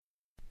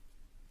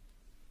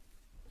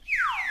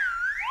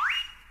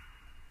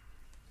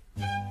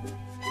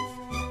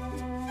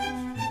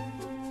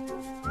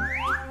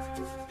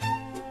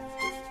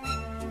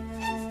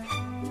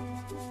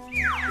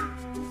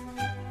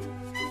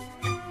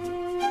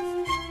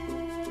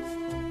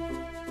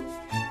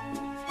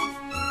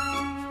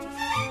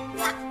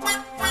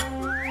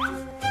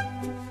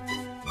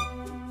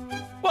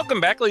Welcome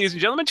back, ladies and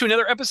gentlemen, to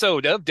another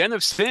episode of Den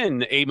of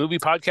Sin, a movie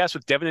podcast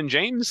with Devin and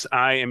James.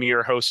 I am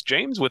your host,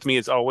 James. With me,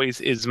 as always,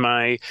 is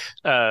my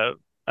uh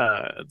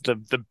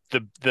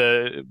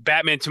the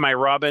Batman to my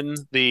Robin,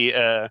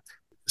 the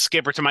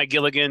Skipper to my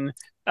Gilligan.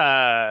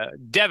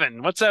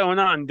 Devin, what's going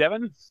on,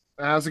 Devin?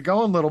 How's it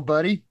going, little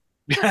buddy?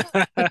 This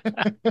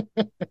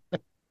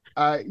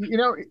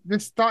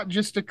thought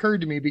just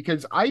occurred to me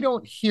because I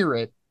don't hear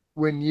it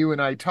when you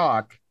and I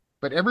talk,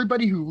 but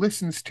everybody who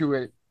listens to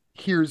it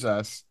hears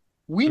us.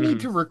 We need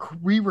Mhm. to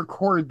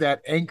re-record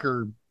that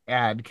anchor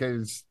ad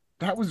because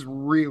that was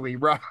really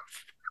rough.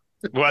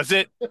 Was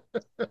it?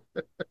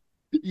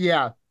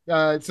 Yeah.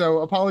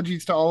 So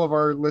apologies to all of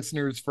our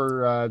listeners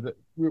for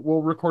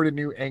we'll record a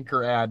new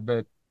anchor ad,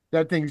 but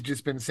that thing's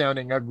just been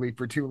sounding ugly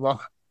for too long.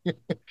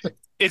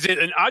 Is it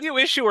an audio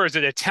issue or is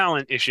it a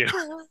talent issue?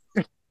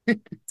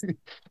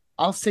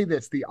 I'll say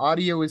this, the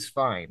audio is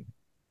fine.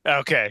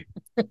 Okay,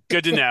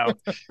 good to know.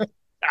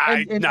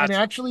 I And not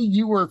actually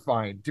you were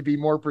fine to be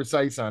more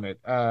precise on it.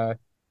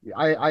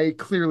 I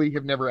clearly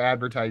have never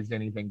advertised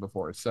anything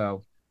before,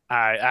 so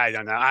I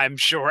don't know. I'm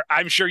sure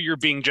you're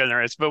being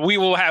generous, but we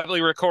will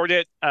happily record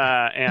it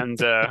and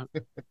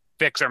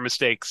fix our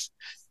mistakes.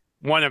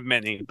 One of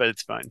many, but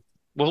it's fine.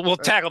 We'll uh,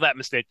 tackle that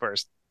mistake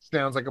first.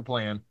 sounds like a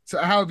plan.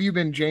 So how have you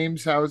been,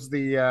 James? How's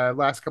the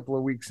last couple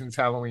of weeks since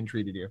Halloween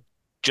treated you?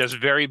 Just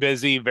very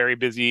busy, very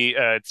busy.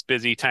 It's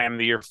busy time of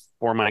the year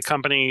for my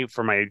company,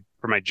 for my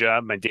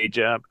job, my day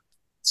job.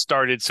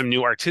 Started some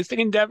new artistic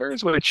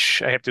endeavors,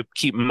 which I have to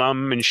keep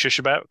mum and shush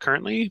about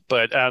currently.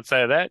 But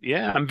outside of that,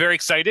 yeah, I'm very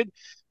excited.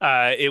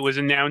 It was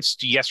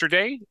announced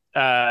yesterday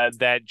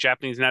that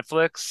Japanese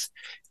Netflix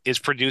is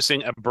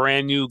producing a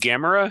brand new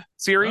Gamera Oh,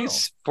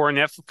 series for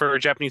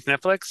Japanese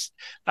Netflix.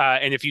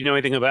 And if you know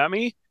anything about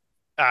me,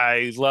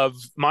 I love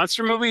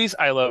monster movies.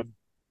 I love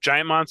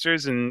giant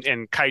monsters and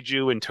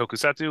kaiju and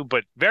tokusatsu,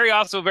 but very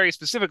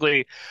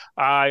specifically,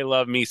 I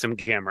love me some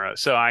Gamera.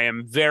 So I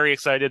am very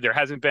excited. There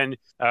hasn't been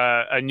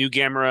a new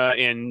Gamera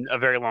in a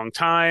very long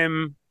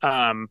time.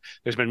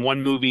 There's been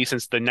one movie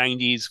since the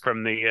 90s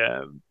from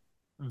the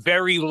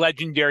very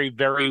legendary,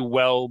 very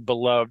well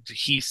beloved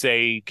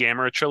Heisei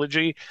Gamera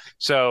trilogy.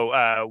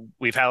 So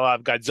we've had a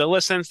lot of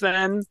Godzilla since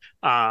then,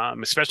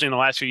 especially in the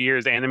last few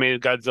years,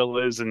 animated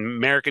Godzillas and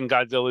American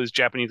Godzillas,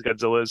 Japanese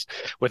Godzillas,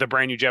 with a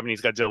brand new Japanese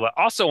Godzilla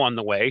also on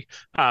the way,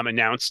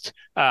 announced.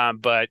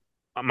 But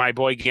my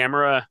boy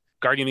Gamera,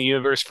 Guardian of the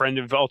Universe, friend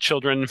of all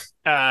children,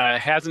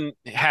 hasn't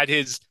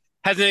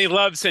any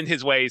love sent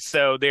his way.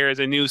 So there is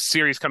a new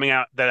series coming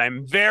out that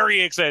I'm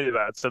very excited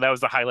about. So that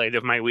was the highlight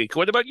of my week.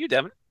 What about you,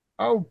 Devin?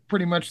 oh,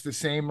 pretty much the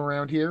same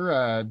around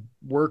here.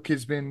 Work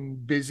has been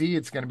busy.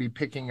 It's going to be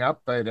picking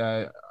up, but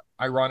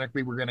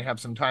ironically, we're going to have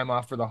some time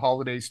off for the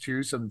holidays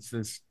too. So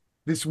it's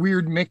this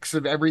weird mix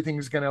of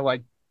everything's going to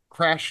like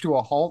crash to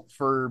a halt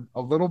for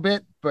a little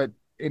bit, but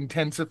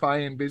intensify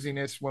in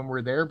busyness when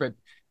we're there. But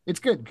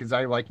it's good because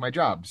I like my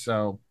job.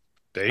 So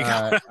There you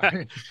uh,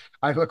 go.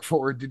 I look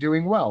forward to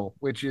doing well,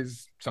 which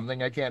is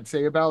something I can't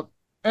say about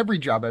every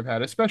job I've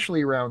had,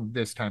 especially around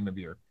this time of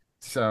year.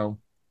 So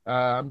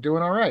I'm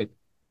doing all right.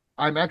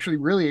 I'm actually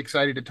really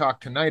excited to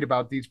talk tonight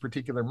about these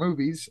particular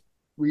movies.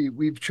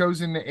 We've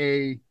chosen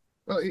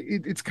well,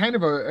 it's kind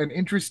of an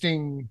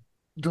interesting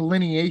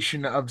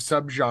delineation of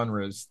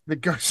subgenres that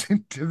goes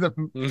into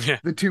Yeah.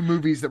 the two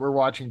movies that we're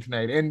watching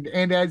tonight.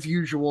 And as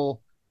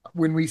usual,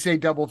 when we say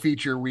double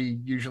feature, we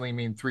usually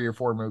mean three or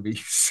four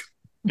movies.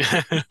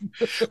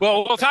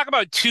 Well, we'll talk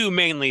about two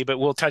mainly, but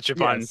we'll touch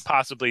upon Yes.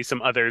 possibly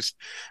some others.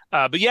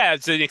 But yeah,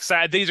 it's an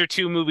exciting. These are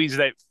two movies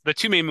that the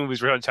two main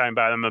movies we're talking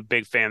about. I'm a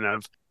big fan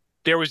of.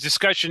 There was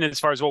discussion as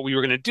far as what we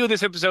were going to do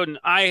this episode, and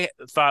I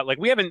thought like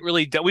we haven't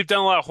really done. We've done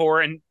a lot of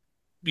horror, and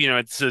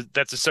that's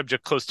a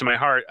subject close to my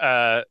heart.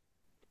 I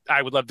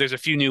would love. There's a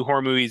few new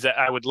horror movies that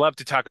I would love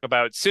to talk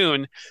about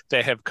soon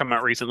that have come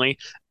out recently.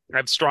 I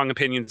have strong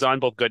opinions on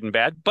both good and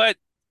bad, but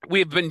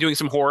we've been doing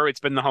some horror.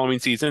 It's been the Halloween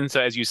season, so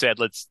as you said,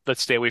 let's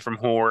stay away from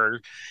horror.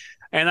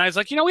 And I was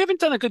like, we haven't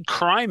done a good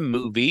crime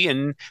movie,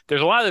 and there's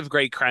a lot of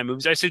great crime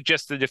movies. I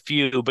suggested a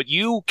few, but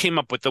you came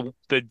up with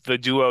the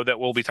duo that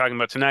we'll be talking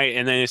about tonight.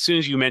 And then as soon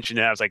as you mentioned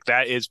it, I was like,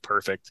 that is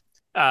perfect.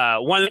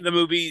 One of the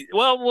movie,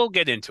 well, we'll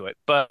get into it,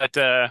 but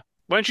why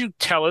don't you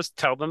tell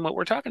them what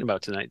we're talking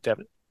about tonight,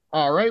 Devin?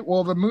 All right.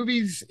 Well, the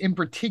movies in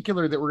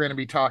particular that we're going to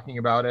be talking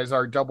about as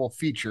our double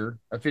feature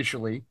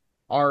officially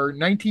are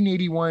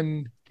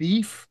 1981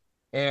 Thief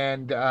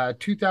and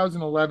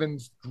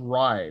 2011's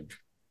Drive,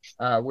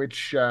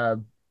 which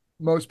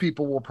most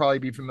people will probably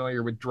be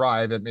familiar with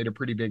Drive. It made a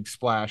pretty big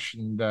splash.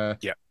 And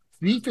Yeah,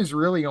 Thief has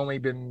really only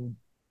been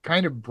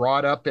kind of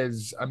brought up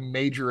as a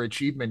major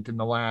achievement in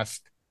the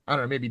last, I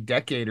don't know, maybe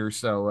decade or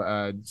so.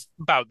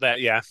 about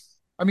that. Yeah,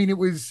 I mean, it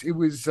was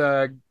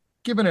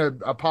given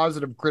a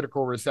positive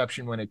critical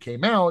reception when it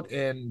came out,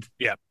 and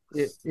yeah.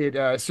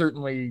 it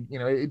certainly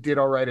it did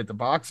all right at the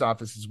box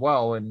office as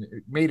well, and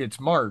it made its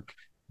mark.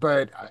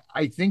 But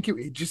I think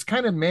it just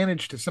kind of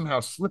managed to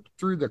somehow slip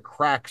through the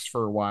cracks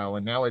for a while,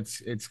 and now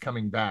it's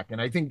coming back. And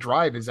I think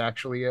Drive is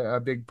actually a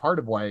big part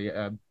of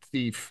why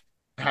Thief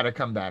had a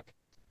comeback.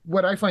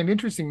 what I find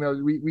interesting though,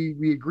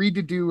 we agreed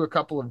to do a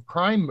couple of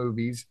crime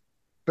movies,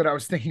 but I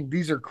was thinking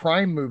these are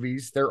crime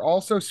movies. They're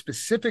also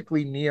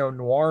specifically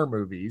neo-noir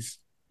movies,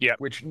 Yep.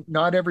 which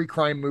not every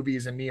crime movie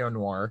is a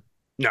neo-noir.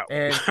 No.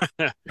 And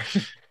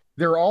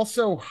they're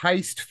also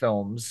heist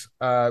films.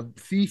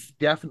 Thief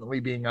definitely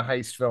being a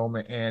heist film,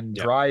 and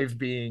Yep. Drive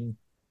being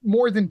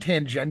more than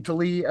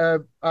tangentially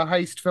a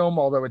heist film,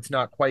 although it's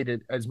not quite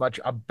as much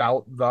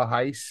about the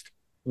heist.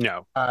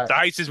 No. Uh, The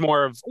heist is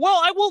more of, well,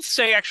 I will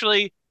say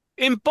actually,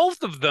 in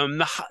both of them,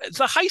 the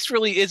heist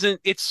really isn't.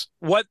 It's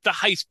what the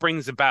heist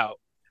brings about.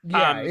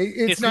 yeah,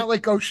 it's It's not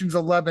like Ocean's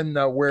 11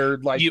 though, where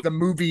like you. the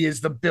movie is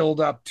the build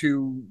up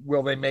to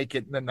will they make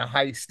it, and then the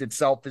heist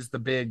itself is the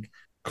big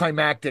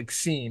climactic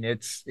scene.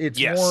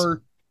 Yes.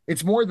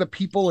 It's more the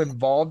people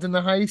involved in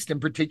the heist, in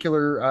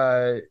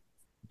particular,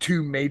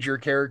 two major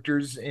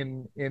characters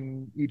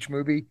in each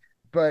movie.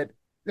 But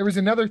there was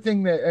another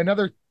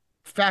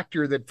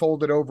factor that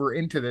folded over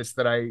into this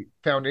that I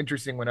found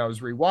interesting when I was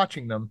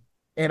rewatching them.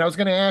 And I was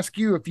going to ask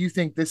you if you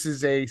think this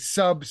is a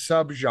sub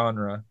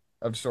genre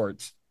of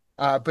sorts.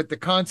 But the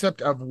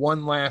concept of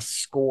one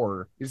last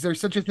score, is there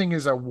such a thing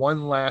as a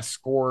one last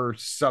score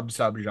sub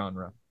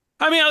genre?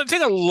 I mean, I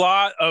think a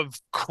lot of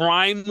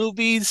crime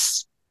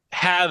movies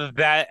have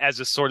that as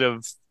a sort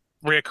of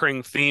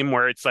recurring theme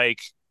where it's like,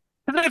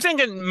 I think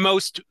in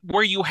most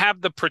where you have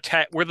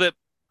where the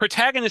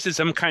protagonist is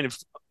some kind of,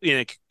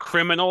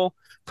 criminal,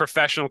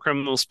 professional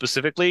criminal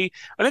specifically.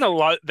 I think a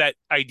lot that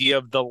idea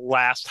of the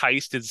last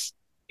heist is,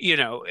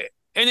 and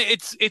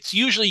it's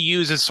usually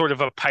used as sort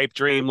of a pipe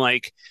dream,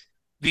 like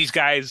these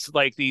guys,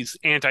 like these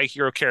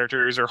anti-hero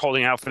characters, are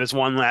holding out for this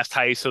one last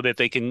heist so that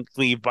they can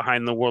leave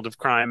behind the world of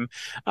crime.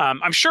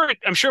 I'm sure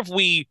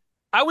if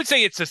I would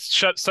say it's a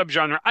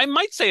subgenre. I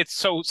might say it's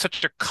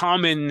such a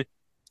common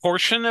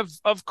portion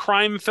of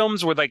crime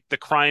films where like the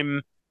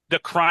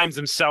crimes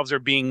themselves are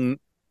being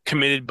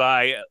committed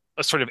by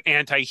a sort of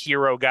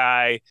anti-hero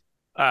guy,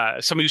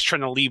 somebody who's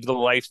trying to leave the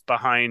life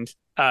behind.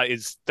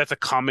 That's a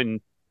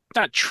common,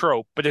 not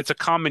trope, but it's a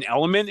common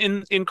element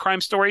in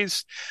crime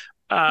stories.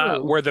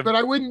 True, Where the but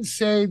I wouldn't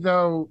say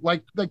though,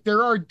 like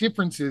there are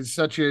differences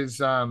such as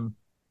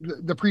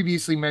the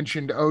previously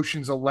mentioned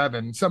Ocean's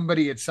 11.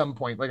 Somebody at some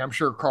point, like I'm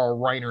sure Carl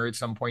Reiner at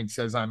some point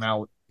says I'm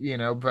out,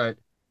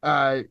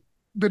 uh,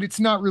 but it's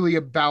not really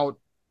about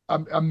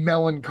a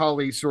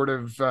melancholy sort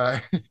of.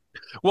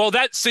 Well,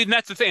 that's the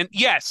thing.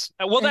 Yes,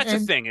 well, and, that's the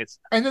and thing. It's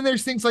and then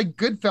there's things like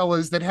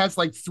Goodfellas that has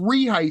like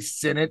three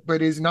heists in it,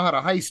 but is not a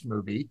heist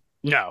movie.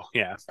 no,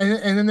 yeah,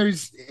 And then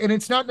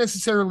it's not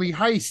necessarily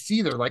heists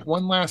either. Like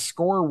One Last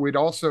Score would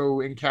also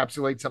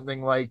encapsulate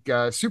something like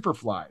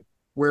Superfly,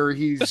 where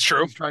that's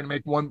true. he's trying to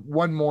make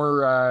one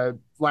more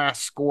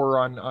last score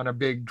on a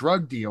big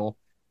drug deal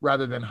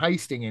rather than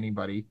heisting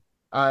anybody.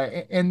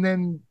 And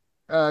then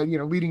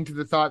leading to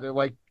the thought that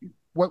like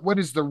what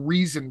is the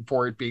reason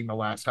for it being the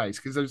last heist?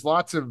 Because there's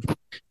lots of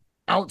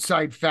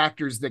outside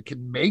factors that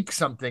can make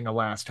something a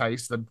last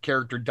heist. The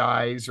character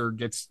dies or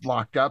gets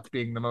locked up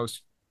being the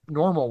most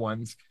normal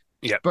ones.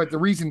 Yeah, But the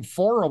reason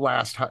for a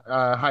last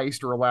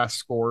heist or a last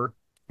score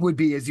would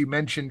be, as you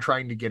mentioned,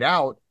 trying to get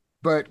out,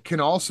 but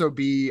can also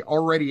be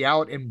already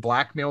out and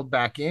blackmailed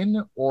back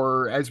in,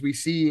 or as we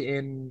see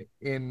in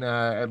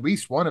at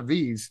least one of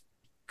these,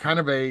 kind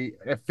of a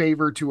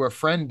favor to a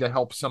friend to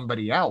help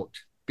somebody out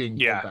being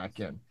pulled yeah, back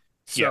in.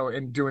 yeah. So,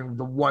 and doing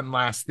the one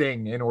last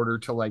thing in order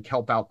to like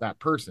help out that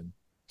person.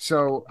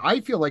 So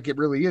I feel like it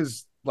really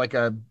is like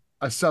a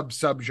sub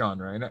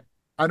genre, and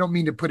I don't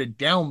mean to put it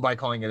down by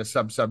calling it a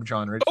sub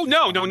genre. It's Oh just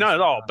no, no, not at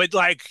obviously all. not. But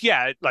like,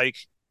 yeah, like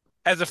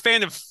as a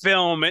fan of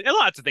film and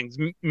lots of things,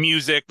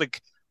 music,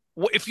 like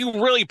if you're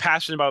really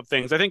passionate about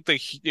things, I think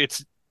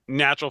it's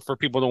natural for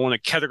people to want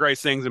to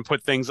categorize things and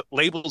put things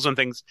labels on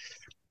things,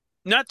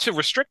 not to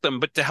restrict them,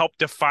 but to help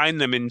define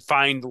them and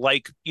find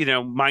like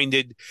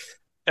minded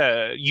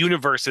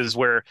universes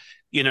where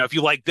if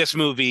you like this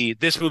movie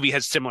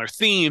has similar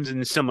themes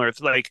and similar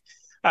like It's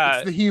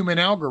uh the human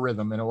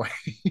algorithm in a way.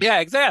 yeah,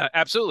 exactly,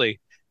 absolutely.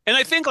 And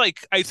I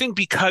think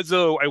because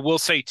though I will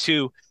say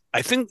too,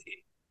 I think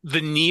the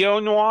neo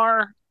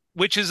noir,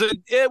 which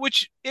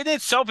in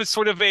itself is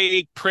sort of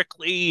a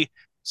prickly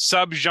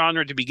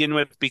subgenre to begin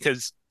with,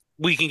 because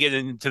we can get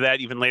into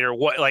that even later.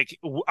 What like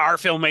our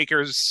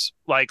filmmakers,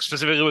 like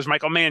specifically was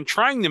Michael Mann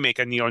trying to make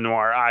a neo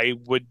noir. I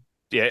would,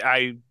 yeah,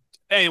 I.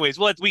 Anyways,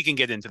 we can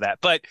get into that,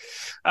 but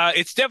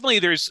it's definitely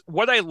there's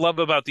what I love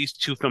about these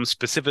two films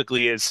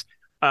specifically is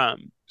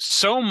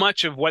so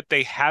much of what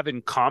they have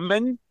in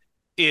common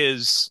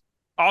is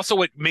also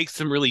what makes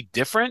them really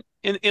different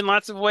in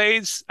lots of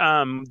ways.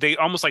 They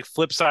almost like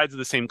flip sides of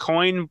the same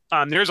coin.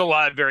 There's a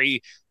lot of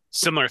very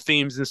similar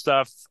themes and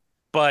stuff,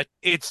 but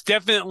it's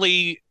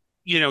definitely,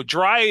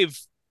 Drive,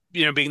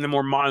 being the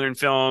more modern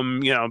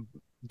film,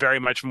 very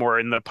much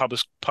more in the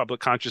public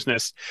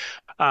consciousness.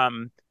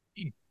 Um,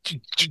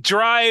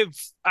 Drive,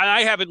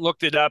 I haven't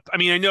looked it up. I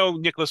mean, I know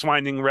Nicolas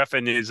Winding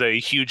Refn is a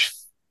huge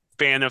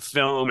fan of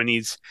film, and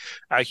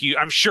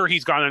I'm sure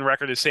he's gone on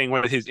record as saying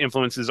what his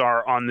influences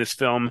are on this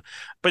film,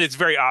 but it's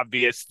very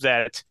obvious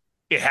that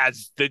it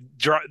has the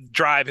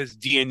drive, his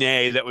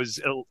DNA that was,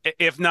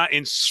 if not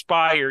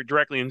inspired,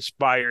 directly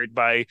inspired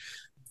by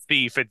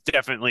Thief.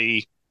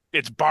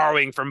 It's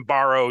borrowing from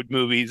borrowed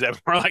movies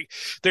that were like.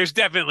 There's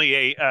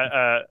definitely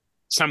a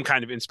some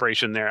kind of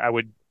inspiration there. I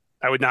would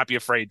not be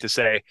afraid to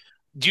say.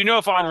 Do you know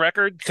if on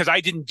record? Because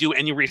I didn't do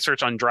any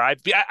research on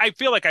Drive. I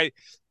feel like I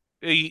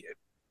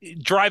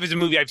Drive is a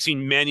movie I've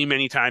seen many,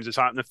 many times. It's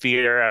out in the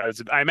theater.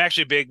 I'm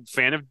actually a big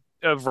fan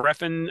of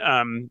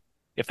Refn.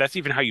 If that's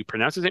even how you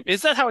pronounce his name,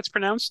 is that how it's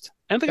pronounced?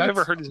 I don't think I've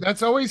ever heard his.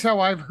 That's always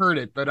how I've heard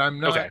it, but I'm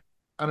not. Okay,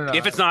 I don't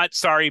if know. it's not,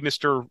 sorry,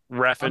 Mister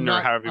Refn,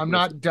 or however you I'm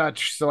pronounce it. not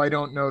Dutch, so I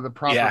don't know the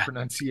proper Yeah,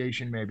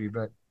 pronunciation. Maybe,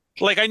 but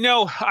like I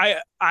know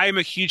I'm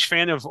a huge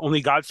fan of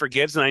Only God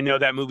Forgives, and I know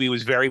that movie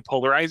was very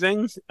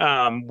polarizing.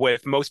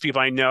 With most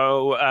people I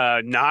know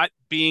not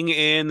being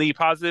in the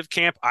positive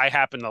camp. I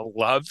happen to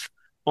love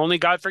Only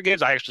God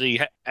Forgives. I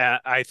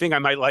think I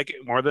might like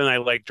it more than I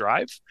like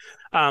Drive.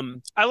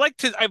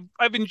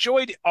 I've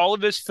enjoyed all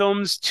of his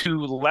films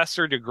to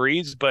lesser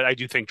degrees, but I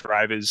do think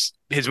Drive is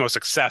his most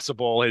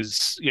accessible.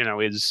 Is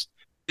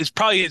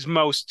probably his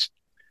most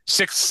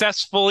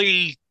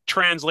successfully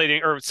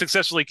translating or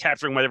successfully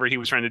capturing whatever he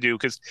was trying to do.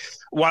 Because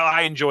while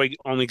I enjoy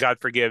Only God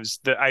Forgives,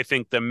 I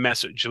think the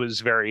message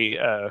was very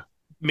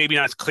maybe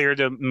not as clear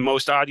to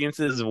most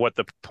audiences of what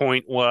the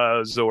point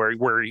was or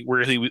where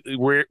he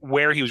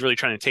was really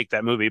trying to take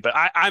that movie. But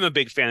I'm a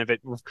big fan of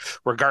it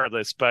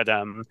regardless. But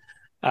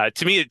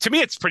to me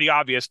it's pretty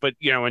obvious. But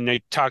when they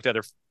talk to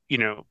other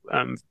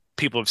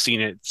people have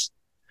seen it,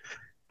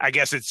 I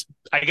guess it's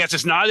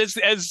not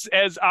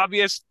as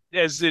obvious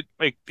as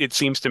it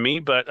seems to me,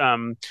 but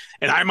and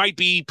I might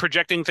be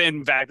projecting things.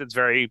 In fact, it's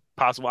very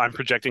possible I'm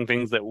projecting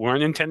things that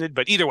weren't intended.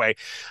 But either way,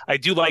 I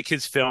do like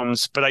his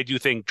films, but I do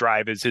think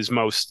Drive is his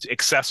most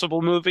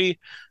accessible movie,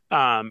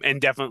 and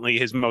definitely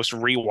his most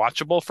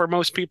rewatchable for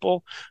most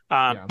people.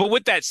 yeah. But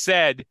with that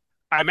said,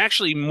 I'm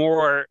actually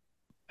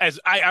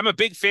I'm a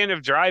big fan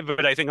of Drive,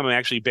 but I think I'm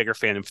actually a bigger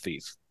fan of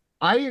Thief.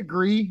 I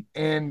agree.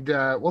 And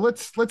well,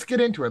 let's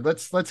get into it.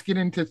 Let's get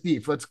into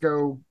Thief. Let's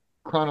go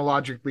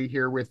chronologically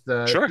here with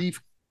Sure.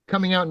 Thief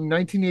coming out in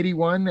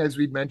 1981, as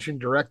we mentioned,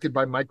 directed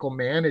by Michael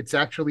Mann. It's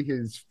actually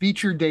his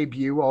feature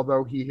debut,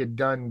 although he had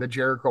done the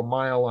Jericho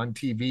Mile on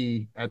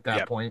TV at that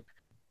Yep. point,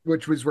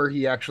 which was where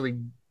he actually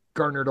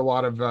garnered a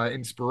lot of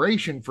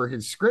inspiration for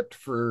his script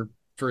for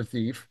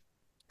Thief.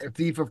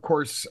 Thief, of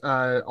course,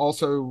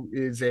 also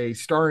is a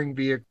starring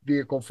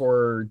vehicle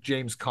for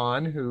James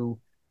Caan, who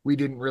we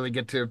didn't really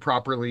get to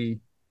properly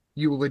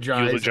eulogize.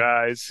 And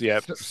Eulogize.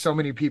 Yep. so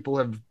many people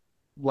have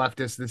left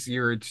us this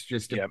year. It's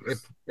just Yep.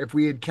 if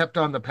we had kept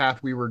on the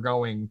path we were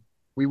going,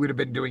 we would have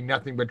been doing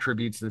nothing but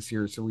tributes this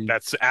year. So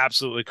That's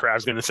absolutely correct. I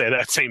was going to say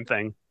that same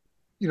thing.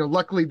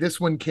 luckily this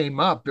one came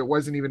up. It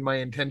wasn't even my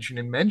intention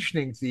in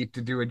mentioning Thief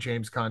to do a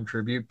James Caan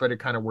tribute, but it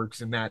kind of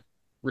works in that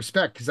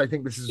respect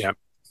because Yep.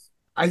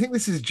 I think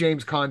this is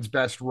James Caan's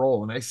best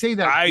role. And I say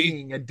that I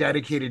being a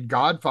dedicated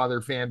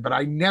Godfather fan, but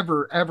I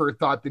never ever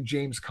thought that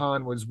James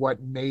Caan was what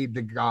made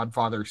the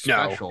Godfather no,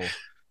 special.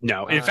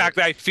 no. In Uh, fact,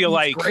 I feel he's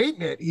like great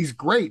in it. He's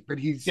great, but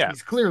yeah,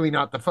 he's clearly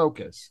not the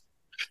focus.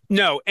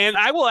 no. And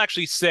I will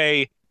actually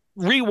say,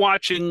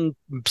 rewatching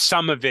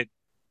some of it,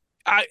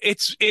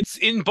 it's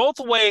in both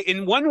way.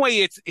 In one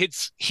way,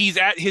 it's he's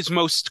at his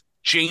most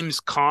James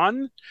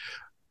Caan.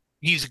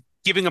 He's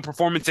giving a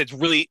performance that's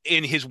really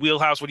in his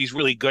wheelhouse, what he's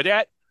really good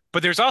at.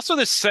 But there's also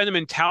this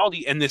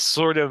sentimentality and this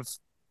sort of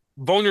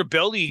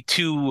vulnerability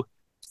to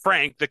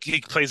Frank.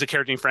 He plays a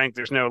character named Frank.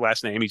 There's no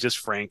last name. He's just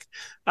Frank.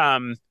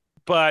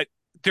 But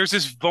there's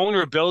this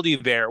vulnerability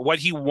there. What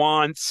he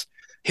wants,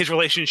 his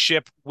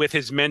relationship with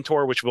his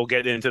mentor, which we'll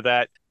get into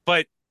that.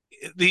 But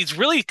he's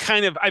really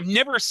kind of. I've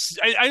never.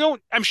 I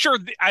don't. I'm sure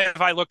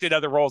if I looked at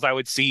other roles, I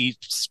would see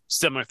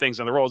similar things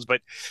in the roles.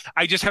 But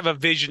I just have a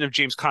vision of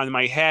James Caan in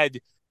my head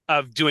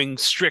of doing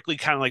strictly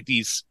kind of like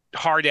these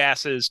hard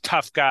asses,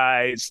 tough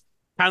guys,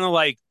 kind of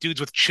like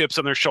dudes with chips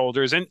on their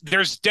shoulders. And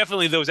there's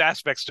definitely those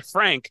aspects to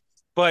Frank,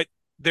 but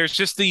there's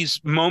just these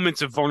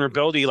moments of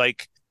vulnerability,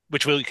 like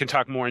which we can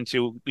talk more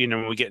into,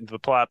 when we get into the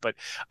plot. But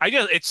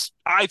it's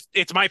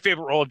my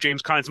favorite role of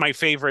James Caan. It's my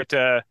favorite,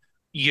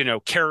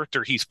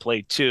 character he's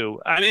played too.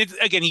 I mean,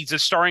 again, he's a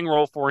starring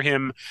role for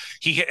him.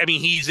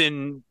 He's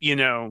in,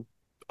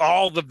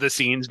 all of the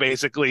scenes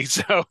basically.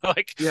 So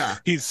like Yeah,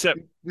 he's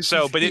this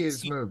is but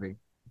his movie.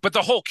 but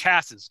the whole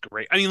cast is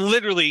great. I mean,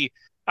 literally,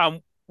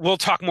 we'll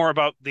talk more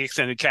about the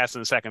extended cast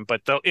in a second,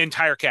 but the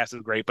entire cast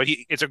is great. But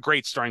it's a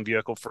great starring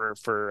vehicle for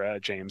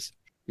James.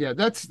 Yeah,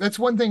 that's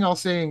one thing I'll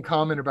say in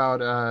common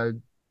about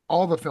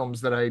all the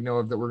films that I know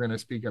of that we're going to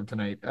speak of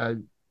tonight.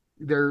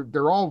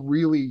 They're all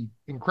really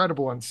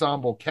incredible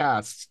ensemble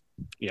casts,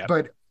 Yeah,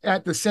 but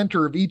at the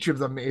center of each of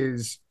them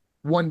is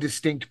one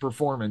distinct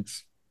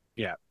performance.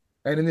 yeah,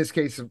 And in this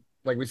case,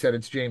 like we said,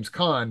 it's James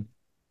Caan.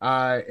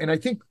 And I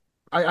think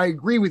I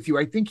agree with you.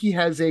 I think he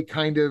has a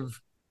kind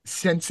of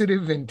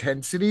sensitive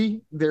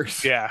intensity.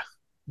 yeah,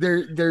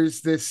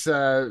 There's this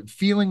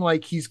feeling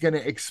like he's going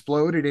to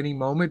explode at any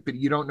moment, but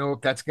you don't know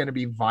if that's going to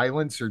be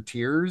violence or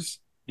tears.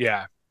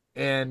 yeah,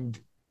 And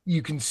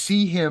you can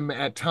see him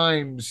at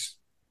times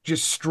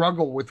just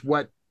struggle with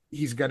what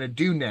he's going to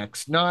do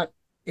next, not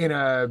in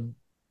a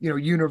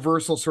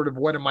universal sort of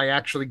what am I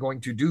actually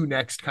going to do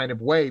next kind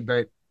of way,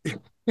 but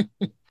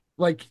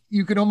like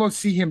you can almost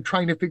see him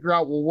trying to figure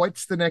out, well,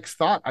 what's the next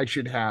thought I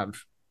should have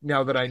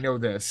now that I know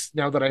this,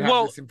 now that I have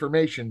Well, this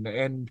information.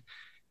 And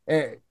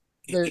uh,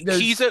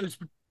 he's a there's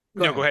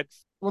go no, go ahead. ahead.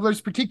 Well,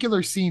 there's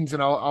particular scenes,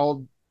 and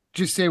I'll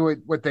just say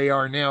what they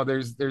are now.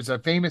 There's a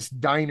famous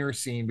diner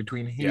scene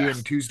between he Yeah.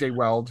 and Tuesday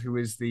Weld, who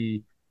is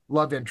the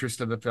love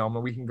interest of the film,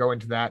 and we can go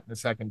into that in a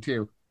second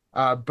too.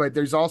 But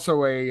there's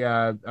also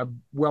a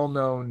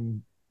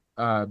well-known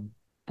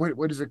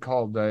what is it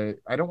called? I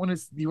don't want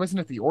to. He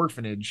wasn't at the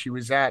orphanage. He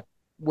was at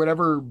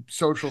whatever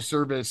social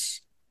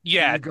service that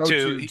Yeah, you go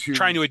to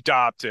trying to to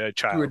adopt a to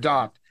child.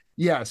 adopt.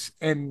 Yes,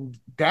 and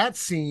that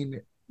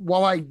scene,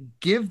 while I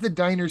give the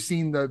diner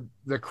scene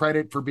the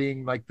credit for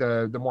being like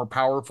the more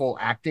powerful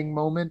acting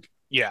moment,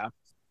 Yeah.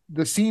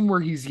 the scene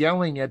where he's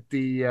yelling at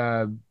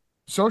the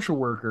social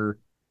worker,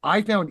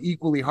 I found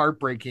equally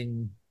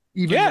heartbreaking,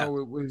 even Yeah. though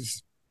it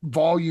was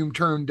volume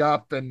turned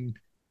up and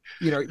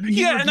he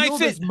Yeah, and I revealed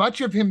think as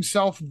much of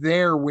himself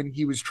there when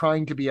he was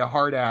trying to be a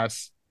hard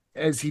ass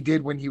as he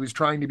did when he was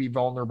trying to be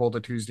vulnerable to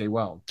Tuesday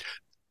Weld.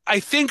 I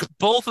think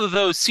both of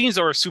those scenes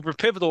are super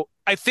pivotal.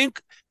 I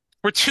think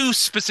for two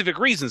specific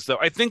reasons, though.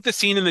 I think the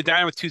scene in the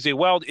diner with Tuesday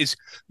Weld is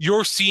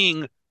you're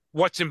seeing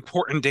what's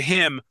important to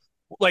him.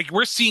 Like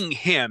we're seeing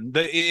him,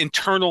 the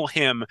internal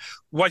him,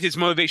 what his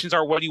motivations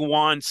are, what he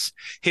wants,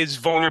 his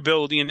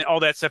vulnerability, and all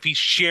that stuff. He's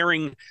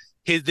sharing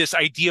his this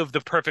idea of the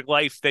perfect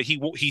life that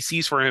he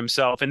sees for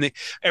himself, and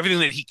everything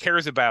that he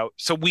cares about.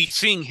 So we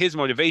seeing his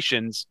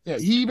motivations. Yeah,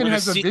 he even We're gonna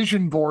has a see,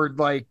 vision board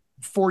like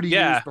 40 years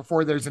yeah,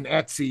 before there's an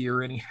Etsy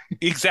or any.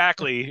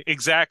 exactly,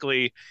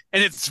 exactly.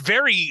 And it's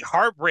very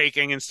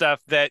heartbreaking and stuff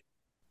that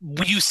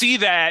you see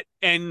that,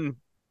 and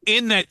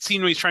in that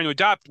scene when he's trying to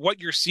adopt, what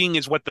you're seeing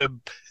is what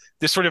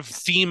the sort of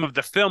theme of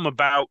the film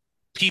about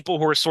people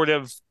who are sort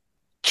of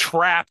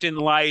trapped in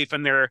life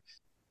and they're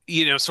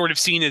sort of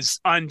seen as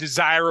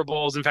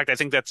undesirables. In fact, I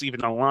think that's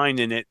even a line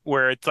in it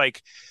where it's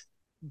like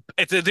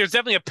there's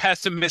definitely a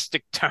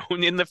pessimistic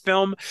tone in the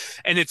film,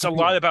 and it's a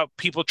lot Yeah. about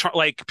people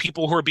like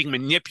people who are being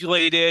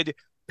manipulated,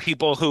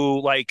 people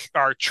who like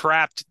are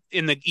trapped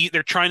in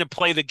they're trying to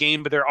play the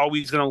game, but they're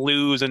always going to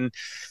lose, and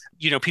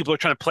people are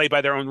trying to play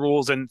by their own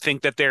rules and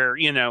think that they're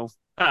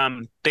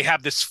they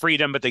have this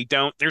freedom, but they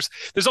don't. There's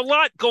a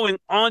lot going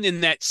on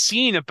in that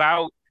scene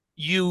about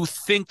you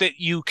think that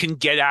you can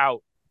get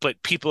out,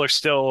 but people will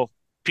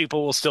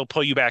still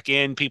pull you back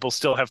in. People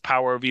still have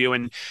power over you,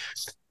 and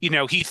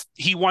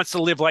he wants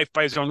to live life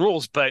by his own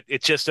rules, but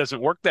it just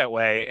doesn't work that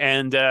way.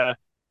 And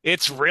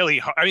it's really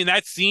hard. I mean,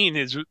 that scene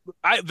is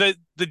the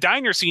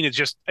diner scene is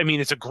just. I mean,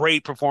 it's a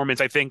great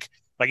performance. I think,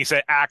 like you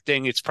said,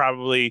 acting. It's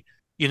probably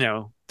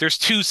there's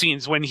two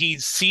scenes when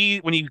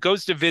when he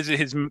goes to visit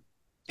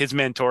his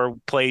mentor,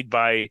 played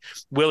by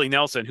Willie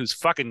Nelson, who's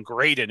fucking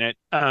great in it.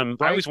 I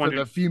Right, always for the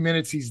wondered, few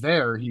minutes he's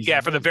there, he's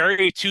yeah, for the amazing.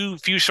 very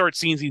few short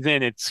scenes he's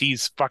in,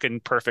 he's fucking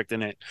perfect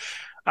in it.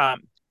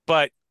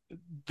 But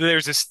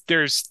there's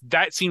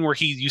that scene where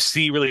you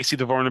really see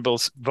the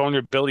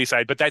vulnerability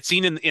side, but that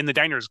scene in the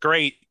diner is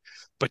great.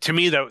 But to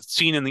me, that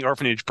scene in the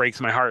orphanage breaks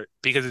my heart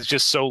because it's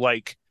just so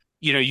like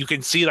you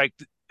can see like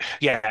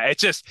yeah,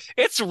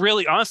 it's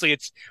really honestly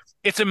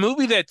it's a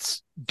movie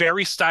that's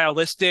very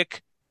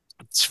stylistic.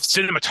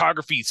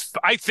 Cinematography,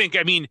 I think.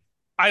 I mean,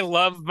 I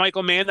love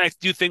Michael Mann. I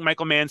do think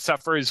Michael Mann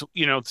suffers,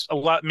 a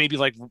lot, maybe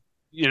like,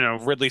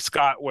 Ridley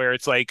Scott, where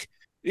it's like,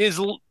 is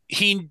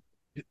he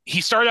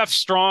started off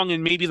strong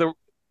and maybe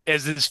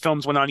as his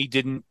films went on, he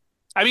didn't.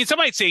 I mean, some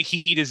might say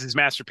Heat is his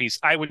masterpiece.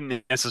 I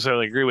wouldn't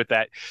necessarily agree with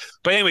that.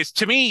 But anyways,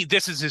 to me,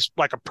 this is his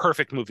like a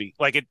perfect movie.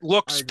 Like it I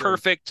looks agree.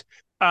 perfect.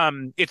 I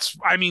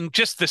mean,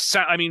 just the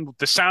sound. I mean,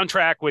 the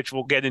soundtrack, which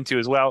we'll get into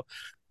as well,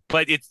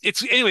 but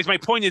it's anyways, my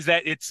point is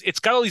that it's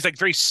got all these like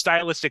very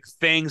stylistic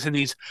things and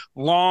these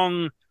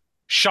long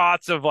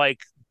shots of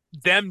like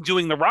them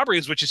doing the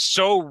robberies, which is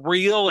so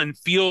real and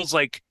feels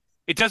like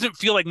it doesn't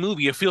feel like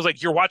movie. It feels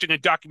like you're watching a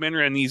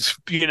documentary on these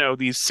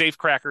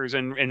safecrackers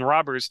and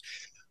robbers.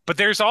 But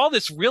there's all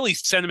this really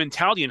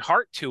sentimentality and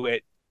heart to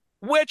it,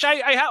 which I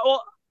have.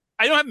 Well,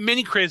 I don't have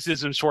many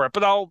criticisms for it,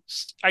 but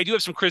I do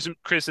have some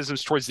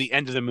criticisms towards the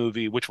end of the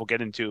movie, which we'll get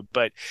into.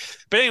 But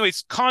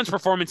anyways, Caan's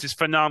performance is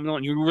phenomenal,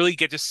 and you really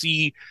get to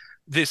see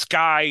this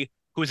guy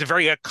who is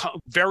a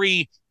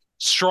very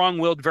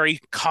strong-willed, very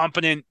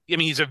competent. I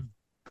mean, he's a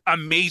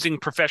amazing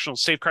professional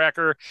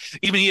safecracker.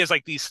 Even he has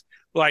like these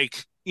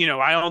like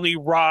I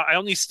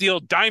only steal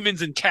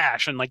diamonds and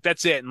cash, and like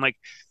that's it. And like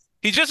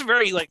he's just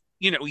very like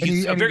And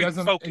he's he a and he very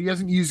doesn't focused. he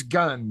doesn't use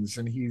guns,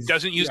 and he's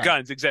Doesn't use yeah.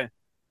 guns exactly,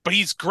 but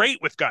he's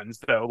great with guns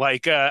though.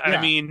 Like I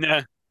Yeah. mean,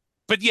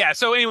 but yeah.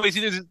 So anyways,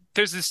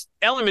 there's this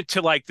element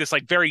to like this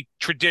like very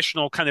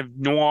traditional kind of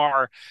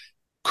noir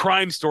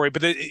crime story,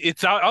 but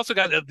it's also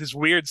got this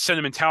weird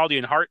sentimentality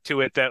and heart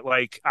to it that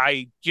like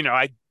I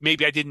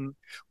maybe I didn't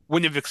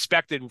wouldn't have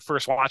expected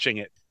first watching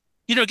it.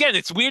 again,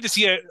 it's weird to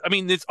see I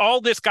mean, it's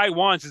all this guy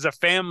wants is a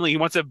family. He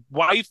wants a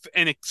wife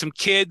and some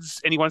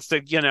kids, and he wants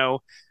to,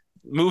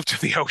 move to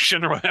the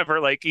ocean or whatever.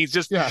 Like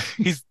Yeah,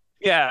 he's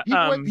yeah.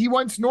 he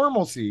wants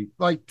normalcy.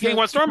 Like He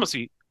wants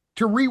normalcy.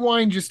 to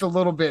rewind just a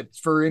little bit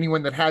for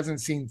anyone that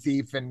hasn't seen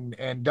Thief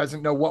and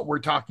doesn't know what we're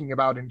talking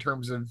about in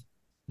terms of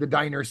the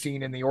diner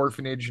scene and the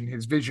orphanage and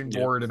his vision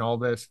Yeah, board and all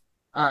this.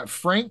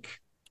 Frank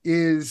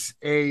is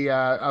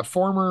a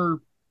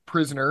former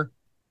prisoner.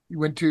 He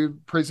went to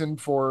prison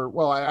for,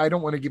 well, I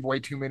don't want to give away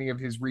too many of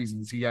his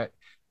reasons yet.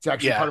 It's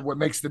actually part yeah, of what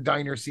makes the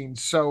diner scene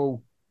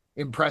so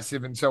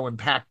impressive and so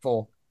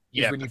impactful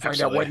is yeah. when you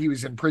find out what Absolutely. he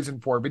was in prison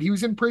for. But he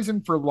was in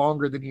prison for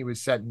longer than he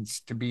was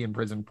sentenced to be in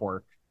prison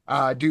for,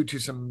 due to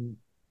some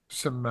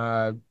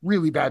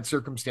really bad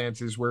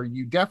circumstances where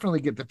you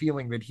definitely get the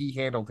feeling that he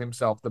handled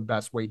himself the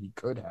best way he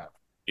could have,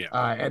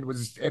 Yeah, and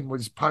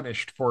was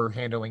punished for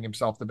handling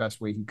himself the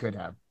best way he could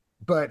have.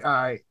 But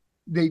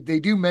they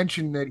do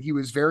mention that he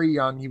was very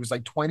young. He was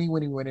like 20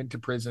 when he went into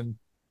prison,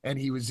 and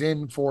he was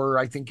in for,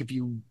 I think if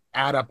you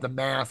add up the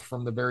math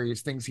from the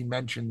various things he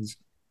mentions,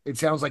 it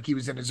sounds like he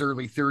was in his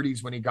early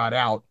 30s when he got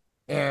out.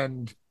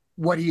 And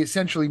what he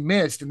essentially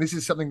missed, and this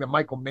is something that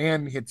Michael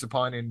Mann hits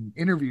upon in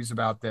interviews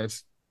about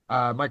this,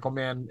 Michael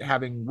Mann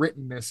having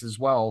written this as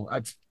well.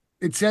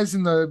 It says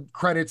in the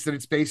credits that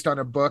it's based on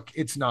a book.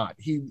 It's not.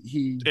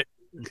 it,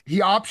 He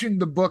optioned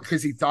the book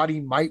because he thought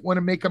he might want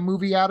to make a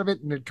movie out of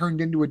it, and it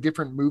turned into a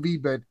different movie.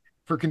 But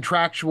for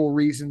contractual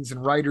reasons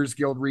and Writers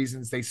Guild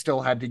reasons, they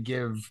still had to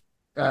give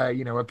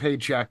a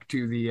paycheck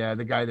to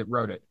the guy that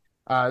wrote it,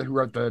 who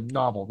wrote the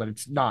novel that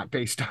it's not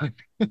based on.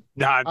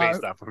 not uh,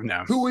 based off of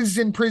now. who was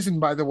in prison,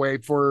 by the way,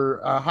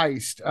 for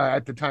Heist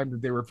at the time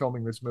that they were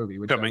filming this movie,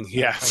 which Coming, I was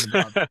yes.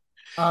 kind of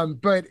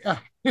bummed. But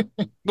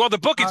Well, the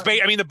book is uh,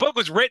 based. I mean, the book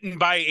was written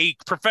by a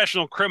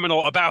professional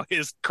criminal about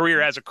his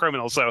career as a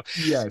criminal, so it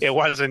yes,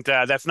 wasn't.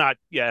 That's not,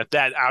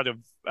 that out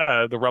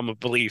of the realm of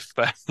belief.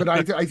 But but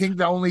I think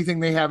the only thing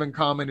they have in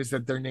common is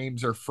that their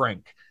names are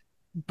Frank.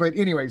 But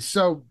anyway,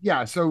 so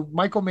yeah, so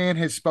Michael Mann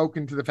has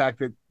spoken to the fact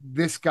that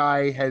this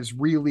guy has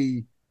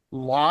really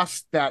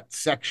lost that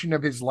section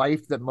of his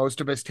life that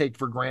most of us take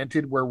for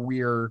granted, where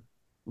we're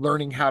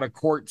learning how to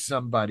court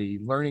somebody,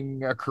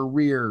 learning a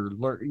career,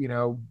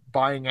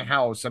 buying a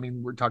house. I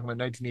mean, we're talking about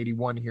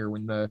 1981 here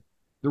when the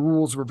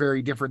rules were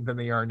very different than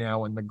they are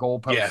now, and the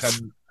goalposts yes,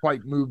 hadn't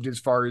quite moved as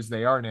far as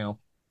they are now.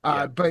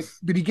 yeah, But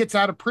he gets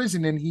out of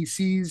prison and he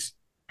sees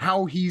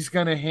how he's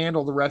going to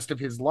handle the rest of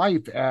his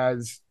life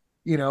as,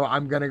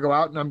 I'm going to go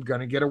out and I'm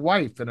going to get a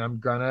wife and I'm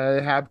going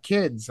to have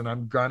kids and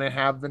I'm going to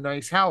have the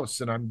nice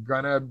house and I'm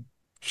going to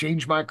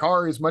change my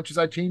car as much as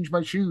I change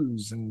my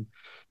shoes. And,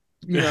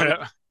 you know,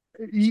 yeah,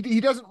 he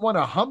doesn't want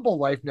a humble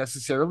life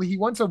necessarily. He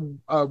wants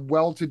a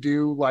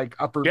well-to-do, like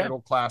upper yeah,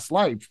 middle class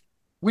life,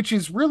 which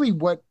is really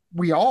what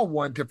we all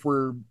want if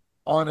we're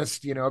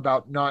honest,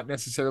 about not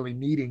necessarily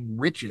needing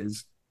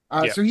riches.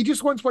 yeah, So he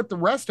just wants what the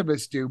rest of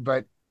us do,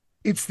 but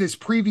it's this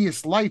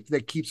previous life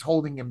that keeps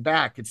holding him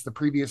back. It's the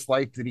previous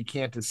life that he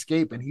can't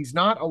escape, and he's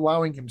not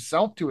allowing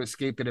himself to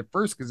escape it at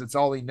first because it's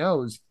all he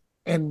knows.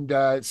 And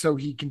so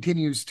he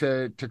continues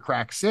to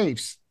crack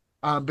safes.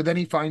 But then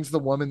he finds the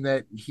woman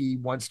that he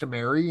wants to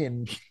marry,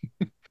 and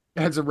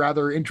has a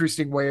rather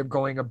interesting way of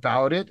going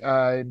about it,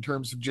 in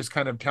terms of just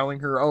kind of telling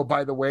her, "Oh,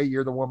 by the way,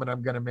 you're the woman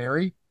I'm going to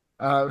marry."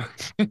 Uh,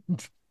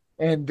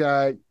 and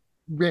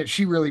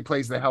she really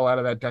plays the hell out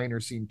of that diner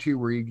scene too,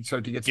 where you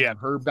start to get some yeah, of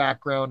her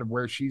background of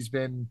where she's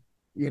been,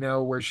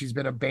 where she's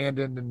been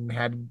abandoned and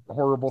had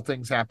horrible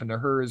things happen to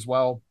her as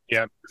well.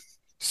 yeah,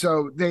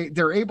 So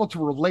they're able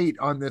to relate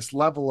on this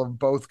level of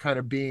both kind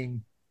of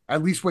being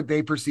at least what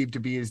they perceive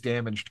to be his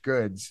damaged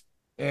goods,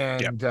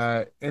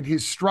 yeah. and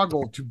his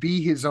struggle to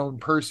be his own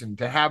person,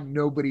 to have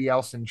nobody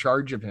else in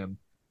charge of him,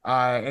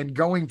 and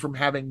going from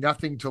having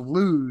nothing to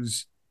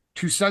lose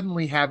to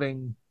suddenly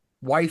having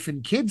wife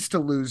and kids to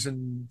lose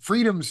and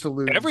freedoms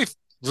to Every lose,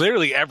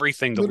 Literally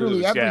everything to literally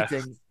lose. Yeah,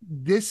 everything.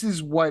 This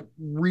is what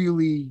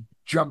really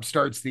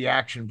jumpstarts the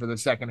action for the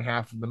second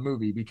half of the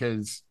movie,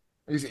 because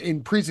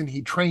in prison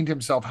he trained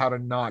himself how to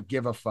not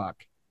give a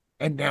fuck,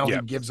 and now he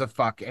yeah, gives a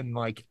fuck, and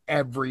like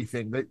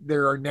everything that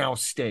there are now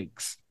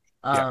stakes.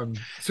 yeah,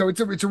 So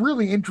it's a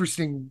really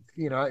interesting,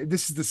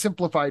 this is the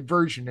simplified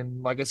version,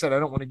 and like I said, I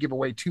don't want to give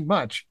away too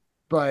much,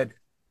 but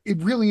it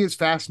really is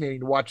fascinating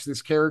to watch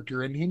this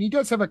character, and he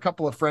does have a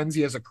couple of friends.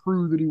 He has a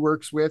crew that he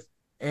works with,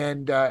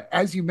 and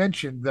as you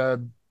mentioned,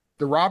 the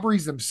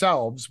robberies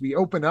themselves, we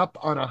open up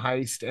on a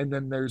heist, and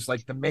then there's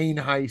like the main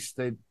heist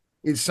that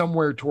is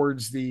somewhere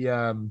towards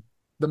the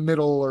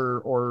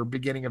middle or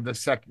beginning of the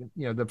second,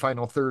 the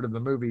final third of the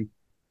movie,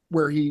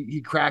 where he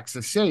cracks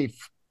a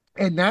safe,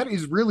 and that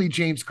is really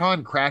James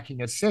Caan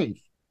cracking a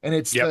safe, and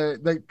it's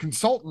yep. the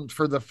consultant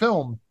for the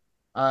film.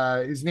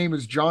 His name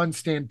is John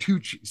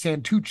Santucci,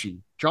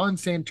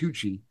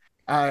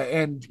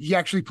 and he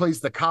actually plays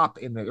the cop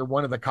in the or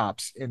one of the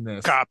cops in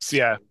this. Cops.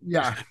 Yeah,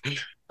 Yeah,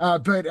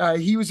 but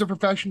he was a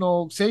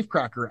professional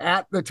safecracker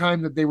at the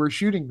time that they were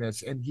shooting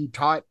this, and he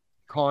taught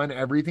Caan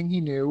everything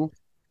he knew,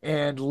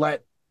 and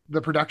let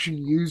the production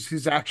used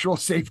his actual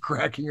safe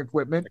cracking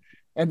equipment,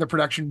 and the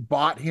production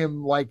bought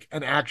him like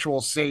an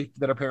actual safe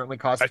that apparently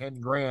cost A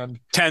 10 grand.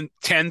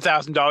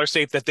 $10,000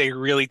 safe that they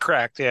really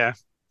cracked. Yeah.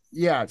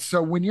 Yeah.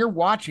 So when you're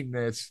watching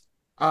this,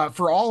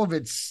 for all of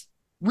its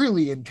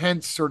really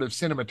intense sort of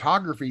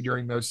cinematography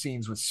during those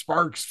scenes with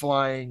sparks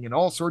flying and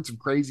all sorts of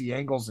crazy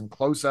angles and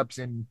close-ups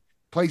in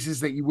places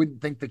that you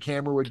wouldn't think the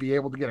camera would be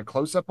able to get a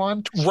close-up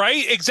on,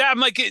 Right.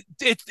 Exactly. Like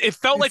it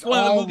felt it's like one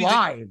of the all movies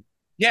that, live.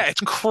 yeah,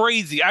 it's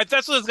crazy.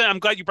 That's what I was I'm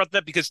glad you brought that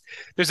up because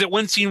there's that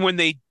one scene when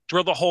they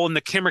drill the hole and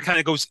the camera kind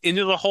of goes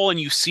into the hole and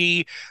you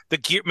see the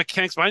gear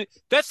mechanics behind it.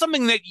 That's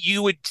something that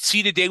you would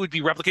see today would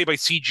be replicated by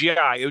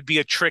CGI. It would be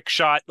a trick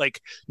shot,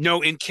 like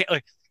no in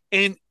like,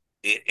 and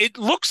it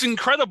looks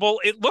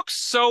incredible. It looks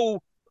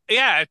so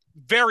yeah,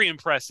 very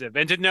impressive.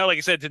 And to know, like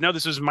I said, to know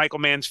this was Michael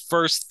Mann's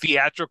first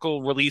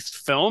theatrical released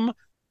film,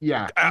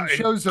 Yeah, it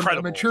shows a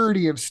incredible.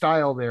 maturity of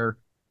style there.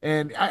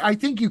 And I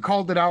think you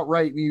called it out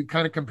right. You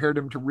kind of compared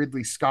him to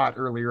Ridley Scott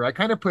earlier. I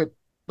kind of put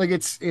like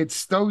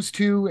it's those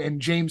two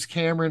and James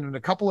Cameron and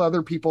a couple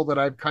other people that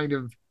I've kind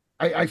of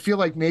I feel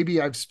like maybe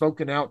I've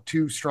spoken out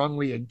too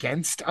strongly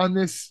against on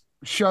this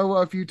show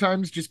a few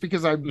times just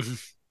because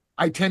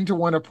I tend to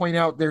want to point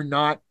out they're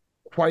not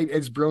quite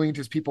as brilliant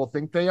as people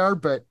think they are,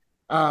 but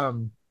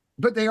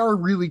they are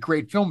really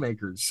great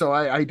filmmakers. So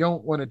I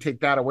don't want to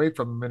take that away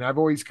from them. And I've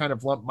always kind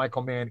of lumped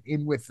Michael Mann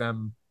in with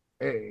them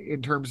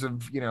in terms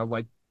of,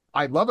 like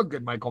I love a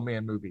good Michael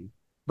Mann movie.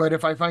 But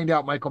if I find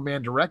out Michael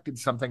Mann directed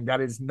something,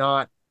 that is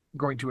not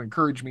going to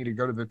encourage me to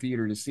go to the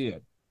theater to see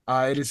it.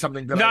 It is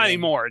something that I Not will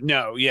anymore.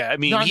 No, yeah. I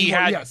mean, not he anymore.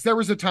 had, Yes, there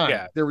was a time.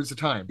 yeah, There was a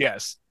time.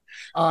 yes.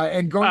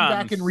 And going Um,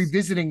 back and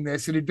revisiting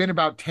this, it had been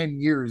about 10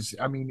 years.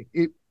 I mean,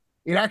 it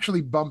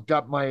actually bumped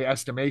up my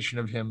estimation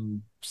of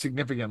him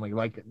significantly.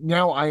 Like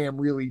now I am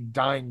really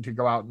dying to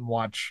go out and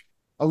watch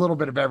a little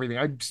bit of everything.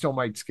 I still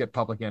might skip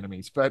Public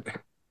Enemies, but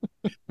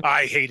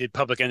I hated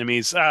Public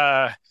Enemies.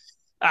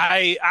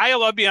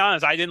 I'll be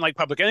honest, I didn't like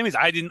Public Enemies.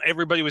 I didn't.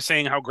 Everybody was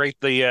saying how great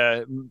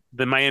the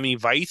Miami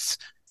Vice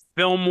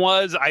film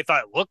was. I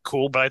thought it looked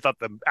cool, but I thought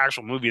the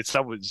actual movie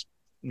itself was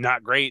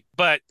not great.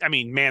 But I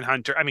mean,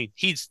 Manhunter. I mean,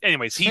 he's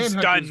Manhunter's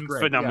done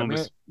great. Yeah, phenomenal man.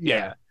 movies. Yeah.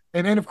 Yeah,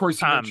 And then of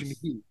course you um, mentioned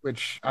Heat,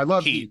 which I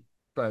love Heat. Heat,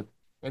 but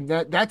and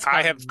that's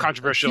I have gotten a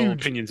controversial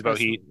huge opinions about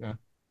Heat. estimate. Yeah.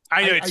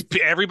 I know I it's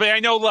everybody I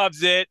know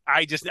loves it.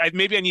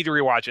 Maybe I need to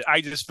rewatch it.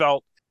 I just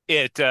felt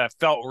it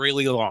felt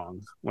really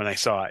long when I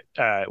saw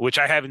it, which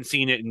I haven't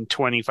seen it in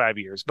 25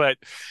 years. But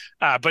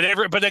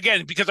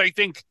again, because I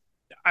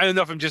don't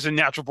know if I'm just a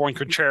natural born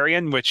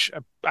contrarian, which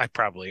I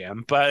probably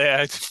am,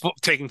 but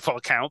taking full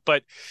account.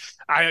 But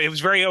it was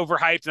very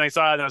overhyped, and I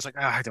saw it, and I was like,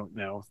 I don't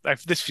know.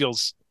 This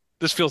feels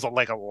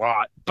like a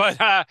lot, but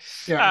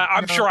yeah,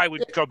 I'm sure no, I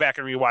would go back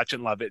and rewatch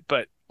and love it.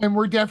 But and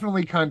we're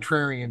definitely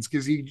contrarians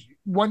because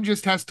one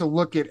just has to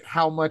look at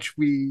how much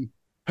we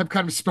have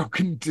kind of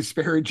spoken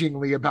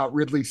disparagingly about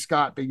Ridley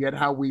Scott, but yet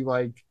how we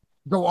like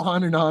go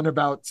on and on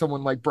about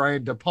someone like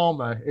Brian De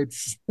Palma.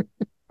 It's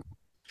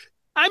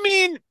I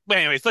mean,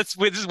 anyways, let's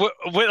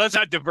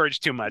not diverge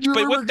too much.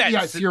 But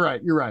yes, you're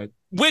right. You're right.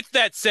 with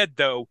that said,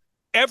 though,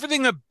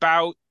 everything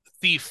about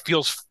Thief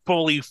feels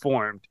fully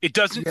formed. It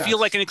doesn't feel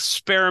like Yes. an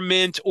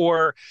experiment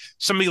or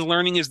somebody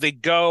learning as they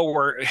go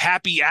or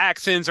happy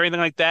accents or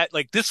anything like that.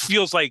 Like this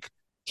feels like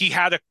he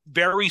had a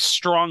very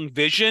strong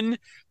vision,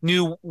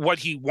 knew what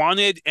he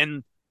wanted,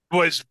 and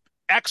was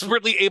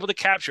expertly able to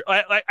capture.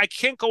 I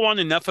can't go on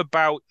enough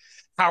about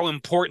how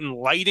important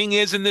lighting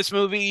is in this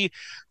movie,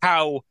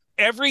 how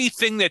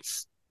everything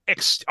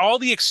all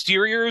the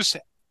exteriors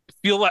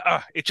feel like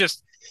it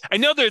just. I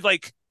know they're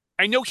like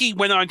I know he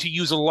went on to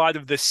use a lot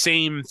of the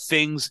same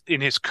things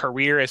in his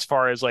career as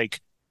far as like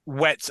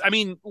wets. I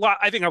mean,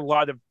 I think a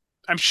lot of.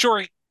 I'm sure.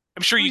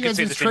 I'm sure Well, you he could has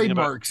say the his same thing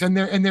about. trademarks,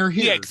 and they're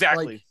Yeah, here. Like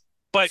exactly.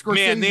 But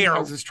man, they Scorsese are.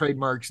 has his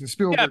trademarks, and Yeah,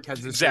 Spielberg has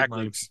his exactly.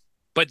 trademarks.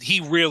 But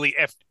he really.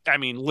 I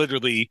mean,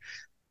 literally.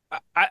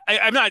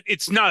 I'm not.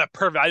 It's not a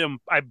perfect. I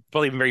don't. I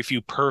believe in very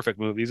few perfect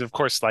movies. Of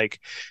course, like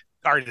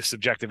art is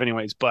subjective,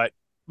 anyways. But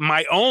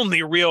my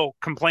only real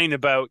complaint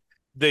about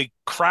the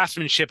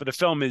craftsmanship of the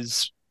film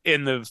is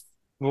in the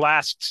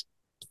last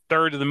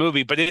third of the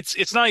movie, but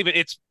it's not even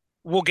it's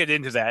we'll get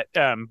into that.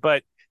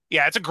 But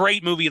yeah, it's a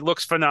great movie. It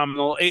looks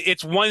phenomenal.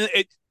 It's one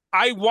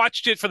I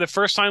watched it for the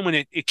first time when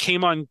it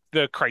came on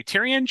the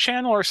Criterion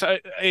channel or so.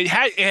 It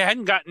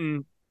hadn't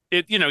gotten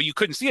it, you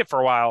couldn't see it for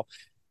a while.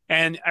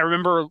 And I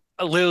remember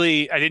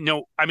literally I didn't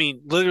know, I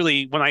mean,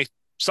 literally when I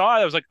saw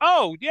it, I was like,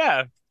 oh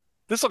yeah,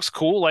 this looks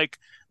cool. Like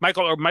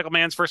Michael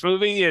Mann's first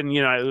movie, and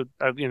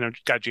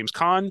got James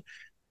Caan.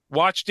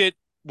 Watched it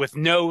with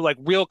no like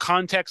real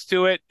context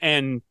to it,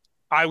 and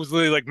I was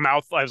literally like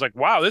I was like,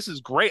 wow, this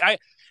is great. I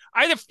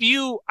had a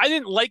few. I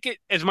didn't like it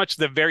as much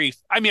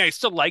I mean, I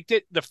still liked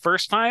it the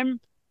first time,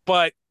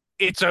 but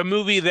it's a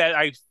movie that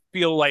I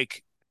feel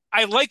like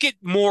I like it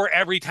more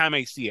every time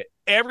I see it.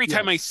 Every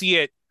time I Yes. see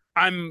it,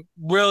 I'm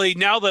really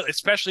now that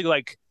especially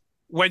like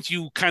once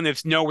you kind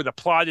of know where the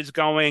plot is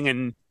going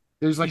and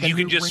There's like a You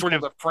can new just sort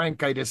wrinkle of to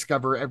Frank I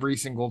discover every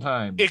single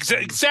time.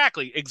 And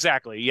exactly.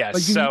 Yes.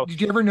 like, So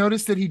did you ever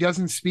notice that he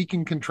doesn't speak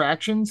in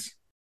contractions?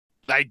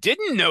 I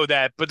didn't know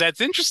that, but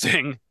that's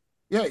interesting.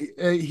 Yeah,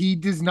 he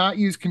does not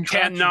use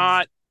contractions.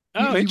 Cannot.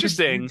 Oh, He'd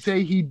interesting.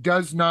 say he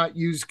does not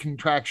use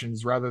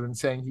contractions rather than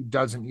saying he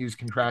doesn't use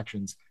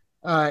contractions.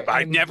 I've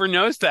And never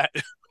noticed that.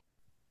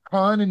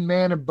 Caan and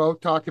Mann have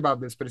both talked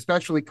about this, but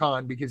especially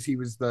Caan because he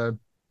was the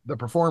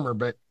performer.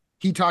 But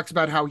he talks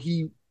about how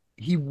he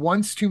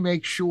wants to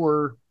make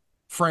sure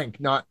Frank,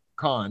 not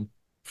Caan,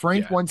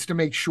 Frank Yeah, wants to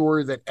make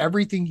sure that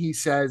everything he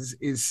says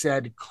is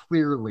said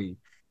clearly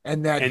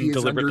and that he and is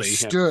deliberately.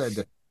 Yeah.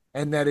 understood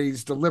and that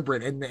he's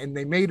deliberate. And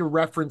they made a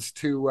reference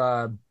to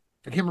I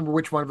can't remember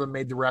which one of them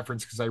made the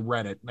reference because I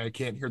read it and I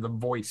can't hear the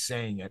voice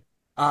saying it.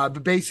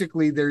 But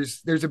basically,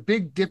 there's a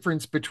big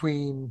difference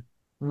between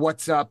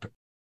what's up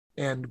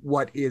and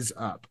what is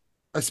up,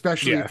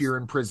 especially Yeah. if you're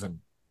in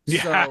prison.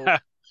 So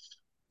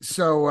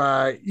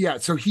Yeah.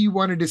 so he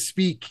wanted to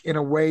speak in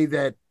a way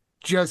that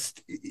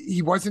just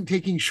he wasn't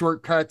taking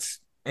shortcuts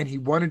and he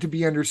wanted to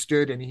be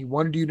understood and he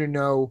wanted you to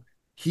know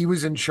he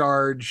was in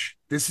charge.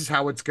 This is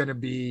how it's going to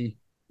be.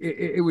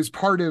 It was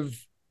part of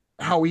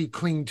how he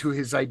clinged to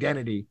his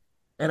identity.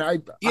 And I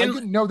In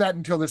didn't know that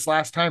until this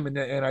last time, and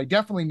I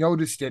definitely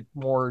noticed it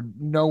more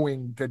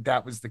knowing that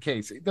that was the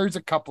case. There's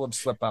a couple of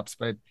slip ups,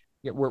 but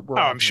yeah, we're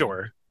Oh, all I'm human.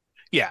 sure.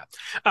 Yeah.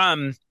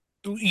 Um,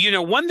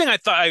 one thing I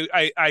thought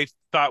I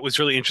thought was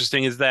really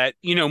interesting is that,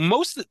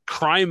 most of the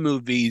crime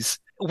movies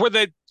where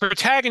the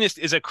protagonist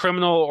is a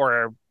criminal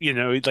or,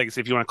 like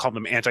if you want to call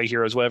them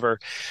anti-heroes, whatever,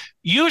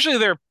 usually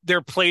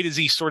they're played as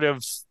these sort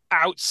of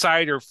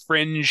outsider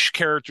fringe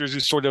characters who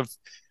sort of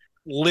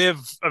live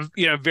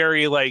a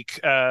very like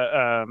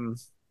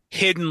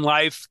hidden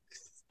life.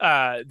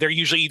 They're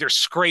usually either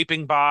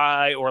scraping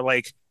by or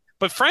like,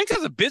 but Frank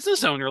is a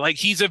business owner. Like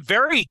he's a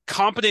very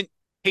competent,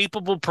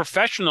 capable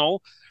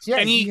professional, Yeah,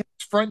 and he has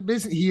front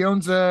business. He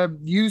owns a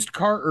used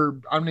car, or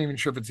I'm not even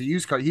sure if it's a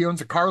used car. He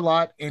owns a car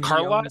lot and he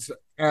car lot. owns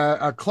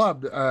a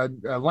club, a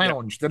Yep,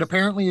 lounge that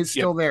apparently is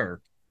yep. still there.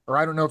 Or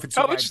I don't know if it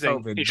Oh, survived interesting.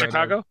 In COVID, but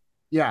Chicago.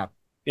 yeah,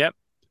 Yep.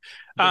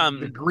 the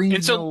And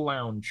Green so Mill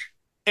Lounge.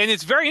 and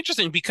it's very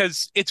interesting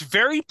because it's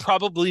very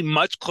probably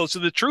much closer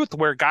to the truth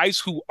where guys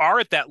who are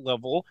at that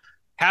level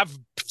have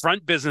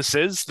front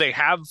businesses. They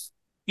have,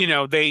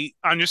 they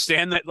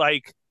understand that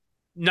like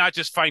not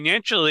just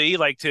financially,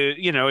 like to,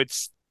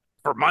 it's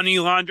for money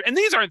laundering. And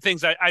these aren't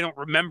things that I don't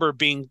remember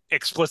being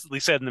explicitly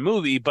said in the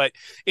movie, but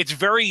it's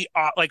very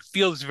like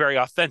feels very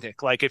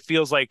authentic. Like it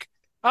feels like,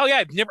 oh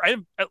yeah,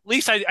 at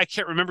least I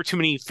can't remember too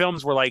many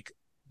films where like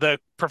the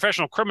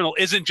professional criminal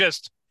isn't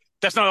just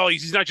that's not all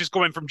he's not just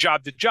going from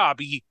job to job.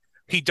 He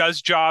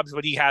does jobs,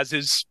 but he has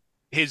his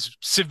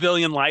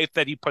civilian life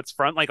that he puts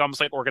front, like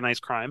almost like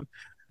organized crime.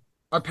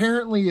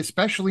 Apparently,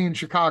 especially in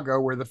Chicago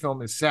where the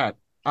film is set,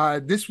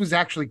 this was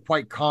actually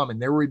quite common.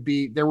 There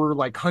were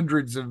like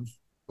hundreds of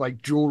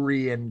like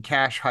jewelry and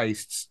cash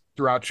heists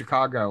throughout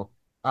Chicago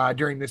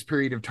during this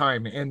period of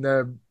time. And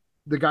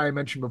the guy I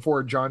mentioned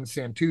before, John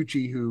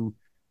Santucci, who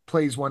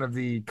plays one of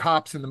the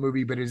cops in the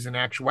movie, but is in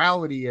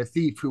actuality a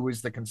thief who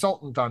was the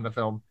consultant on the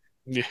film.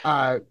 Yeah,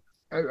 Uh,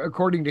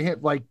 According to him,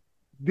 like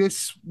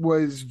this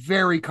was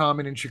very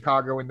common in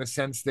Chicago in the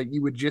sense that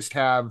you would just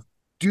have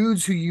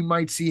dudes who you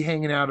might see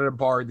hanging out at a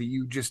bar that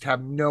you just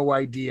have no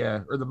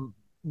idea, or the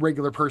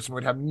regular person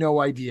would have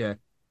no idea.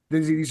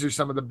 These are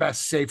some of the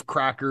best safe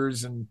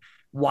crackers and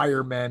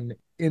wiremen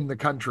in the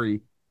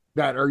country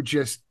that are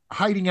just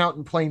hiding out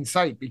in plain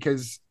sight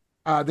because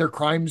their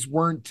crimes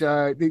weren't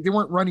they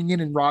weren't running in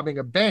and robbing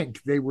a bank.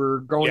 They were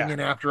going yeah, in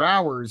after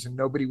hours and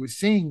nobody was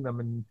seeing them,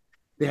 and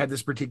they had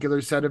this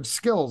particular set of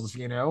skills,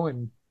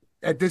 and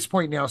at this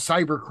point now,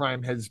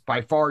 cybercrime has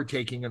by far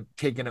taken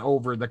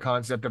over the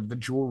concept of the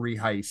jewelry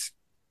heist.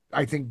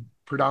 I think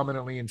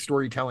predominantly in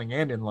storytelling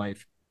and in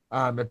life,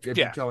 if you're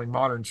yeah. telling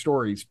modern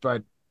stories.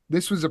 But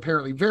this was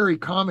apparently very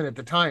common at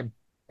the time,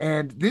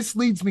 and this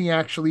leads me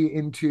actually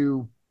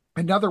into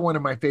another one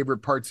of my favorite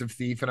parts of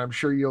Thief, and I'm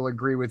sure you'll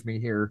agree with me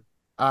here.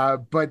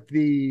 But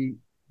the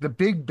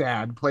big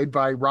bad, played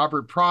by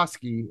Robert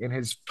Prosky in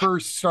his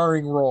first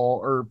starring role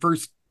or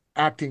first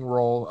acting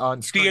role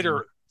on screen,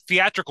 Theater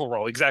theatrical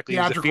role exactly. He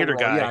was a theatrical theater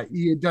role. guy. Yeah,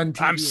 he had done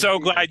I'm TV and so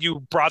theater. glad you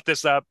brought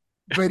this up.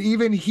 But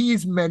even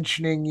he's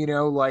mentioning,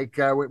 like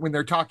when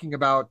they're talking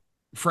about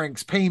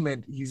Frank's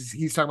payment,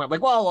 he's talking about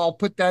like, well, I'll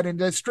put that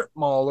into a strip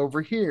mall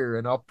over here,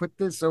 and I'll put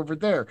this over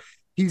there.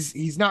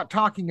 He's not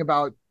talking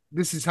about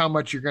this is how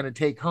much you're going to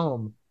take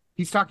home.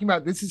 He's talking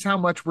about this is how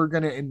much we're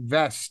going to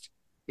invest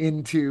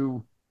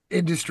into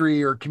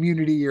industry or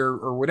community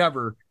or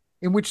whatever,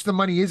 in which the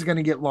money is going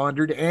to get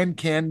laundered and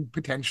can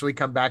potentially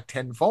come back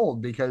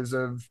tenfold because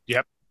of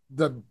Yep,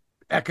 the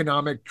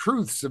economic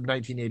truths of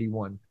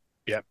 1981.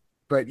 yep.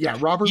 But yeah,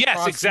 Robert Yes,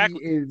 Prosky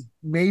exactly. is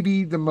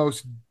maybe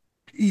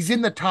he's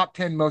in the top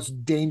 10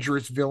 most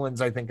dangerous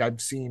villains I think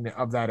I've seen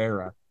of that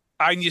era.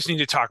 I just need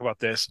to talk about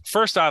this.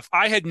 First off,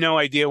 I had no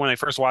idea when I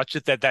first watched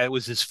it that that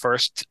was his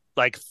first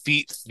like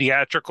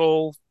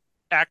theatrical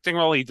acting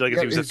role. He like Yeah,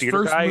 he was a his theater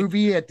first guy.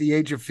 movie at the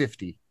age of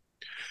 50.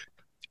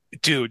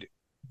 dude,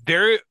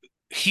 there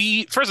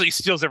he first of all he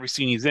steals every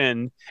scene he's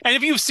in, and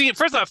if you've seen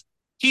first off,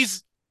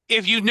 he's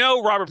if you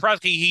know Robert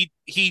Prosky,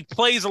 he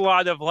plays a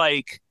lot of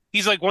like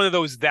he's like one of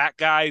those that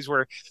guys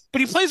where,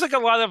 but he plays like a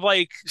lot of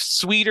like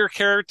sweeter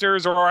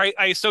characters, or I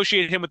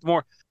associated him with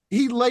more.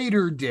 He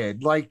later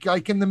did, like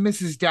in the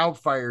Mrs.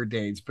 Doubtfire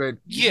days, but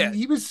Yeah,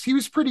 he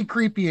was pretty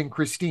creepy in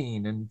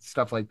Christine and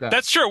stuff like that.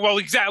 that's true. Well,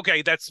 exactly.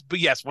 Okay, that's but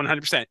yes,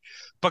 100%.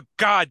 But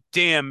god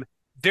damn,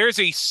 there's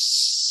a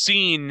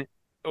scene.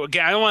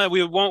 Again, I don't want to.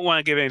 We won't want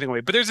to give anything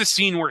away, but there's a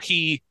scene where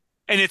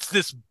and it's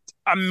this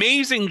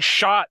amazing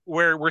shot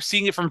where we're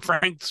seeing it from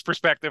Frank's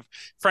perspective.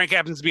 Frank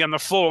happens to be on the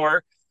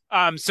floor.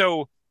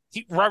 So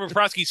Robert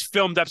Prosky's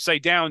filmed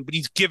upside down, but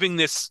he's giving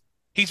this.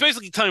 He's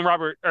basically telling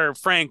Robert or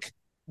Frank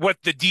what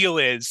the deal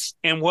is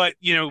and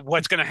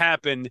what's going to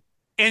happen,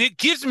 and it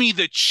gives me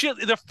the chill.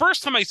 The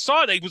first time I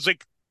saw it,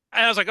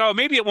 I was like, oh,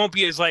 maybe it won't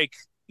be as like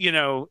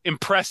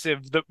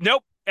impressive.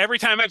 Nope. Every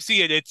time I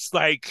see it, it's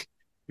like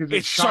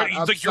It's shot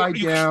upside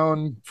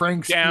down.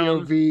 Frank's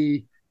down.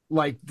 POV,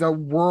 like the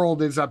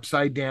world is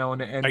upside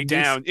down, and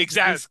Exactly.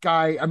 this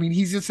guy. I mean,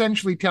 he's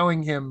essentially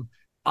telling him,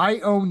 "I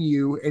own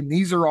you, and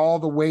these are all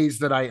the ways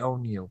that I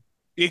own you."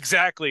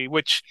 Exactly.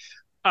 Which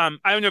I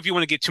don't know if you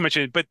want to get too much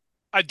in it, but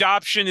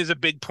adoption is a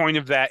big point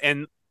of that.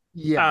 And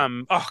Yeah,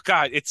 oh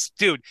god, it's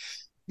dude.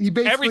 he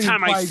Every basically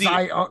time I implies, see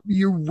it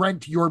you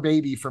rent your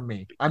baby from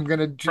me. I'm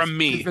gonna just from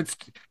me,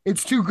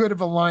 it's too good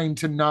of a line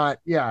to not.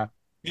 Yeah,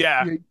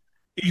 yeah,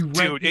 you rent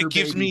dude, your it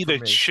gives baby me from the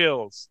me.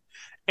 chills,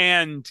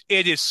 and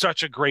it is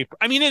such a great.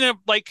 I mean, in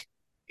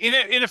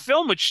a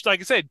film which,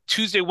 like I said,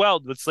 Tuesday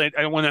Weld. Let's like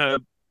I don't want to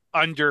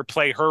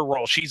underplay her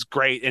role. She's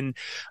great, and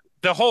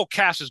the whole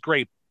cast is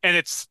great, and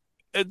it's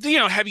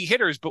heavy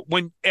hitters. But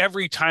when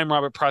every time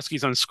Robert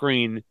Prosky's on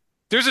screen,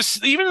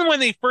 there's even when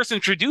they first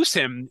introduce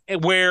him,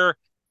 where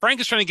Frank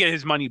is trying to get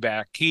his money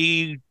back.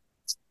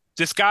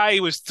 This guy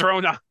was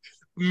thrown out,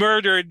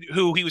 murdered,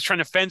 who he was trying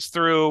to fence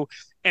through,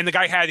 and the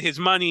guy had his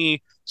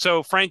money,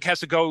 so Frank has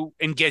to go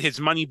and get his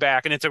money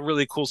back, and it's a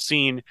really cool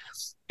scene.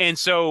 And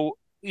so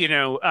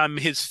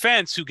his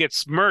fence, who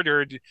gets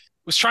murdered,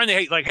 was trying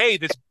to like, hey,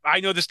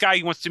 I know this guy.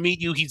 He wants to meet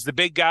you. He's the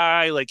big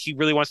guy. Like he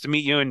really wants to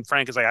meet you. And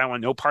Frank is like, I don't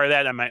want no part of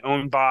that. I'm my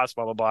own boss.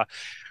 Blah blah blah.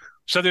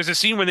 So there's a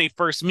scene when they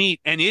first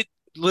meet, and it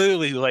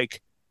literally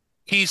like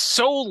he's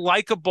so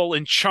likable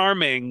and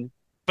charming,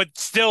 but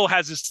still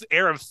has this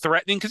air of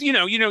threatening. Because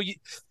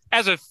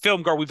as a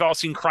film girl, we've all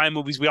seen crime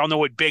movies. We all know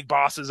what big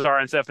bosses are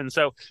and stuff. And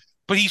so,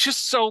 but he's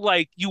just so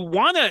like you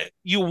wanna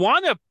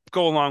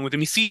go along with him.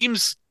 He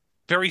seems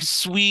very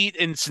sweet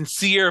and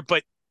sincere,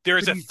 but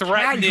there's But a he's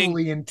threatening.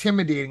 casually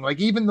intimidating. Like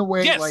even the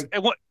way Yes, like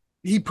and what?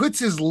 he puts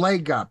his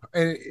leg up.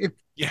 And if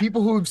Yeah.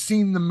 people who have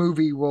seen the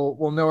movie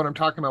will know what I'm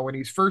talking about, when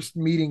he's first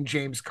meeting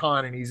James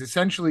Caan and he's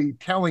essentially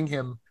telling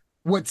him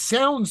what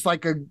sounds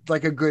like a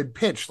good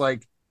pitch,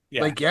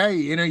 Yeah. yeah,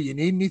 you need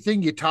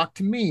anything, you talk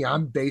to me.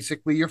 I'm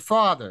basically your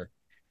father.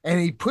 And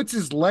he puts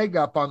his leg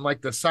up on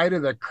like the side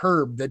of the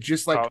curb that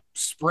just like Oh,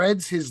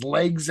 spreads his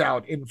legs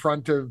out in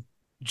front of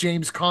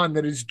James Caan,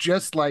 that is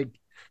just like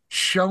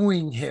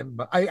showing him.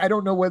 I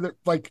don't know whether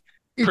like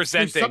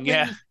presenting.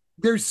 Yeah.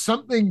 there's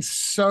something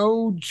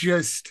so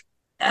just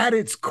at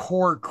its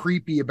core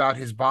creepy about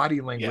his body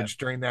Yeah. language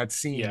during that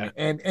scene. Yeah.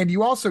 And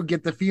you also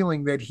get the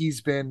feeling that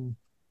he's been,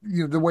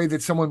 the way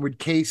that someone would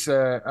case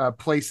a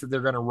place that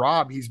they're going to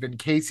rob, he's been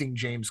casing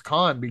James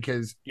Caan,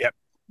 because Yep.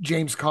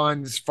 James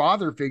Caan's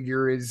father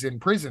figure is in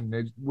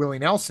prison, Willie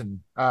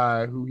Nelson,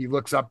 who he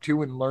looks up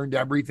to and learned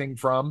everything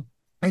from.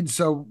 And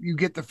so you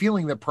get the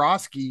feeling that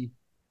Prosky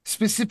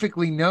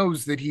specifically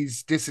knows that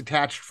he's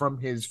disattached from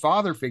his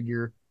father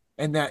figure,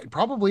 and that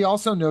probably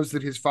also knows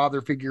that his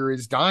father figure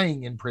is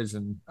dying in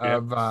prison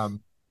Yep.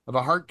 of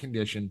a heart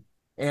condition.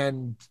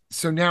 And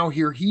so now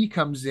here he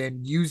comes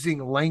in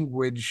using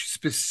language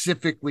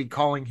specifically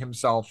calling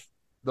himself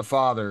the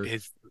father,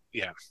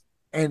 Yeah.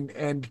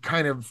 and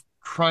kind of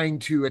trying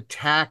to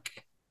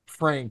attack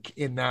Frank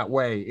in that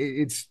way.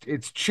 It's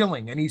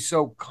chilling, and he's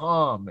so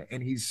calm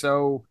and he's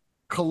so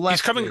He's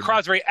coming collected.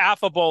 across very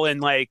affable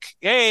and like,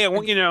 hey, I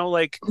want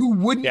like, Who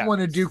wouldn't yeah.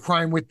 want to do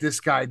crime with this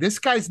guy? This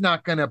guy's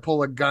not going to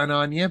pull a gun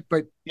on you,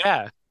 but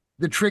Yeah.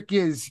 the trick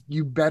is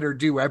you better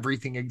do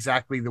everything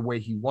exactly the way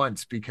he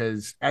wants,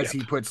 because as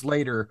Yep. he puts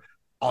later,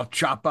 I'll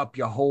chop up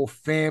your whole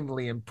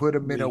family and put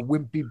them in a Me.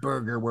 wimpy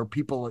burger where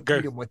people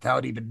eat them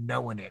without even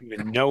knowing it.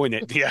 Even knowing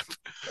it. Yeah.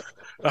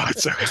 Oh,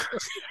 it's so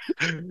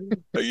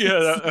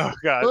yeah. Oh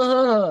God.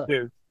 Ugh.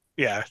 Dude.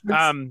 Yeah.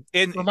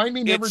 And Remind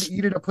me never it's to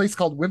eat at a place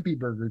called Wimpy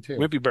Burger too.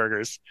 Wimpy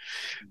Burgers.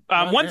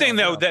 Not One now, thing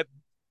though no. that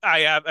I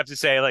have to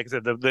say, like I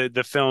said,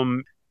 the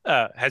film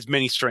has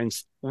many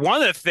strengths.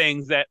 One of the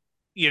things that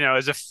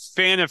as a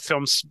fan of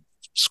film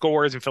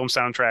scores and film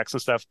soundtracks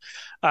and stuff,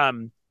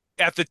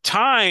 at the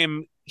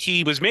time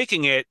he was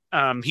making it,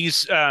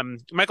 he's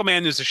Michael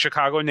Mann is a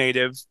Chicago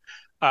native,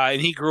 and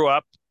he grew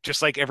up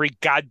just like every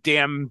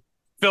goddamn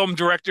film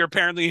director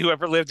apparently who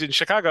ever lived in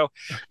Chicago,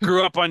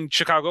 grew up on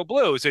Chicago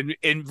blues and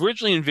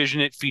originally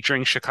envisioned it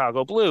featuring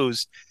Chicago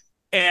blues.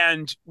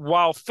 And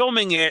while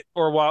filming it,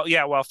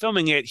 while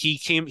filming it,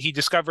 he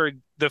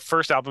discovered the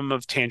first album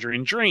of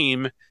Tangerine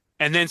Dream,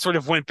 and then sort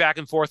of went back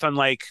and forth on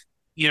like,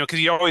 because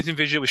he always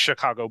envisioned it with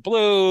Chicago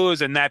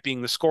Blues and that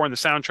being the score and the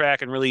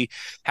soundtrack and really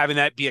having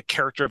that be a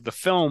character of the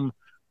film,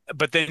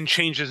 but then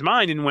changed his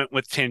mind and went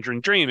with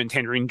Tangerine Dream, and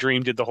Tangerine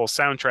Dream did the whole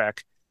soundtrack.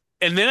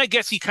 And then I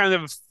guess he kind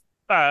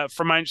of,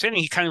 from my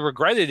understanding, he kind of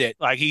regretted it.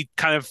 Like he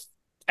kind of,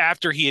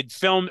 after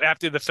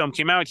the film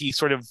came out, he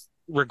sort of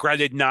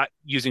regretted not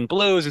using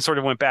blues and sort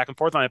of went back and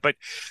forth on it. But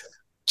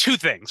two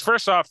things.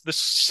 First off, the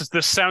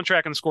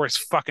soundtrack and score is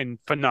fucking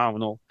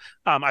phenomenal.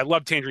 I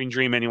love Tangerine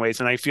Dream anyways,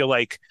 and I feel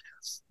like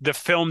the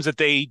films that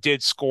they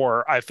did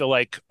score, I feel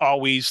like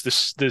always the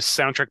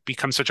soundtrack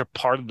becomes such a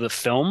part of the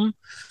film.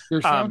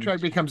 Their Um, soundtrack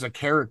becomes a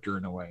character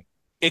in a way.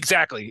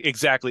 exactly.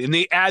 And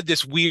they add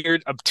this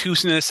weird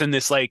obtuseness and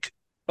this like,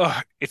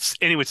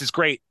 it's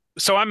great.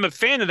 So I'm a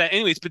fan of that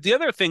anyways. But the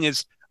other thing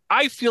is,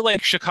 I feel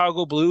like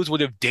Chicago Blues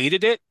would have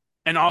dated it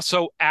and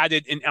also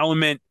added an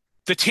element.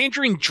 The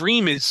Tangerine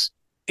Dream is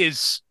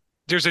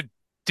there's a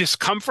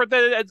discomfort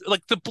that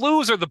like the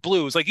blues are the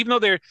blues. Like even though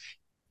they're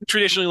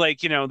traditionally like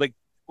like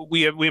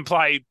we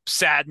imply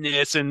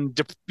sadness and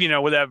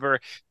whatever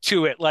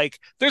to it. Like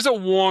there's a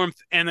warmth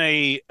and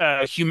a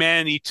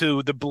humanity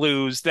to the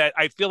blues that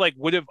I feel like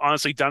would have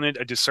honestly done it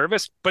a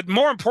disservice. But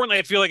more importantly,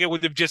 I feel like it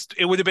would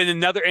have been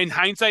another, in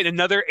hindsight,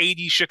 another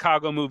 80s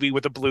Chicago movie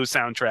with a blues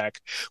soundtrack,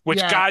 which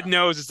Yeah, God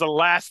knows is the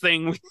last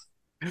thing.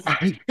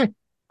 I,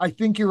 I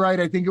think you're right.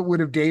 I think it would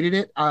have dated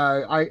it.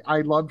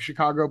 I love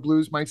Chicago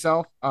Blues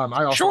myself.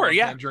 I also Sure, love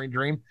yeah, Tangerine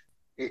Dream.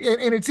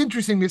 And it's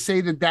interesting to say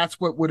that that's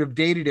what would have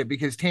dated it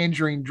because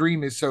Tangerine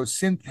Dream is so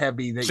synth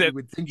heavy that so, you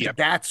would think that yep,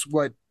 that's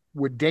what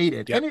would date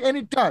it. yep, And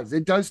it does.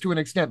 It does to an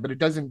extent, but it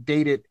doesn't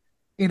date it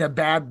in a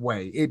bad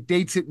way. It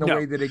dates it in a no,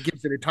 way that it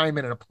gives it a time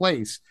and a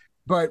place.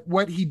 But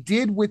what he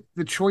did with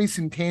the choice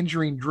in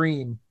Tangerine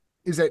Dream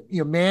is that,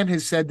 Mann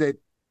has said that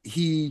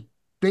he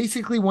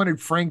basically wanted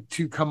Frank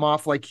to come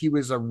off like he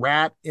was a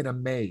rat in a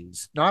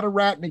maze, not a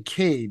rat in a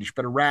cage,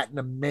 but a rat in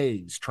a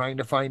maze, trying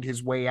to find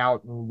his way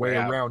out and way way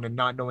out around and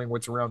not knowing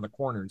what's around the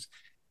corners.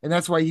 And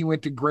that's why he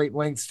went to great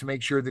lengths to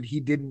make sure that he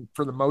didn't,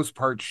 for the most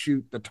part,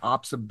 shoot the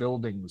tops of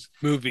buildings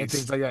and movies.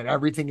 things like that.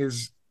 Everything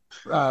is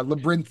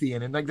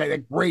labyrinthian, and like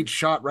that great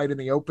shot right in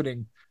the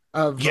opening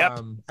of Yep,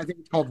 I think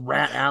it's called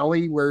Rat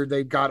Alley, where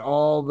they've got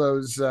all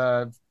those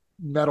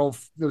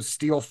those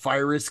steel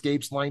fire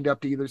escapes lined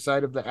up to either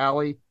side of the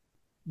alley.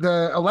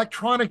 The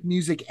electronic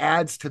music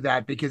adds to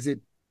that because it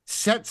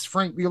sets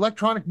Frank. The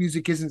electronic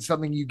music isn't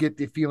something you get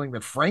the feeling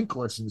that Frank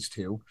listens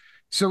to,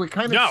 so it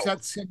kind of no,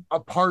 sets him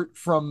apart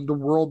from the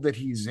world that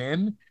he's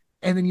in.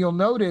 And then you'll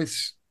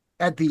notice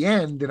at the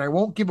end, and I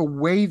won't give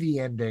away the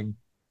ending,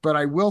 but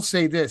I will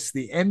say this: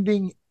 the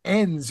ending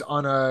ends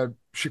on a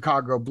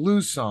Chicago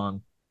blues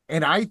song,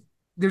 and I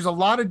there's a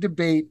lot of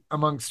debate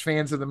amongst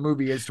fans of the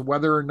movie as to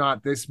whether or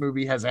not this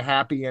movie has a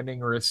happy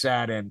ending or a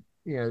sad end,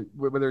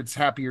 whether it's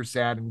happy or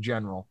sad in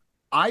general.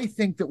 I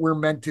think that we're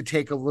meant to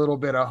take a little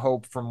bit of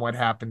hope from what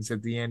happens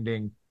at the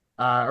ending,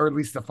 or at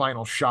least the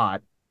final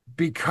shot,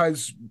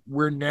 because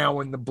we're now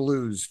in the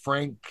blues.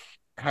 Frank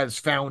has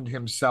found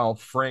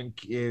himself.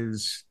 Frank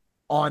is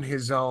on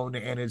his own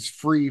and is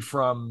free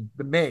from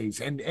the maze.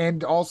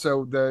 And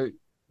also the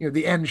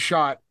end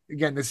shot.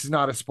 Again, this is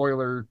not a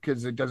spoiler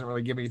because it doesn't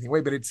really give anything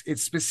away, but it's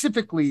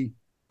specifically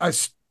a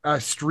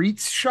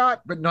streets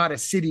shot, but not a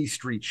city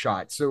street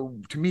shot. So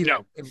to me, that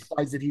no,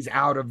 implies that he's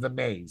out of the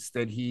maze,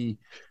 that he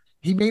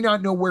may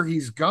not know where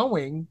he's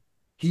going.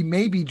 He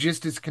may be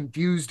just as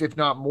confused, if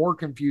not more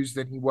confused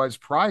than he was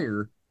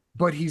prior,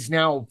 but he's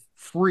now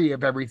free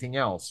of everything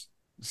else.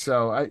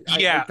 So I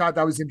yeah, thought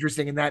that was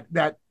interesting. And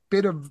that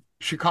bit of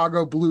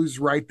Chicago blues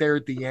right there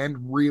at the end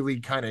really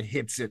kind of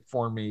hits it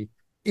for me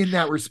in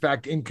that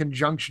respect, in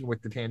conjunction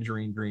with the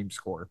Tangerine Dream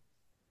score.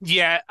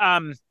 yeah.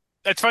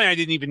 That's funny.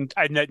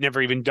 That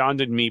never even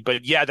dawned on me.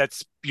 But yeah,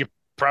 you're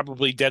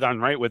probably dead on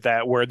right with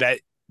that. Where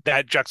that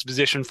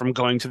juxtaposition from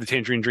going to the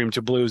Tangerine Dream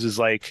to blues is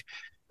like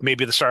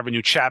maybe the start of a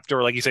new chapter,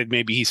 or like you said,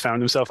 maybe he's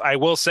found himself. I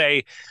will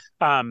say,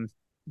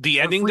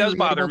 the Or ending does freely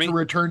bother able to me.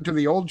 return to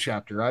the old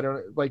chapter. I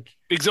don't like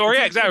Or it's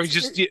yeah, a,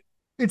 exactly.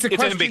 it's a It's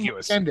question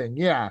ambiguous. ending.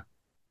 Yeah.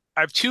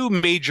 I have two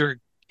major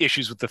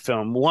issues with the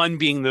film. One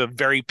being the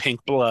very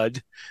pink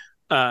blood,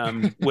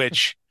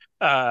 which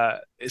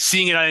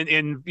seeing it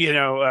in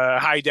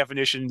high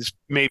definitions,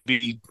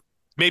 maybe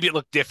it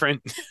looked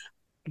different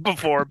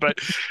before, but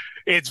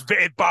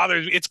it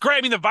bothers me. It's great.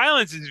 I mean, the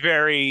violence is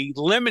very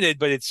limited,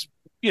 but it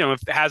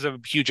has a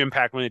huge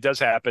impact when it does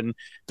happen.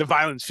 The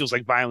violence feels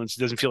like violence.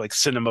 It doesn't feel like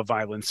cinema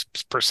violence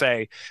per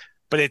se,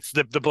 but it's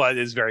the blood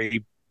is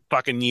very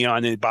fucking neon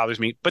and it bothers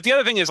me. But the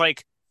other thing is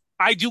like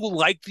I do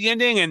like the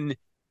ending and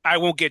I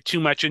won't get too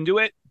much into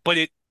it, but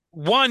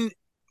one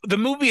the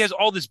movie has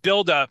all this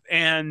build up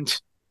and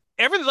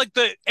everything like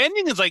the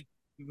ending is like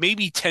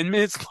maybe 10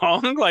 minutes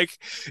long. Like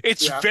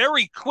it's Yeah.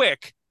 very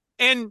quick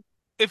and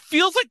it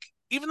feels like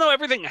even though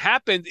everything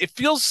happened, it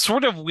feels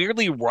sort of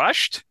weirdly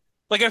rushed.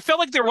 Like I felt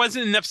like there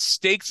wasn't enough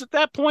stakes at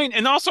that point.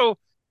 And also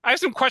I have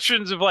some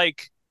questions of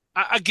like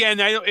again,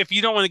 if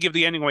you don't want to give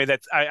the ending away,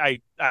 that's I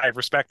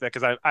respect that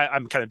because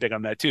I'm kind of big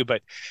on that too.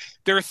 But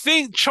there are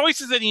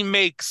choices that he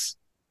makes.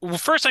 Well,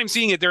 first time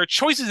seeing it, there are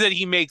choices that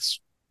he makes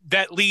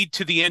that lead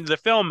to the end of the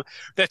film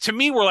that to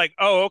me were like,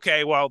 oh,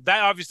 okay, well,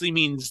 that obviously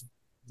means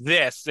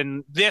this,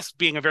 and this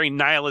being a very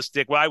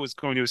nihilistic, what I was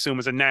going to assume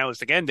was a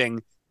nihilistic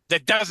ending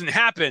that doesn't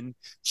happen.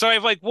 So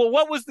I'm like, well,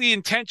 what was the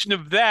intention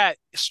of that,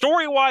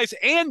 story wise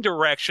and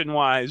direction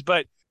wise?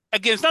 But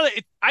again, it's not.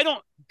 I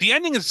don't. The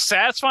ending is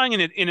satisfying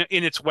in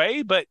its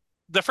way, but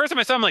the first time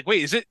I saw, it, I'm like,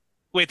 wait, is it?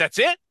 Wait, that's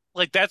it?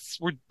 Like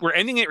we're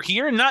ending it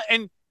here,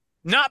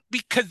 not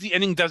because the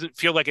ending doesn't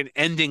feel like an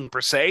ending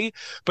per se,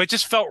 but it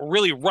just felt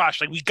really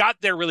rushed. Like we got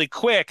there really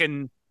quick,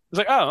 and it's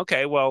like, oh,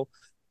 okay, well.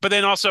 But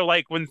then also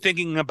like when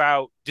thinking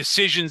about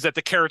decisions that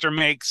the character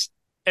makes,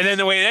 and then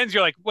the way it ends,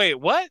 you're like, wait,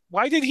 what?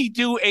 Why did he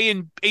do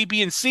A,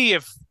 B, and C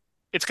if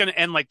it's going to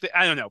end like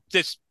I don't know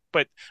this,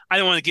 but I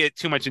don't want to get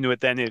too much into it.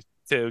 Then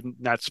to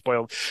not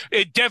spoil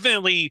it,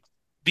 definitely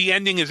the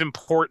ending is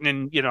important,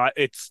 and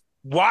it's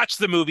watch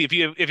the movie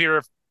if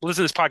you're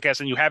listening to this podcast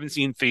and you haven't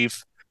seen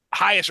Thief.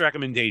 Highest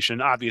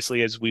recommendation,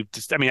 obviously, as we've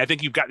just, I mean, I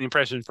think you've gotten the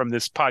impression from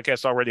this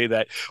podcast already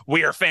that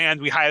we are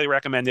fans. We highly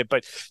recommend it,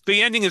 but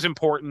the ending is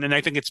important. And I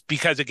think it's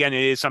because, again,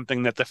 it is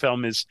something that the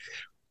film it's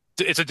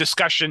a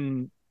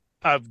discussion,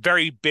 a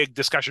very big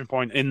discussion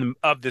point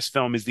of this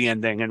film is the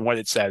ending and what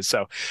it says.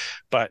 So,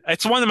 but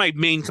it's one of my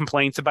main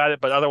complaints about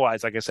it. But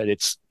otherwise, like I said,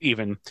 it's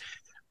even,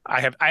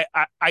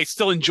 I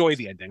still enjoy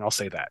the ending. I'll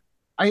say that.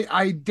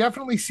 I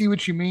definitely see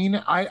what you mean.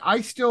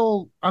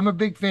 I'm a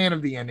big fan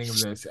of the ending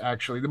of this,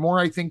 actually. The more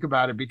I think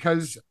about it,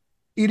 because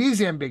it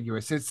is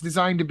ambiguous. It's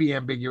designed to be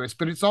ambiguous,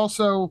 but it's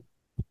of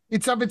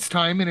its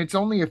time, and it's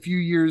only a few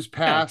years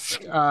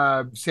past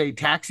say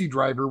Taxi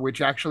Driver, which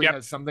actually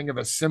has something of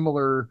a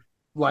similar,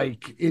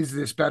 like, is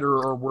this better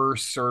or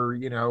worse, or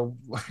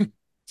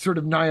sort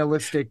of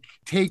nihilistic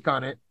take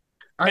on it.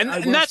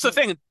 And that's the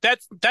thing.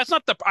 That's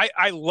not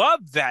I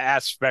love that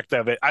aspect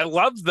of it. I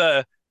love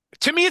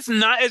to me, it's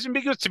not as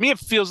ambiguous. To me, it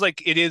feels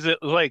like it is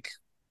like,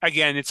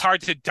 again, it's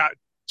hard to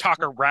talk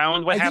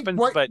around what happens.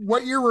 But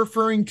what you're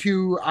referring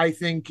to, I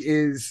think,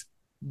 is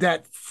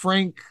that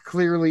Frank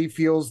clearly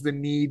feels the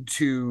need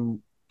to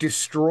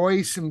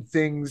destroy some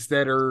things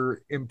that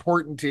are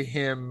important to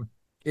him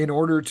in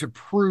order to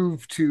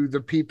prove to the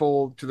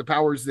people, to the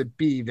powers that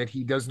be, that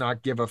he does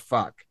not give a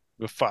fuck.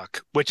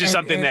 Which is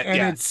something that,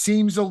 it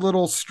seems a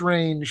little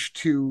strange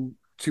to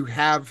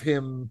have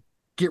him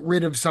get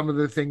rid of some of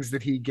the things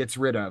that he gets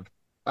rid of.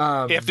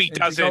 If he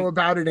doesn't go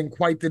about it in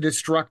quite the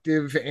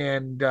destructive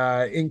and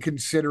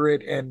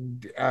inconsiderate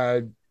and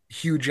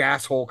huge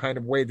asshole kind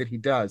of way that he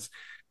does.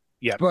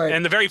 Yeah.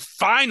 And the very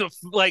final,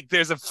 like,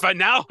 there's a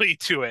finality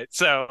to it.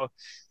 So,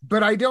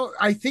 but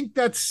I think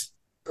that's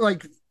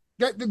like,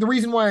 the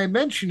reason why I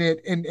mention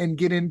it and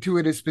get into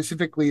it as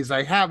specifically as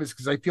I have is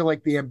because I feel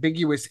like the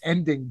ambiguous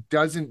ending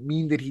doesn't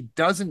mean that he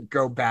doesn't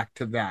go back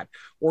to that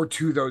or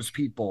to those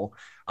people.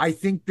 I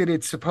think that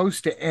it's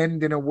supposed to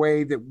end in a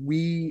way that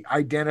we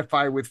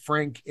identify with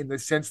Frank, in the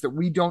sense that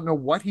we don't know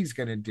what he's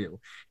going to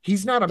do.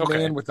 He's not a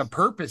man with a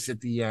purpose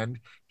at the end.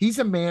 He's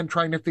a man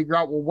trying to figure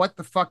out, well, what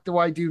the fuck do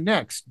I do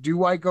next?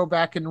 Do I go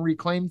back and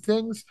reclaim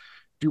things?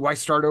 Do I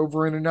start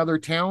over in another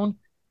town?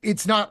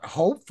 It's not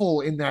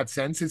hopeful in that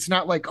sense. It's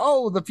not like,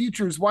 oh, the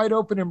future is wide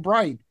open and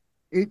bright.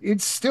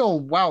 It's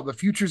still, wow, the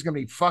future is going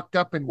to be fucked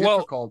up and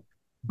difficult.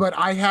 But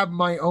I have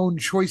my own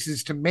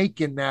choices to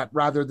make in that,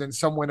 rather than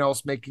someone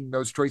else making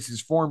those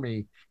choices for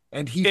me.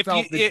 And he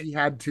felt that he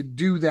had to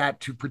do that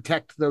to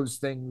protect those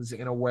things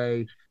in a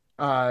way.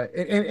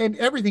 And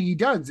everything he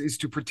does is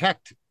to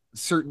protect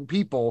certain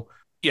people.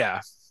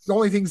 Yeah. The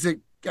only things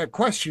that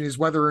question is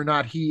whether or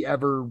not he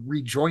ever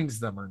rejoins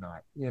them or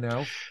not,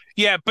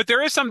 Yeah, but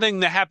there is something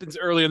that happens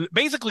early.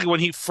 Basically, when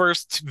he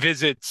first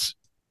visits,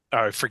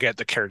 I forget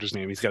the character's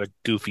name. He's got a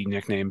goofy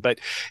nickname, but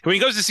when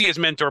he goes to see his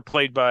mentor,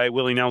 played by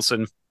Willie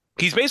Nelson,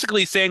 he's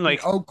basically saying, like,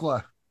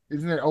 Okla.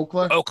 Isn't it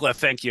Okla? Okla,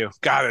 thank you.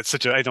 God, it's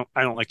such a I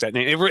don't like that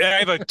name. I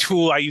have a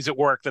tool I use at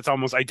work that's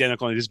almost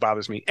identical, and it just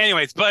bothers me.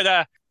 Anyways,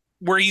 but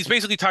where he's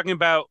basically talking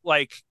about,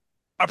 like,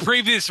 a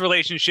previous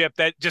relationship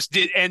that just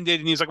ended,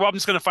 and he's like, well, I'm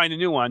just going to find a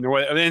new one.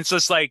 And it's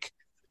just like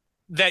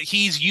that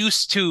he's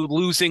used to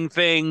losing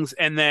things,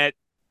 and that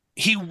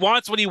he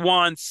wants what he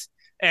wants,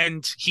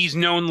 and he's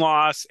known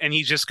loss, and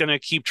he's just going to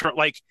keep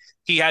like,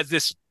 he has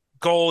this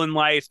goal in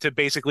life to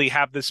basically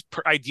have this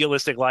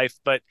idealistic life.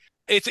 But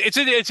it's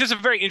just a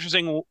very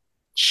interesting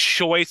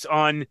choice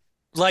on,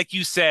 like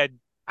you said,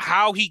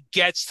 how he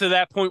gets to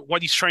that point,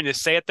 what he's trying to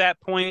say at that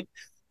point,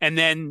 and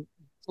then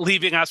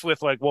leaving us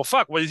with, like, well,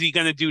 fuck, what is he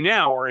going to do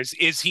now? Or is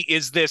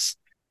this?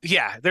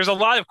 Yeah, there's a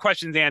lot of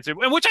questions answered,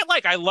 which I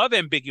like. I love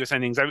ambiguous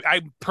endings. I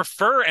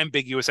prefer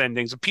ambiguous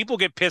endings. People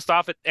get pissed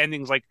off at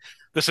endings like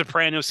the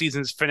Sopranos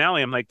season's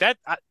finale. I'm like, that.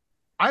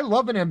 I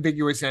love an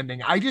ambiguous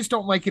ending. I just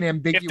don't like an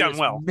ambiguous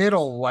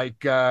middle,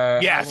 like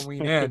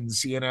Halloween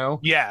Ends,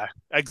 Yeah,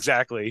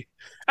 exactly.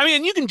 I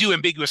mean, you can do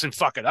ambiguous and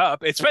fuck it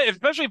up,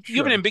 especially if you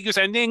have an ambiguous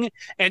ending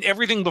and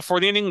everything before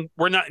the ending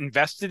we're not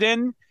invested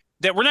in.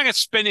 that we're not going to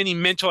spend any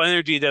mental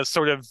energy to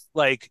sort of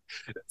like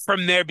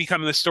from there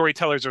becoming the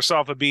storytellers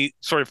ourselves and be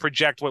sort of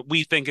project what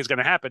we think is going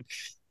to happen.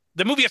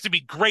 The movie has to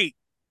be great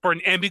for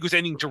an ambiguous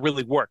ending to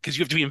really work because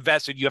you have to be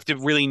invested. You have to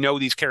really know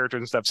these characters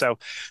and stuff. So,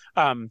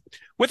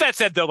 with that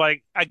said, though,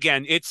 like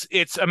again,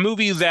 it's a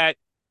movie that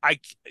I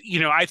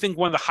think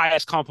one of the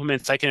highest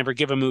compliments I can ever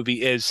give a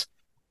movie is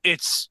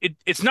it's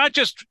not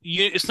just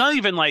it's not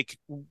even like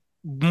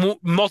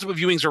multiple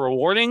viewings are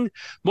rewarding.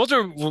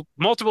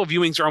 Multiple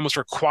viewings are almost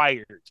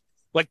required.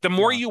 Like the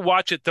more Yeah. you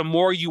watch it, the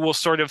more you will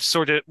sort of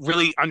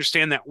really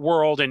understand that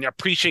world and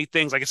appreciate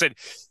things. Like I said,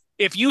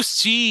 if you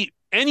see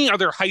any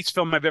other heist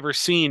film I've ever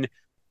seen,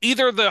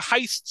 either the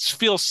heists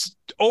feel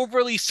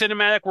overly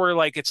cinematic, where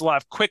like it's a lot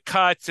of quick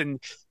cuts and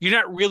you're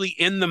not really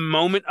in the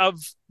moment of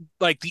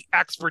like the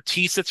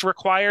expertise that's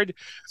required,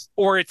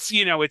 or it's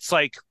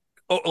like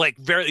like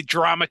very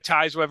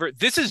dramatized, whatever.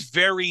 This is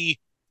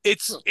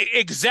it's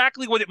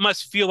exactly what it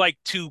must feel like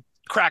to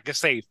crack a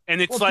safe,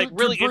 and it's Well, like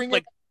really it's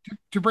like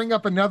to bring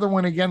up another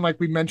one again, like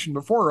we mentioned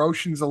before,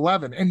 Ocean's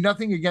 11, and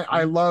nothing again.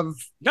 I love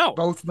no,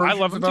 both I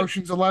love versions them of too.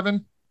 Ocean's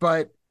 11,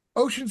 but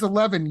Ocean's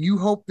 11, you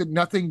hope that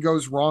nothing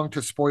goes wrong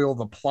to spoil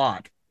the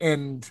plot,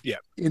 and Yeah,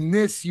 in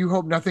this, you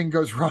hope nothing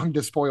goes wrong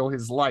to spoil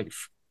his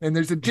life. And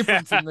there's a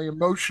difference in the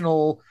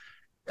emotional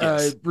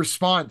yes,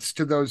 response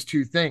to those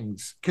two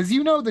things, because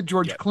you know that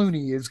George yeah,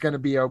 Clooney is going to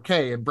be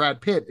okay and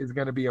Brad Pitt is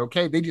going to be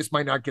okay. They just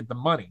might not get the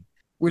money.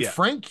 With yeah,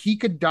 Frank, he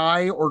could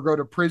die or go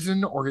to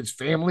prison, or his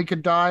family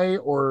could die,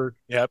 or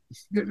yep,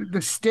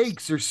 the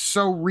stakes are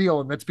so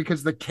real, and that's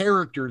because the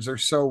characters are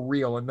so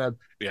real, and the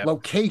yep.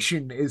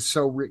 location is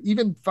so real.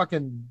 Even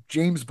fucking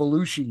James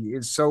Belushi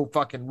is so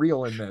fucking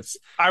real in this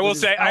I with will his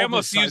say I Elvis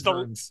almost used the.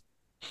 sideburns.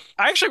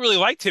 I actually really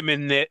liked him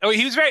in it. Oh,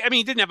 he was very. I mean,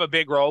 he didn't have a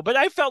big role, but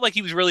I felt like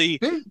he was really.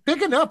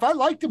 Big enough. I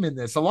liked him in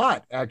this a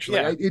lot, actually.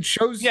 Yeah, It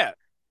shows, yeah.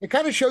 it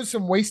kind of shows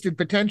some wasted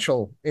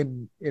potential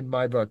in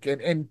my book,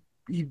 and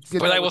he did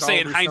But I that will with say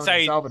in Oliver Stone and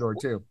hindsight, Salvador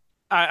too.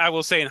 I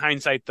will say in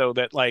hindsight though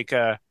that like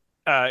it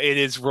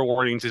is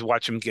rewarding to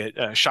watch him get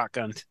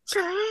shotgunned.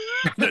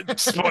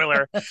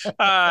 Spoiler.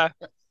 Uh,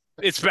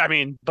 it's I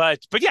mean, but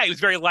yeah, he was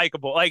very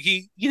likable. Like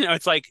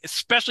it's like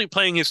especially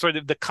playing his sort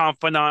of the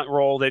confidant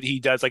role that he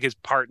does, like his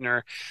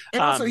partner.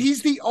 And also, Um,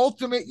 he's the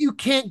ultimate. You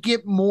can't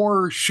get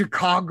more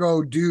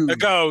Chicago dude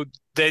Ago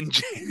than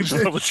James than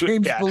Belushi.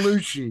 James Yeah,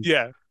 Belushi.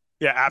 yeah,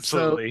 yeah, So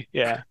absolutely.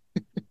 Yeah,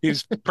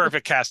 he's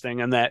perfect casting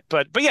in that.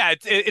 But yeah,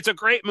 it's a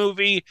great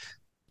movie.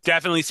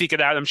 Definitely seek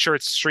it out. I'm sure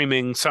it's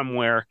streaming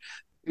somewhere.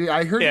 yeah,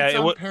 I heard Yeah, it's it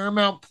on was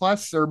Paramount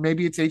Plus, or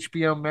maybe it's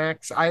HBO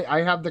Max.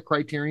 I have the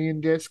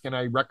Criterion disc, and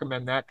I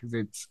recommend that because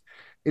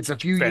it's a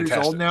few years old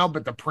fantastic. now,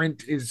 but the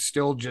print is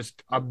still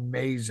just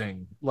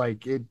amazing.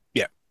 Like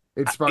Yeah.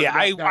 it's Yeah,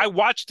 I that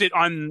watched it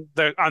on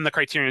the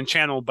Criterion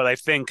channel, but I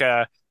think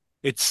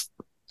it's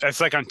it's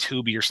like on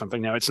Tubi or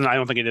something now. It's not, I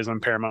don't think it is on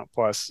Paramount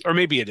Plus, or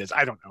maybe it is.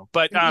 I don't know.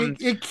 But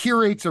it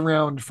curates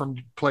around from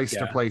place to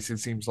yeah, place. It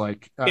seems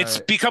like it's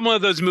become one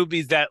of those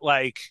movies that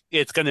like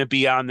it's going to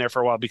be on there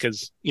for a while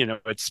because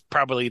it's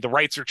probably the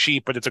rights are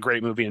cheap, but it's a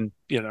great movie, and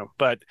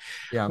But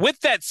yeah. with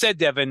that said,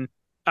 Devin,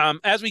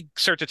 as we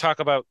start to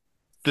talk about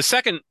the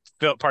second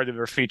part of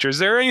our feature, is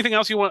there anything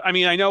else you want? I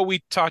mean, I know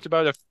we talked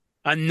about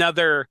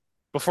another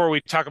before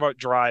we talk about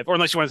Drive, or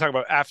unless you want to talk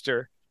about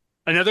after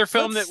another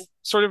film that Let's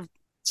sort of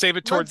save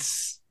it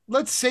towards.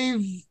 let's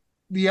save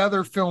the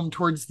other film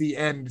towards the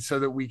end so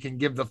that we can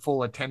give the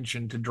full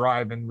attention to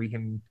Drive, and we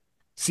can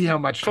see how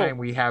much Cool, time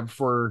we have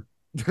for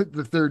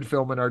the third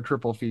film in our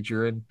triple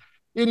feature. And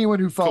anyone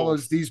who cool.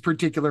 follows these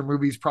particular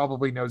movies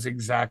probably knows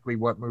exactly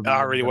what movie I'm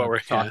Already going what to we're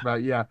talk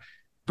about. Yeah.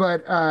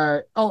 But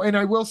oh, and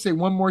I will say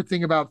one more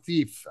thing about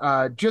Thief,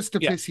 just to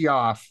yeah. piss you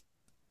off.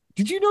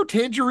 Did you know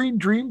Tangerine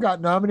Dream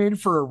got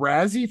nominated for a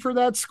Razzie for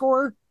that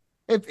score?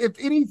 If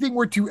anything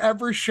were to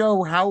ever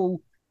show how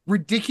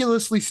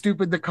ridiculously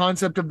stupid the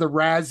concept of the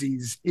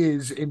Razzies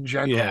is in Yeah.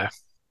 general.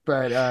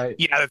 But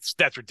Yeah,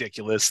 that's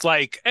ridiculous.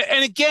 Like,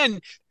 and again,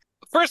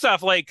 first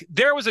off, like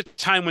there was a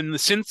time when the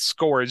synth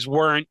scores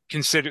weren't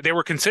considered, they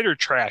were considered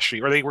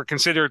trashy, or they were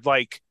considered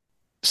like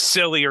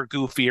silly or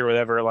goofy or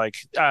whatever. Like,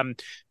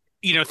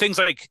 things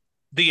like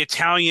the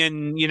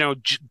Italian,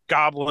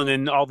 Goblin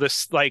and all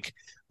this, like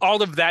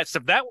all of that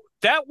stuff.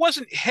 That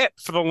wasn't hip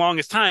for the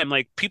longest time.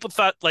 Like people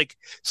thought like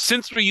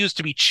synths were used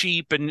to be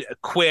cheap and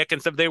quick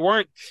and stuff. They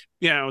weren't.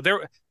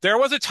 There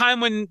was a time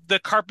when the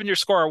Carpenter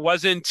score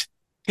wasn't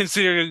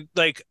considered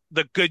like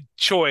the good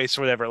choice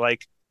or whatever.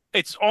 Like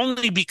it's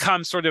only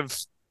become sort of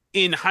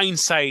in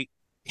hindsight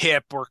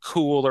hip or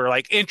cool or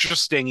like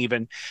interesting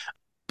even.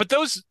 But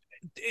those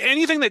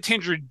anything that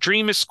Tangerine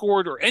Dream has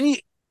scored or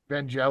any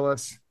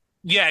Vangelis,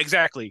 yeah,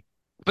 exactly.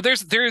 But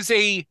there's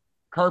a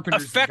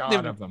Carpenter's the god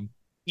effective of them.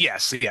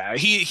 yes, yeah.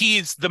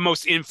 He's the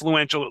most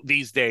influential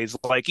these days.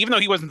 Like even though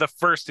he wasn't the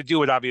first to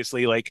do it,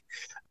 obviously, like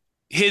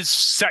his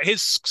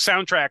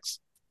soundtracks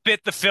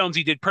fit the films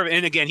he did perfect.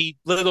 And again, he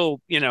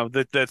little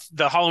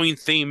the Halloween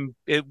theme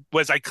it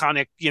was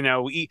iconic.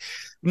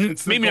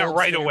 It's the Maybe not gold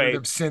right standard away.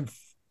 of synth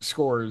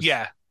scores.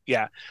 Yeah,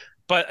 yeah.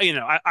 But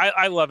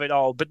I love it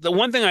all. But the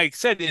one thing I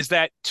said is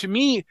that to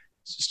me,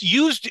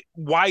 used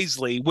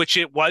wisely, which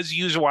it was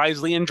used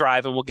wisely in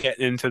Drive, and we'll get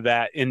into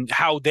that and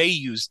how they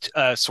used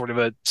sort of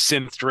a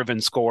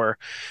synth-driven score,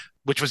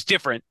 which was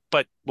different,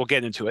 but we'll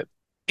get into it.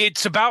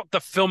 It's about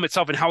the film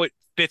itself and how it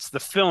fits the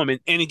film. And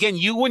again,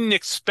 you wouldn't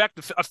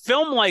expect a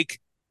film like,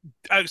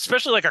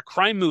 especially like a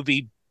crime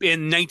movie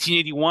in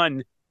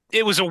 1981.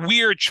 It was a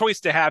weird choice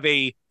to have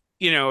a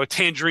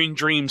Tangerine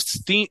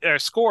Dreams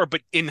score,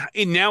 but in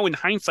now in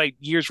hindsight,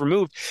 years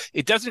removed,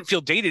 it doesn't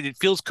feel dated. It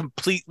feels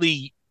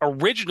completely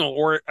original,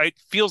 or it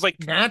feels like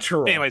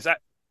Natural. Anyways,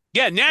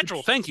 yeah, natural.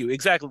 Which, Thank you.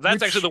 Exactly.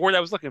 That's actually the word I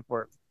was looking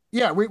for.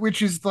 yeah,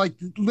 which is like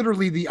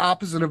literally the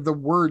opposite of the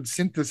word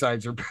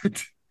synthesizer,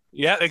 but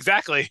Yeah,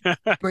 exactly.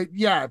 but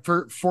yeah,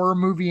 for a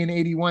movie in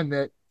 81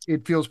 that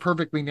it feels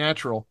perfectly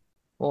natural.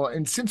 Well,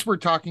 and since we're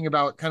talking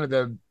about kind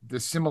of the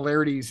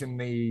similarities in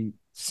the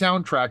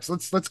soundtracks,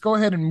 let's go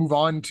ahead and move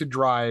on to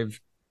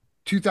Drive.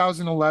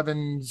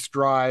 2011's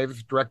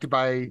Drive, directed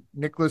by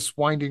Nicolas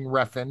Winding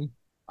Refn.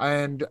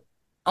 And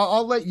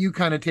I'll let you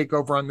kind of take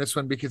over on this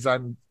one because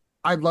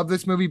I love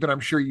this movie, but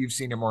I'm sure you've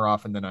seen it more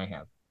often than I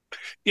have.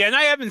 Yeah, and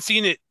I haven't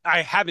seen it.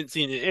 I haven't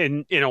seen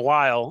it in a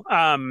while.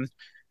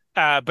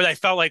 But I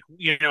felt like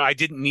I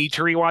didn't need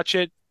to rewatch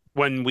it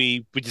when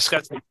we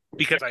discussed it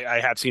because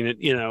I have seen it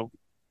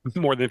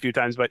more than a few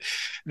times. But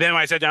then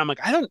when I sat down, I'm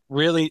like, I don't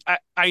really.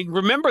 I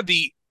remember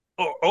the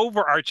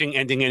overarching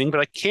ending, but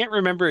I can't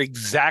remember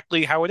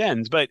exactly how it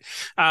ends. But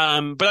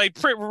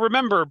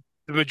remember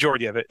the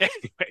majority of it,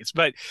 anyways.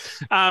 But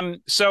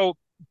so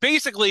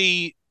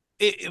basically,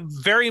 it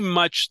very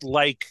much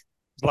like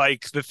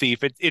The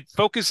Thief. It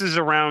focuses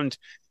around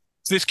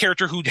this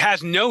character who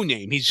has no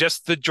name. He's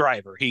just the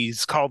driver.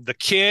 He's called the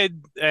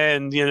Kid,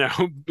 and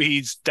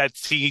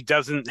he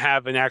doesn't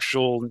have an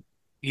actual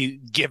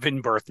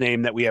given birth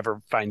name that we ever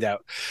find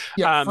out.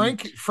 Yeah,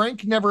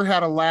 Frank never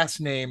had a last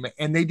name,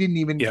 and they didn't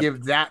even Yep.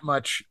 give that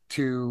much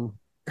to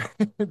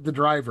the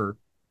driver.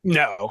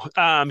 No,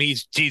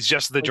 he's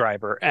just the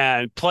driver,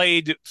 and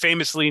played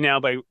famously now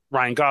by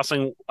Ryan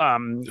Gosling,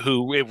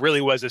 who it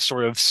really was a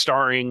sort of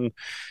starring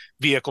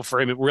vehicle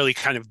for him. It really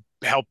kind of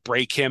helped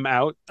break him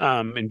out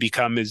and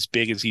become as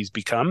big as he's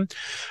become.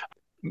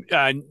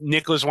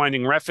 Nicolas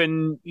Winding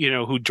Refn,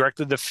 who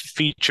directed the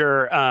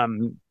feature,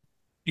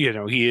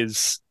 he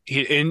is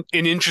an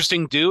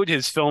interesting dude.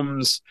 His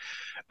films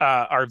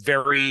are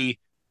very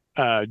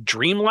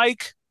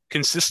dreamlike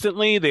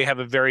consistently. They have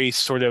a very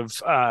sort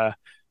of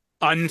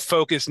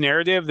unfocused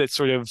narrative that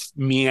sort of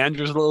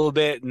meanders a little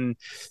bit, and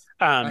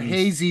A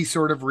hazy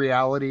sort of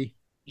reality.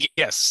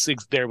 yes,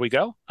 there we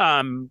go.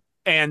 And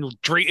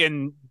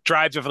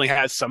Drive definitely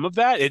has some of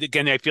that.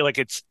 Again, I feel like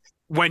it's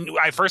when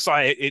I first saw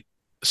it, it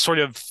sort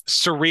of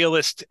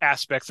surrealist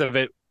aspects of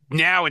it.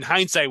 Now, in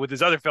hindsight, with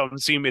his other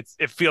films,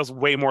 it feels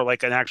way more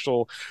like an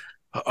actual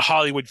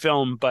Hollywood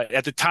film. But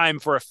at the time,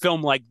 for a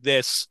film like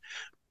this,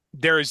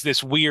 there is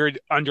this weird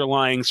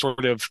underlying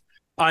sort of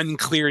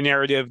unclear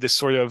narrative, this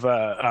sort of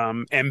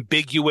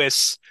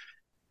ambiguous.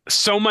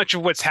 So much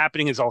of what's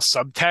happening is all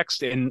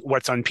subtext and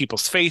what's on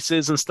people's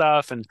faces and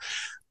stuff, and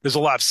there's a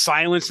lot of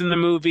silence in the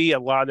movie, a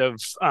lot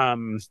of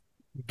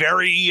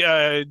very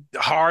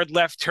hard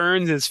left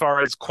turns as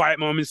far as quiet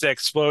moments that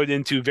explode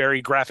into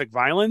very graphic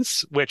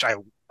violence, which I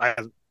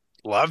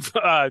love,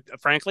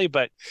 frankly.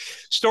 But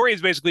story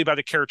is basically about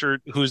a character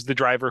who's the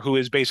driver, who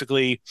is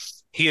basically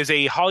he is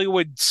a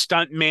Hollywood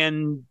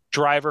stuntman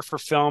driver for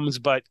films,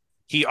 but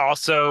he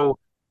also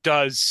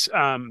does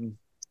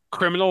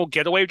criminal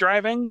getaway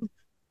driving.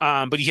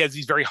 But he has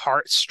these very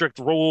hard, strict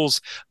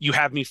rules. You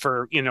have me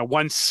for,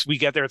 once we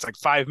get there, it's like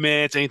 5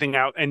 minutes, anything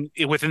out. And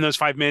within those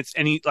 5 minutes,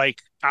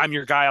 I'm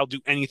your guy. I'll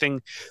do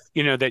anything,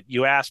 that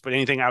you ask, but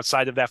anything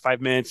outside of that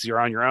 5 minutes, you're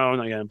on your own.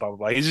 Blah, blah,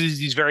 blah.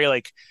 He's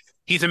very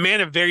he's a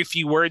man of very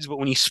few words, but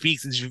when he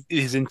speaks,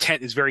 his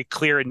intent is very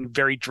clear and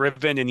very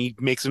driven. And he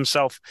makes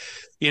himself,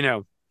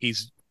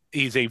 he's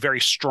a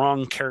very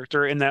strong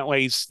character in that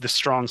way. He's the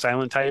strong,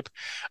 silent type.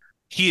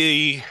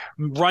 He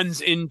runs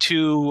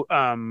into,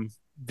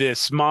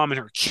 this mom and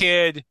her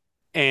kid,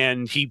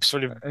 and he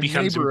sort of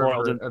becomes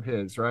embroiled of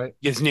his, right?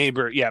 His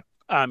neighbor. Yeah,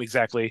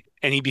 exactly.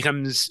 And he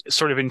becomes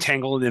sort of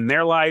entangled in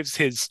their lives.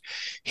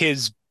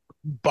 His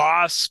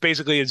boss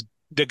basically is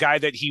the guy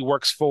that he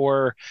works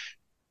for,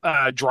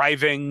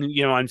 driving,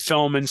 on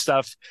film and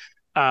stuff,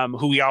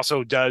 who he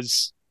also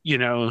does,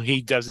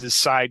 he does his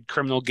side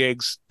criminal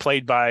gigs,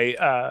 played by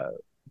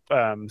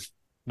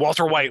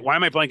Walter White. Why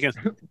am I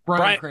blanking?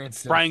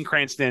 Bryan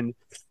Cranston.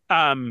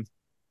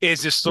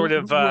 Is just sort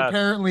of who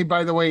apparently,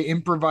 by the way,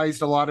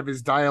 improvised a lot of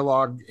his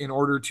dialogue in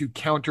order to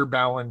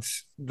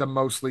counterbalance the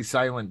mostly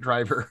silent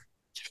driver.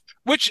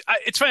 Which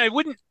it's funny.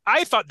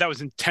 I thought that was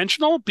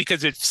intentional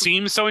because it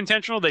seems so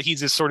intentional that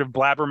he's this sort of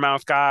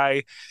blabbermouth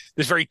guy,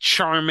 this very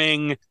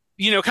charming,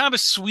 kind of a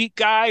sweet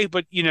guy,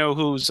 but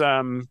who's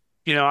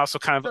also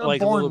kind of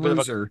like a little bit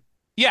loser. of a,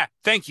 yeah.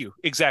 Thank you.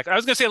 Exactly. I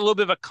was gonna say a little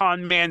bit of a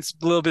con man,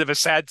 a little bit of a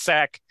sad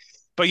sack.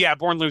 But yeah,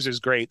 Born Loser is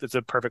great. That's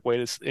a perfect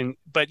way to.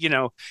 But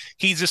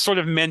he's this sort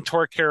of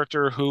mentor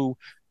character who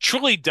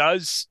truly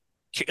does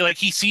like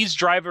he sees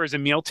Driver as a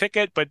meal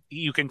ticket, but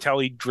you can tell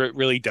he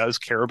really does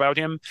care about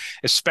him,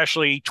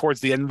 especially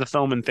towards the end of the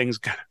film when things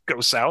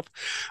go south.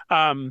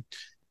 Um,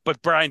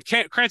 but Bryan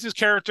Cranston's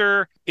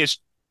character is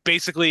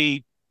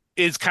basically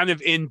is kind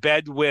of in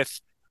bed with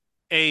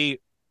a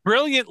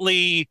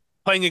brilliantly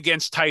playing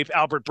against type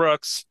Albert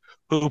Brooks,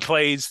 who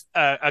plays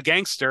a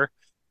gangster,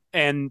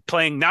 and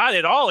playing not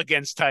at all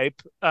against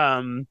type.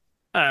 Oh,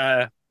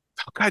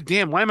 God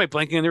damn, why am I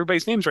blanking on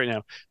everybody's names right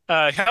now?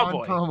 On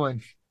Hellboy.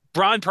 Perlman.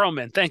 Ron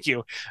Perlman, thank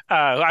you.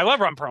 I love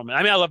Ron Perlman.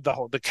 I mean, I love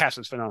the cast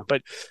is phenomenal,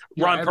 but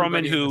Yeah, Ron Perlman,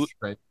 everybody in this who is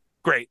great.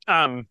 great.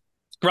 Ron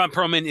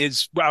Perlman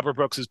is Albert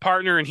Brooks'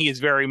 partner, and he is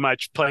very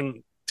much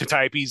playing to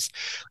type. He's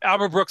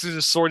Albert Brooks is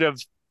a sort of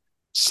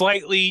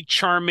slightly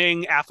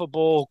charming,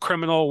 affable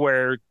criminal,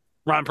 where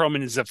Ron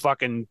Perlman is a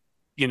fucking,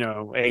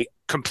 a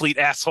complete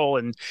asshole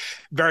and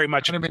very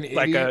much Kind of an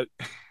like idiot.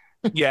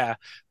 yeah,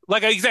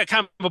 like he's that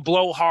kind of a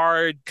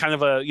blowhard, kind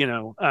of a,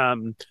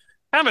 kind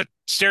of a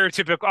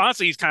stereotypical,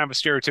 honestly, he's kind of a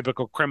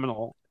stereotypical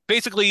criminal.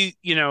 Basically,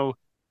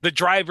 the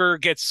driver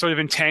gets sort of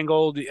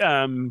entangled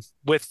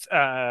with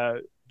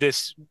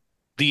this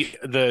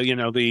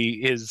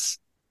his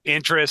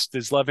interest,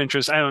 his love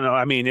interest. I don't know.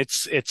 I mean,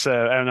 it's I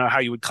don't know how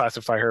you would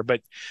classify her,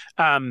 but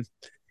um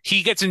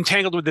he gets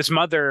entangled with this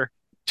mother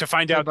to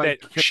find Played out by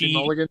that Carey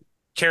Mulligan.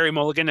 Carey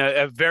Mulligan,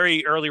 a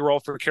very early role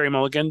for Carey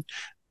Mulligan,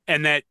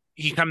 and that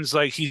he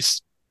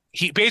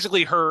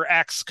basically, her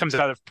ex comes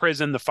out of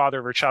prison, the father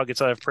of her child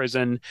gets out of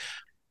prison,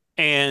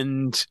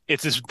 and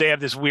they have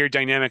this weird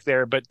dynamic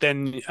there. But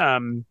then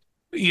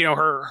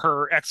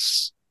her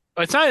ex,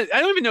 it's not, I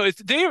don't even know,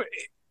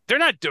 they're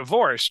not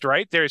divorced,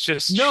 right? There's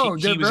just No,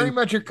 they're he was very in,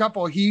 much a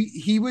couple.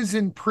 He was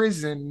in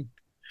prison,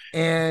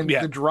 and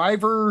yeah. the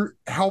driver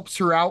helps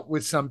her out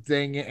with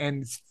something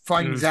and Mm,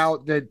 finds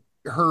out that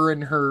her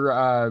and her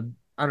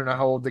I don't know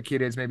how old the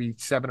kid is, maybe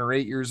 7 or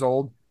 8 years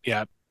old.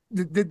 yeah,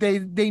 That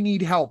they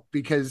need help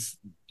because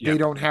they yep,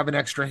 don't have an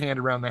extra hand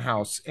around the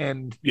house.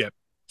 And yep,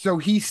 so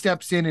he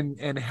steps in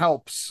and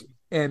helps.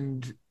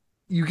 And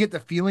you get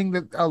the feeling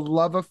that a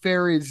love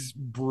affair is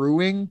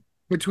brewing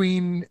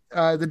between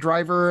the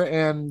driver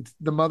and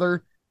the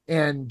mother.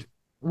 And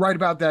right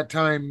about that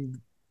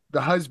time,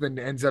 the husband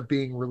ends up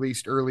being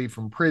released early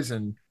from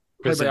prison,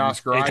 played by prison,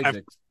 Oscar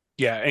Isaac.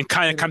 and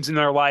kind of And comes in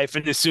their life,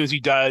 and as soon as he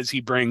does, he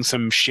brings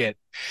some shit.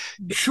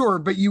 sure,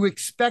 but you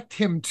expect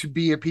him to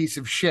be a piece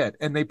of shit,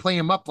 and they play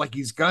him up like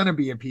he's gonna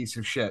be a piece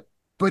of shit,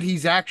 but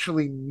he's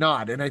actually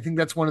not. And I think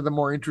that's one of the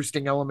more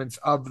interesting elements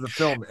of the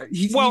film.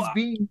 Well,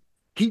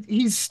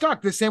 He's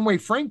stuck the same way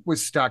Frank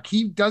was stuck.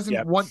 He doesn't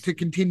yeah. want to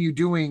continue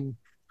doing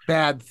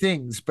bad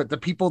things, but the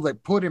people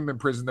that put him in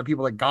prison, the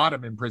people that got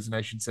him in prison,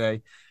 I should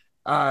say,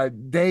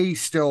 they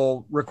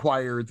still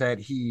require that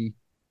he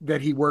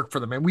work for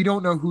them. And we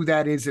don't know who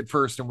that is at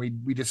first, and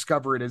we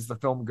discover it as the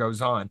film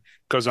goes on.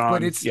 Goes But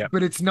on. it's Yeah.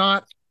 but it's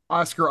not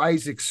Oscar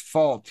Isaac's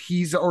fault.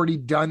 He's already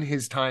done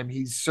his time.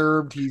 He's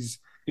served.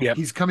 Yep.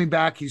 He's coming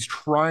back. He's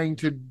trying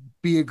to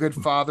be a good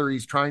father.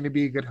 He's trying to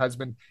be a good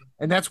husband.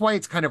 And that's why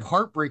it's kind of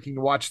heartbreaking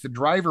to watch the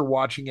driver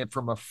watching it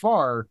from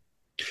afar.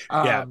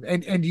 Yeah.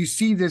 And you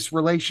see this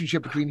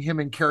relationship between him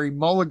and Carey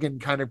Mulligan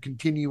kind of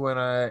continue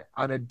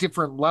on a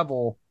different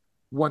level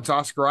once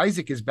Oscar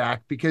Isaac is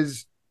back,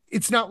 because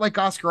it's not like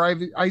Oscar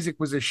Isaac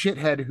was a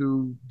shithead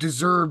who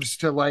deserves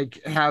to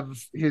like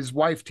have his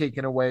wife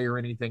taken away or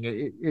anything.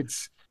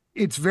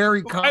 It's very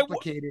I,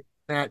 complicated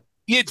that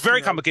yeah, it's you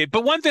very know complicated.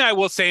 But one thing I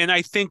will say, and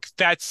I think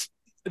that's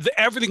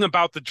everything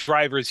about the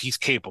driver is he's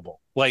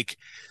capable. Like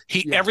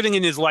yeah everything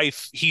in his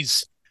life,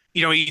 he's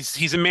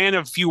a man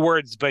of few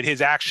words, but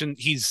his action,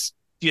 he's,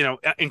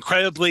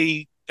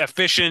 incredibly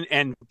efficient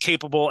and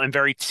capable and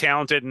very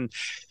talented.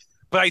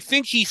 But I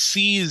think he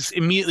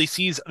immediately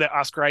sees that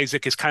Oscar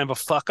Isaac is kind of a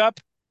fuck up,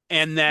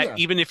 and that yeah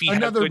even if he has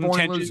another good born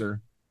intentions,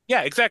 loser.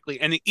 yeah, exactly.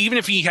 And even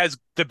if he has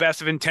the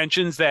best of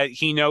intentions, that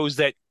he knows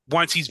that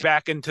once he's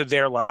back into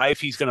their life,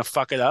 he's going to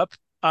fuck it up.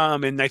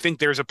 And I think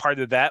there's a part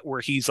of that where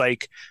he's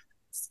like,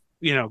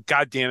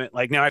 God damn it.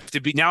 Like now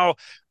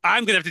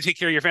I'm going to have to take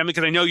care of your family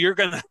because I know you're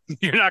not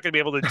going to be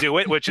able to do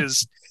it, which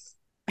is,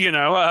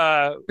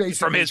 from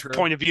Basically his true.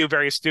 point of view,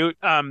 very astute.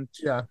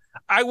 Yeah,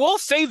 I will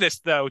say this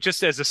though,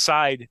 just as a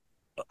side,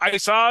 I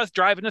saw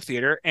Drive in the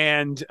theater,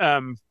 and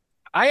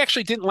I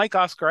actually didn't like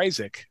Oscar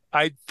Isaac.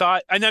 I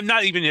thought, and I'm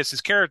not even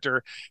his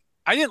character,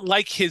 I didn't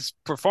like his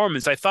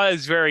performance. I thought it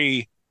was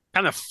very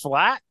kind of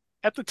flat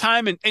at the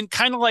time, and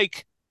kind of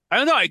like, I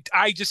don't know.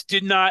 I just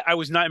did not. I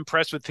was not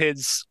impressed with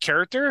his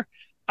character,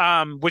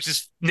 which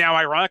is now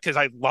ironic because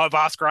I love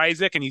Oscar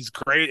Isaac and he's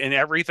great in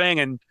everything.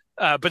 And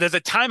but at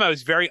the time, I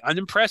was very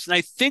unimpressed, and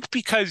I think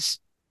because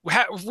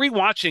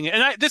rewatching it,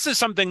 and this is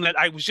something that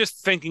I was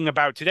just thinking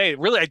about today.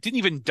 Really, I didn't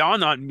even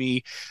dawn on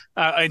me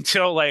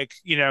until, like,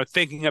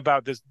 thinking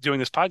about doing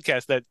this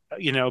podcast, that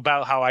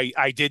about how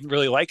I didn't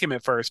really like him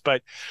at first.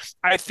 But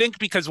I think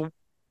because,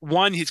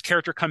 one, his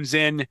character comes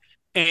in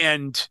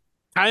and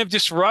kind of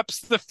disrupts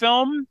the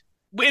film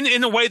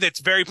in a way that's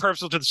very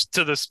personal to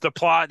the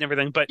plot and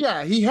everything.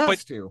 yeah, he But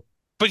has to.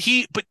 but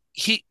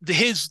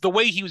the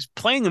way he was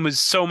playing him was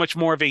so much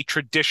more of a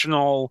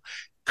traditional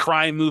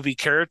crime movie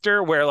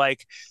character, where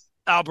like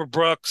Albert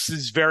Brooks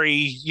is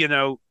very,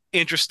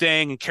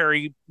 interesting, and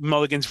Carey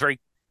Mulligan's very,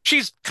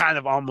 she's kind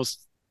of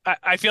almost,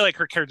 I feel like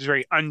her character is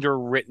very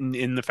underwritten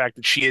in the fact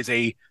that she is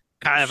a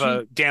kind of She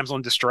a damsel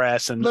in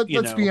distress, and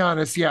let's be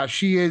honest, yeah,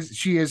 she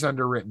is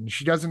underwritten.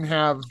 She doesn't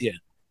have yeah.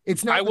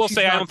 it's I not that will she's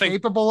say I not don't think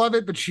capable of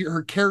it, but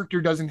her character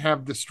doesn't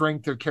have the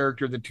strength of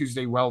character that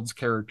Tuesday Weld's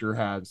character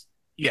has.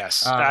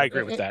 yes, I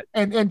agree with that.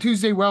 And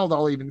Tuesday Weld,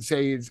 I'll even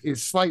say,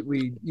 is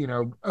slightly,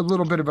 a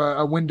little bit of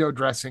a window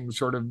dressing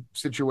sort of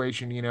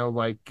situation,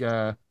 like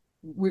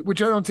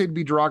which I don't say to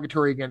be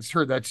derogatory against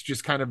her. That's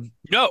just kind of,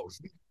 No,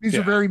 these are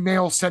yeah, very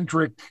male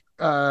centric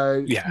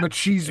yeah,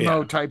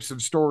 machismo yeah, types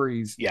of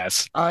stories.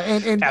 yes,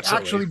 And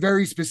absolutely, actually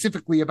very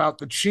specifically about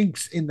the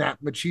chinks in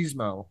that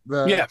machismo.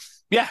 yeah,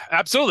 yeah,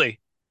 absolutely.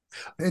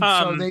 And so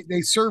Um,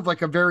 they serve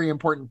like a very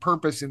important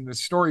purpose in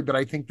this story, but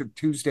I think that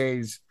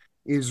Tuesday's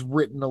is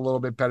written a little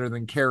bit better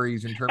than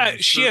Carrie's in terms of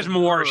she has serving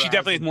more. her She as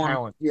definitely a has more.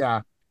 talent.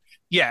 Yeah.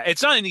 Yeah,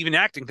 it's not an even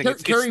acting thing.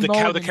 It's Carey the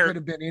how the Mulligan could character.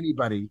 have been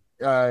anybody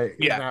in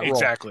Yeah, that role.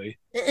 exactly.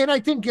 And I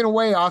think in a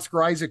way,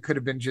 Oscar Isaac could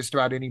have been just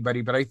about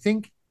anybody, but I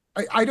think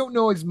I don't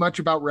know as much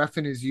about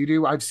Refn as you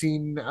do. I've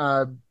seen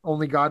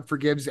Only God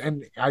Forgives,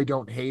 and I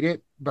don't hate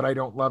it, but I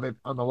don't love it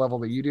on the level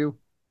that you do.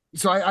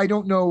 So I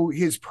don't know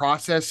his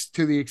process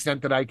to the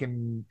extent that I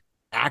can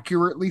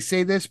accurately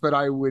say this, but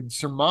I would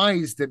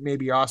surmise that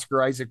maybe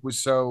Oscar Isaac was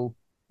so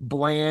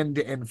bland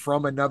and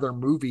from another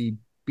movie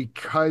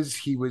because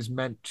he was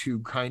meant to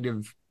kind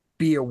of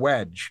be a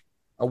wedge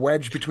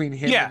between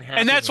him Yeah, and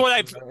and that's happiness. what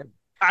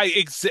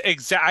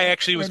I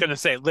actually was And going to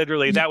say.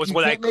 Literally, you, that was you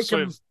what I can't make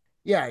sort him, of.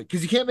 yeah,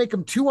 because you can't make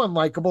him too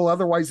unlikable.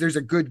 Otherwise, there's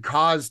a good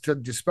cause to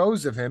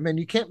dispose of him. And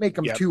you can't make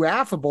him Yep, too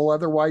affable.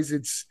 Otherwise,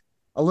 it's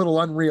a little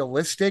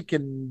unrealistic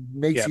and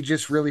makes yep, you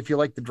just really feel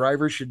like the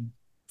driver should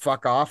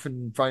fuck off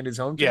and find his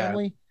own yeah,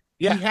 family.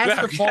 He yeah, has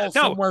yeah, to yeah. fall No,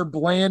 somewhere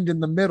bland in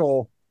the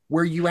middle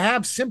where you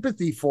have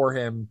sympathy for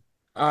him.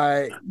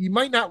 You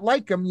might not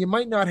like him, you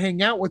might not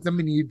hang out with him,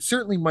 and you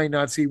certainly might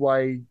not see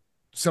why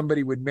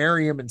somebody would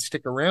marry him and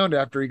stick around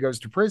after he goes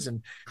to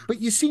prison.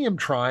 But you see him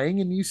trying,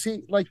 and you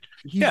see like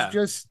yeah,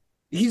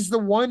 he's the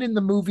one in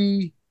the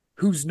movie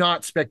who's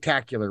not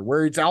spectacular,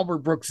 where it's Albert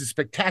Brooks is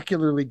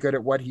spectacularly good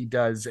at what he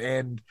does,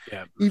 and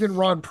yeah, even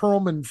Ron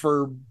Perlman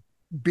for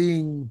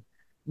being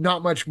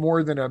not much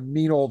more than a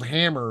mean old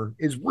hammer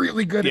is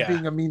really good at yeah,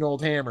 being a mean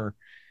old hammer.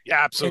 yeah,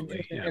 And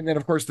absolutely. Yeah, and then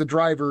of course the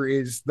driver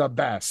is the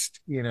best,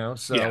 yeah.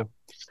 so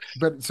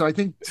but so I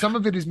think some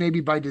of it is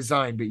maybe by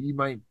design, but you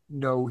might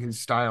know his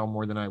style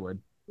more than I would.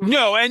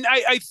 No, and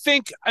I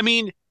think, I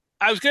mean,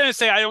 I was going to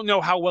say I don't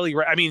know how well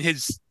I mean,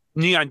 his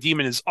Neon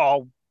Demon is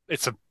all.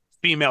 It's a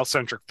female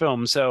centric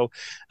film, so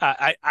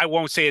I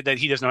won't say that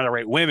he doesn't know how to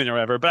write women or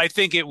whatever. But I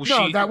think it was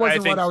No, she. that I wasn't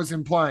what think I was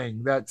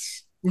implying.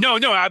 That's no.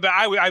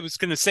 I was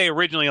going to say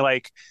originally,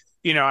 like,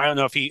 I don't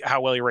know if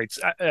how well he writes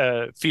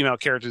female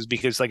characters,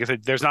 because, like I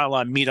said, there's not a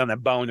lot of meat on the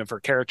bone of her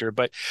character.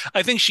 But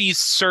I think she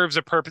serves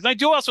a purpose. And I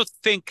do also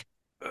think,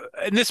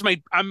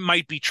 and I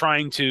might be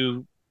trying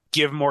to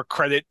give more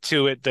credit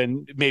to it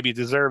than maybe it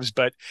deserves,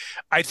 but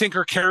I think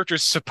her character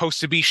is supposed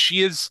to be,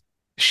 she is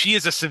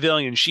a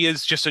civilian. She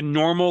is just a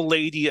normal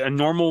lady, a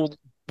normal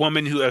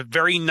woman, who a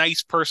very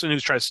nice person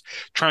who's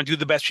trying to do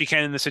the best she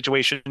can in the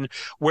situation,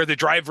 where the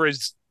driver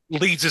is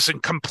leads us in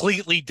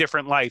completely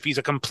different life. He's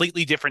a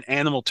completely different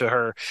animal to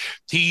her.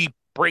 He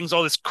brings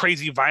all this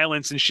crazy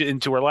violence and shit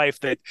into her life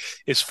that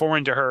is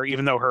foreign to her,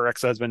 even though her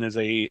ex-husband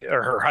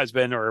or her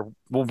husband, or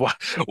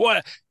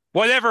what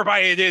whatever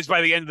it is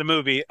by the end of the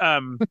movie.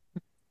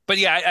 But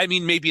yeah, I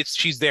mean, maybe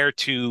she's there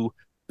to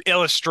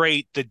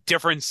illustrate the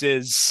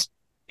differences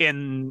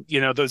in,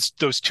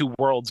 those two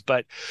worlds.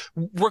 But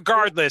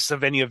regardless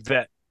of any of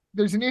that,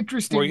 there's an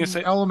what were you gonna interesting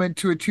say? element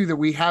to it too that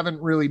we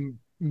haven't really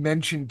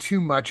mentioned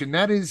too much, and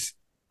that is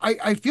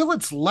I feel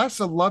it's less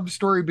a love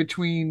story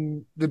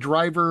between the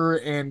driver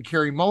and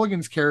Carey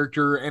Mulligan's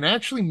character, and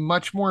actually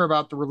much more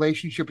about the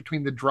relationship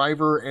between the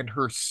driver and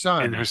her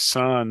And her son.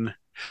 son.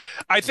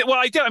 I think. Well,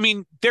 I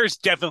mean,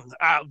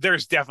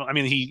 I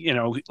mean, he,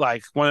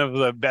 like, one of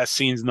the best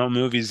scenes in the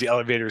movie is the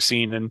elevator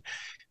scene, and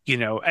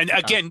and Yeah,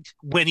 again,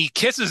 when he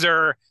kisses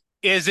her,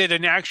 is it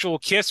an actual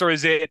kiss, or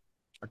is it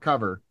a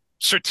cover.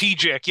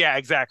 strategic? Yeah,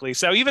 exactly.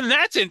 So even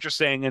that's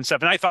interesting and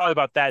stuff. And I thought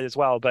about that as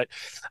well. But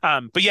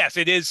yes,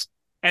 it is.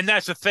 And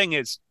that's the thing,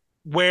 is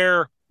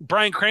where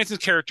Bryan Cranston's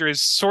character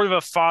is sort of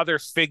a father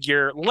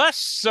figure, less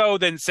so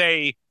than,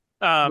 say,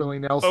 Willie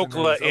Nelson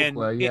Okla as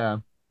Okla, yeah.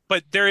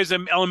 but there is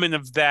an element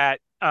of that.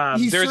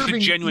 He's There's a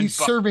serving genuine, he's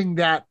serving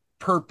that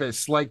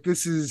purpose. Like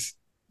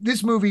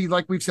this movie,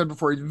 like we've said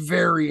before, is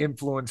very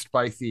influenced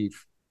by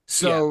Thief.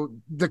 yeah, So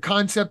the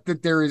concept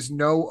that there is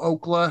no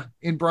Okla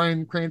in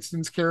Bryan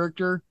Cranston's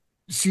character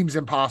seems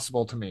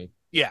impossible to me.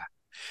 yeah,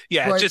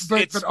 yeah. It's But just,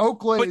 but but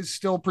Okla but is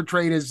still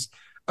portrayed as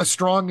a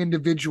strong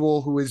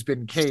individual who has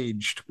been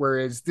caged,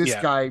 whereas this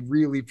yeah, guy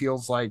really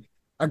feels like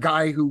a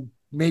guy who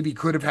maybe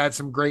could have had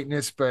some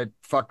greatness but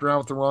fucked around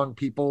with the wrong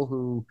people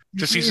who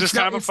he's just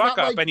kind of a it's not fuck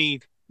up, like and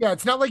he, Yeah,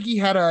 it's not like he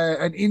had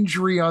an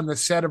injury on the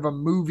set of a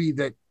movie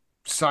that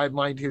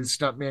sidelined his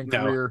stuntman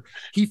No. career.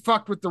 He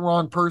fucked with the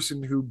wrong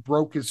person who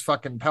broke his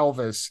fucking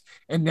pelvis,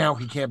 and now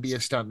he can't be a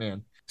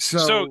stuntman. So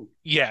So,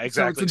 yeah, so it's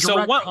a exactly. So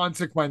direct what?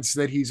 consequence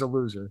that he's a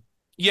loser.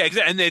 Yeah,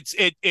 exactly.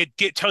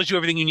 And tells you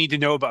everything you need to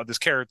know about this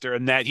character,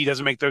 and that he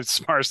doesn't make the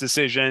smartest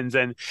decisions,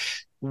 and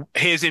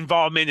his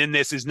involvement in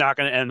this is not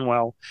going to end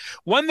well.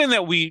 One thing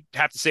that we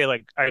have to say,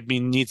 like, I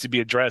mean, needs to be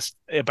addressed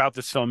about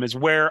this film is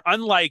where,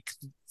 unlike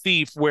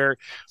Thief, where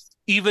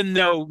even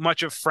though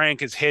much of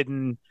Frank is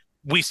hidden,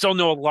 we still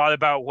know a lot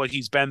about what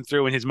he's been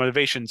through and his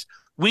motivations.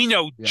 We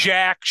know Yeah.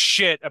 jack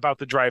shit about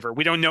the driver.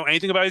 We don't know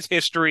anything about his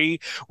history,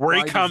 where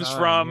he By comes design,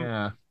 from.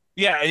 yeah.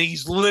 Yeah, and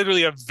he's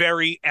literally a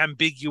very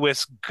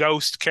ambiguous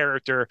ghost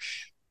character.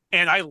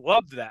 And I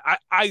love that.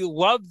 I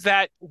love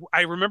that.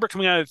 I remember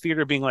coming out of the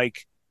theater being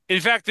like, in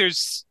fact,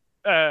 there's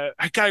I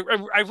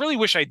really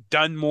wish I'd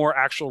done more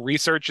actual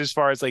research as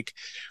far as like,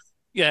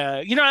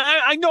 yeah,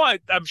 I know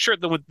I'm sure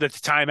the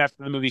time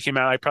after the movie came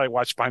out, I probably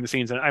watched behind the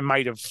scenes and I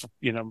might have,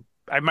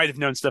 I might have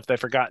known stuff that I've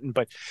forgotten,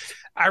 but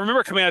I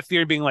remember coming out of the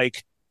theater being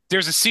like,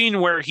 there's a scene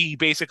where he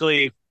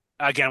basically,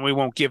 again, we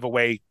won't give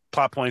away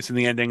plot points in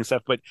the ending and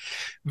stuff, but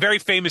very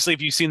famously,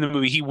 if you've seen the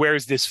movie, he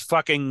wears this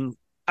fucking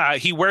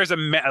he wears a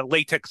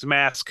latex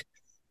mask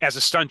as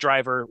a stunt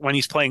driver when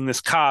he's playing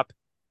this cop,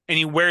 and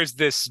he wears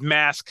this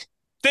mask.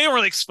 They don't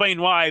really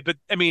explain why, but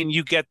I mean,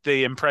 you get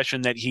the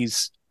impression that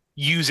he's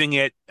using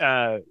it.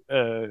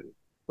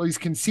 Well, he's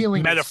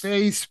concealing his Metaphor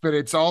face, but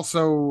it's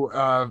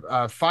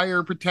also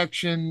fire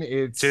protection.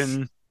 It's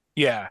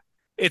yeah,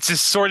 it's a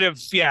sort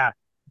of yeah,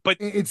 but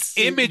it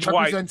image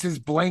wise, represents his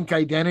blank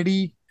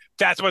identity.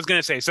 that's what I was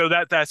gonna say. So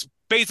that's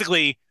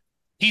basically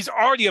he's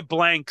already a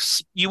blank.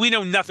 We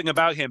know nothing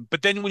about him,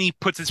 but then when he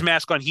puts his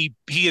mask on, he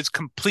is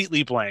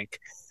completely blank,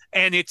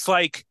 and it's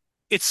like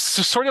it's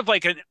sort of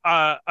like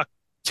a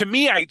to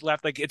me, I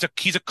left like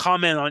he's a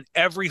comment on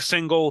every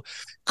single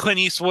Clint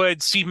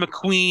Eastwood, Steve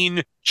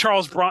McQueen,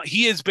 Charles Bronson.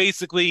 He is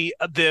basically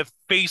the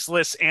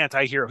faceless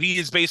anti-hero. He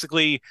is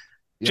basically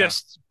Yeah.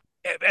 just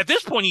at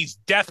this point he's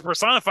death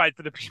personified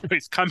for the people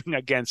he's coming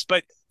against.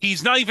 But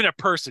he's not even a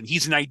person.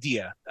 He's an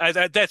idea.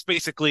 That's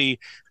basically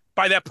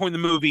by that point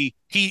in the movie.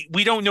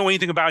 We don't know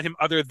anything about him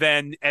other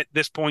than at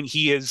this point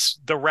he is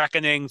the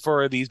reckoning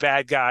for these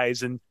bad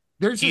guys, and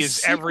There's he a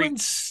is every.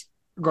 sequence.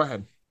 Go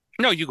ahead.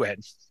 No, you go ahead.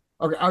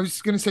 Okay, I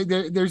was going to say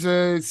there's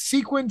a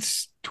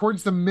sequence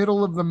towards the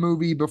middle of the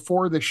movie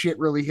before the shit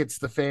really hits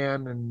the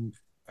fan, and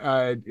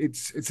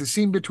it's a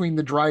scene between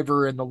the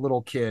driver and the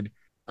little kid.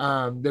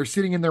 They're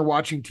sitting in there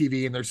watching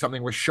TV, and there's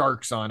something with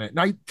sharks on it.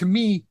 And to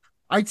me,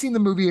 I'd seen the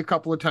movie a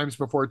couple of times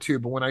before too,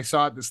 but when I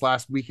saw it this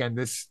last weekend,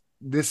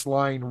 this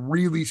line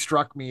really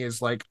struck me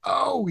as like,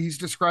 oh, he's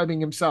describing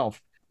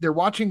himself. They're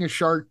watching a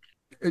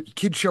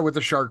kid show with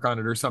a shark on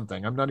it or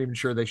something. I'm not even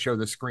sure they show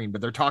the screen,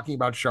 but they're talking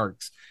about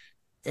sharks.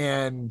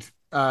 And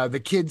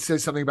the kid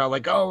says something about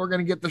like, oh, we're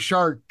gonna get the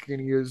shark, and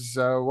he goes,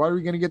 why are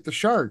we gonna get the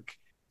shark?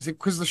 Is it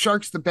because the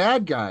shark's the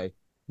bad guy?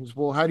 He goes,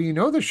 well, how do you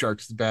know the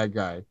shark's the bad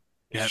guy?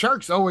 The Yeah.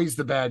 shark's always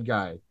the bad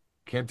guy.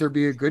 Can't there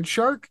be a good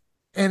shark?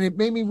 And it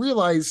made me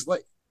realize,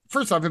 like,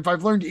 first off, if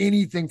I've learned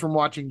anything from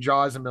watching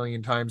Jaws a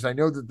million times, I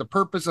know that the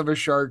purpose of a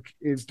shark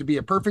is to be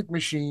a perfect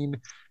machine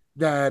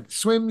that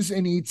swims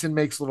and eats and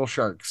makes little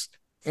sharks.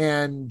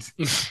 And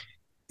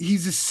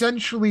he's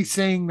essentially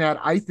saying that,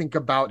 I think,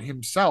 about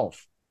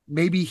himself.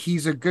 Maybe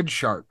he's a good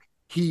shark.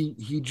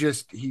 He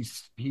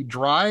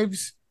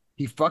drives,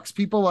 he fucks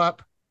people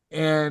up,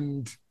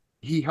 and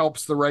he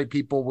helps the right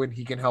people when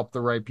he can help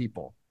the right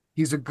people.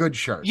 He's a good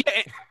shark.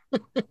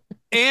 Yeah,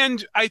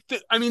 and I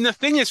mean the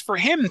thing is for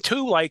him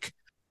too, like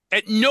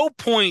at no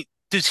point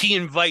does he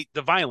invite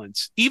the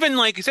violence. Even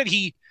like I said,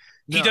 he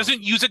No.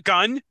 doesn't use a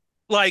gun.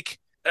 Like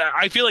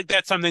I feel like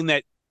that's something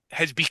that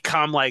has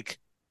become like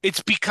it's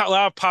become a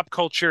lot of pop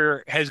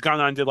culture has gone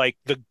on to like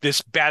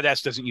this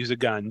badass doesn't use a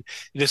gun,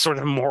 this sort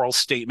of moral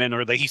statement,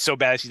 or that he's so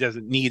badass he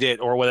doesn't need it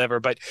or whatever.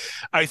 But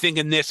I think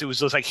in this it was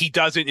just like he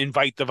doesn't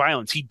invite the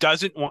violence. He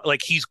doesn't want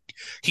like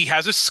he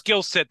has a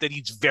skill set that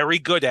he's very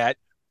good at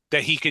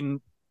that he can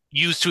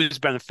use to his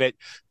benefit,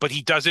 but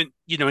he doesn't,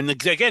 and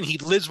again, he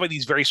lives by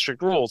these very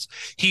strict rules.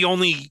 He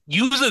only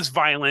uses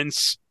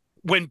violence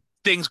when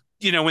things,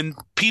 when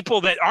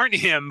people that aren't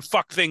him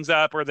fuck things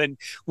up or then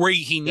where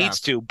he needs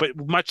to. But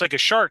much like a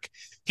shark,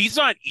 he's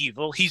not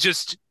evil. He's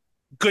just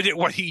good at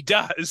what he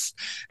does.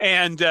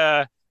 And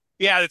yeah,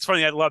 it's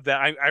funny. I love that.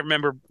 I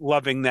remember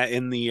loving that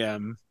in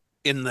the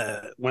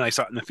when I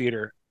saw it in the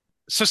theater.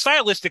 So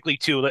stylistically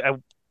too, I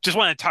just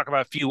want to talk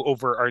about a few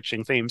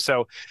overarching themes.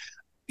 So,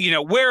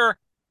 where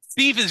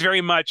Thief is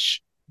very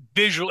much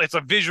visual. It's a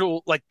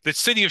visual, like the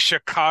city of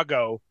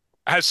Chicago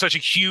has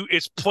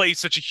it's plays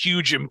such a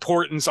huge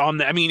importance on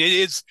that. I mean, it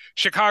is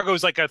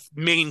Chicago's like a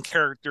main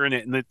character in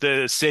it, and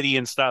the city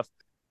and stuff.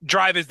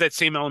 Drive is that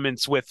same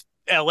elements with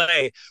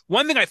LA.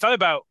 One thing I thought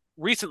about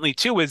recently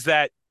too is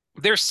that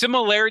there's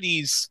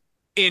similarities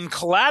in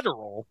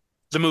Collateral,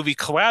 the movie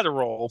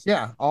Collateral.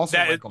 Yeah, also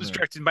that Michael was Mann.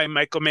 directed by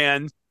Michael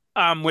Mann.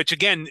 which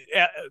again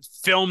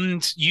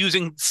filmed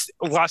using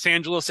Los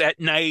Angeles at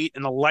night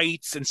and the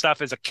lights and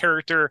stuff as a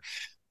character.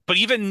 But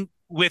even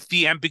with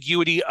the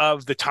ambiguity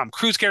of the Tom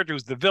Cruise character,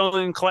 who's the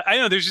villain, I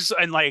know there's just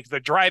and like the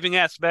driving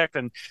aspect,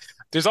 and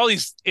there's all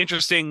these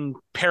interesting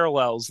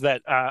parallels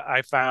that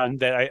I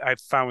found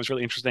was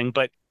really interesting.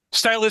 But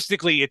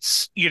stylistically,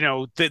 it's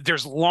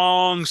there's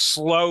long,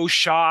 slow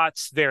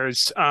shots.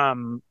 There's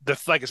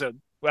like I said,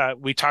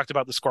 we talked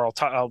about the score.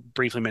 I'll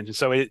briefly mention.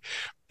 So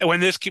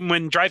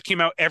when Drive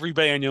came out,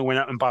 everybody I knew went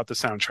out and bought the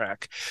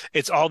soundtrack.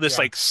 It's all this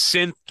Yeah. like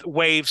synth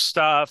wave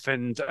stuff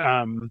and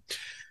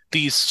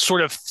these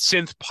sort of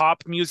synth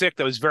pop music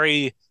that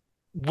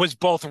was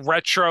both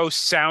retro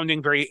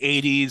sounding, very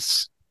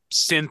 80s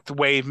synth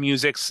wave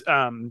music,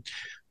 kind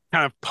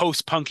of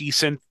post punky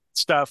synth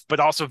stuff,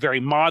 but also very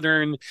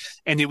modern.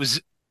 And it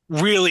was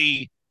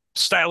really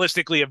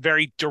stylistically a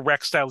very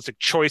direct stylistic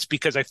choice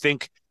because I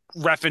think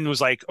Refn was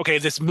like, okay,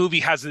 this movie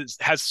has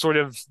sort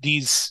of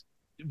these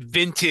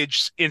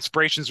vintage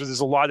inspirations where there's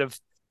a lot of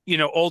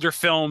older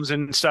films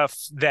and stuff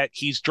that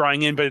he's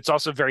drawing in, but it's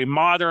also very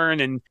modern.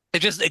 And it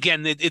just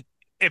again it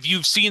if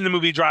you've seen the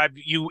movie Drive,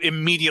 you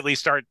immediately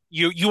start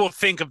you will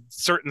think of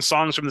certain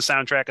songs from the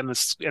soundtrack and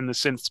the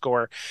synth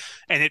score,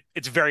 and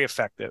it's very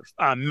effective.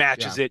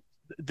 Matches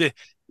Yeah.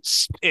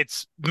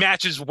 it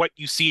matches what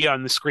you see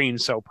on the screen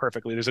so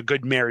perfectly. There's a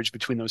good marriage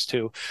between those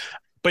two.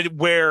 But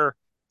where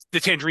the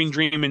Tangerine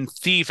Dream and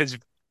Thief is,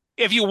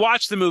 if you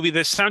watch the movie,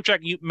 the soundtrack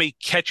you may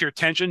catch your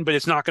attention, but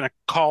it's not going to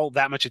call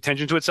that much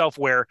attention to itself.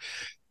 Where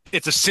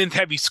it's a synth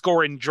heavy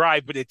score in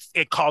Drive, but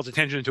it calls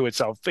attention to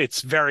itself.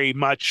 It's very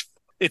much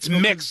it's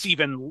mixed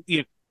even.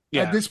 At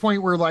Yeah, this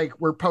point,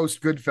 we're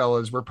post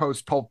Goodfellas, we're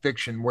post Pulp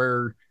Fiction,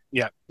 where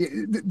yeah,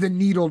 the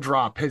needle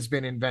drop has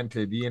been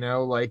invented.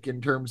 Like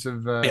in terms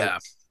of yeah,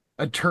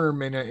 a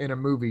term in a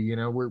movie.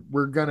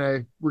 We're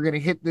gonna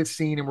hit this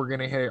scene and we're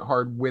gonna hit it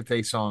hard with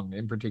a song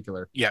in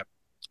particular. yeah.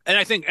 And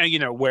I think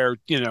where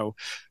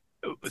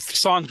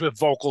songs with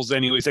vocals,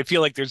 anyways. I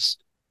feel like there's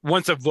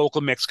once a vocal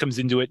mix comes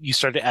into it, you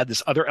start to add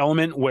this other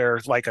element where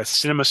like a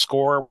cinema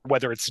score,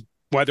 whether it's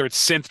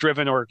synth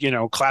driven or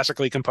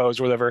classically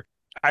composed or whatever.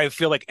 I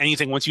feel like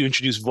anything once you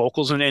introduce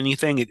vocals in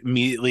anything, it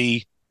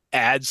immediately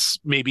adds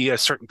maybe a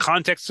certain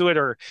context to it,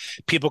 or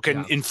people can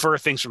Yeah. infer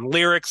things from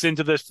lyrics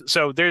into this.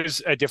 So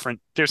there's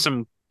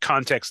some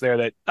context there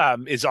that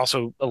is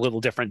also a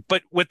little different.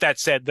 But with that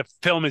said, the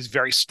film is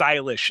very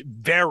stylish,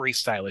 very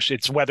stylish.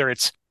 It's whether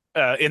it's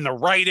in the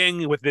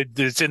writing,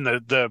 it's in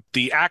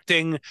the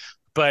acting.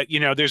 But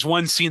there's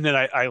one scene that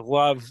I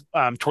love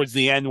towards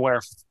the end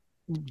where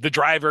the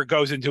driver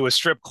goes into a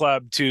strip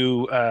club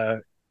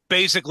to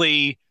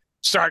basically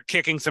start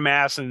kicking some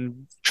ass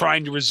and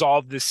trying to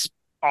resolve this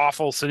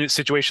awful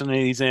situation that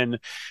he's in.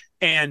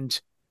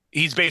 And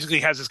he's basically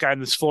has this guy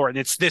on this floor, and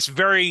it's this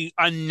very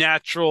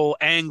unnatural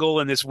angle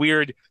and this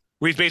weird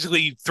where he's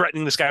basically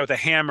threatening this guy with a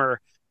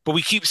hammer. But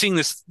we keep seeing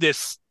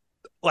this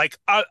like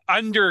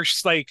under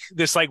like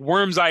this like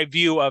worm's eye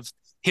view of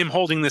him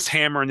holding this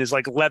hammer in his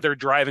like leather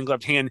driving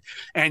gloved hand,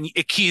 and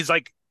he's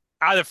like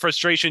out of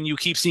frustration. You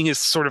keep seeing his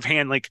sort of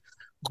hand like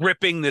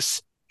gripping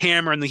this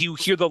hammer, and you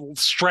hear the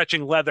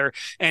stretching leather,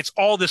 and it's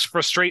all this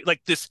frustrate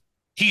like this.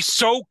 He's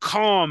so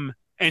calm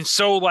and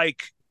so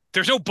like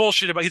there's no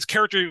bullshit about his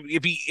character.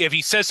 If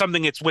he says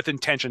something, it's with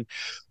intention,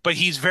 but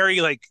he's very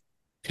like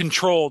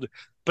controlled.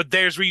 But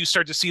there's where you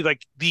start to see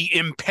like the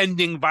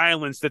impending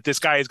violence that this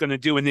guy is going to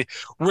do, and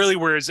really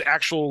where his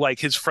actual like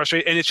his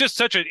frustration. And it's just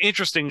such an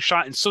interesting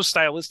shot and so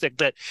stylistic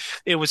that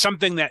it was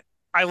something that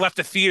I left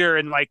the theater,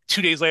 and like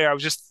 2 days later, I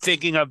was just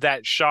thinking of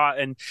that shot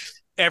and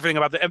everything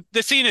about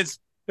the scene. Is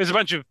there's a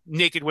bunch of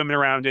naked women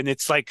around, and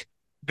it's like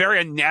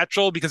very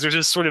unnatural because they're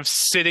just sort of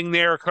sitting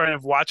there, kind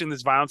of watching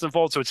this violence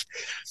unfold. So it's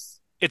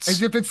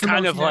As if it's the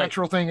kind most of like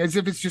natural thing, as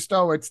if it's just,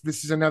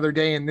 this is another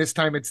day, and this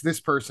time it's this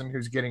person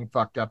who's getting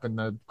fucked up in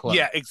the club.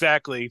 yeah,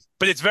 exactly.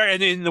 But it's very,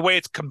 and in the way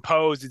it's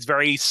composed, it's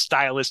very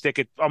stylistic.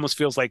 It almost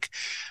feels like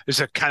there's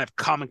a kind of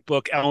comic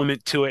book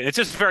element to it. It's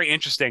just very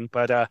interesting,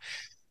 but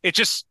it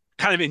just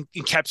kind of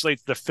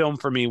encapsulates the film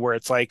for me, where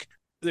it's like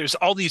there's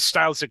all these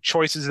stylistic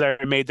choices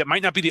that are made that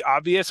might not be the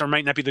obvious or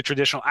might not be the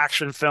traditional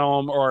action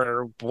film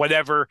or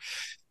whatever.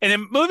 And the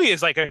movie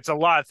is like it's a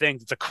lot of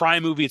things. It's a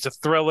crime movie. It's a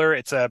thriller.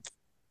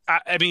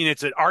 I mean,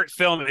 it's an art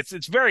film.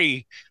 It's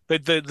very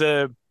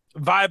the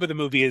vibe of the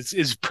movie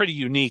is pretty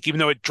unique, even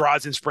though it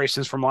draws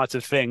inspirations from lots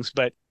of things.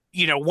 But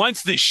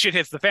once this shit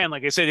hits the fan,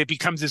 like I said, it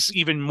becomes this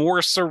even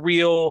more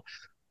surreal.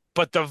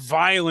 But the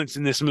violence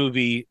in this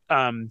movie,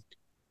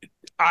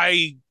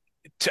 I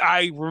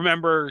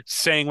remember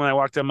saying when I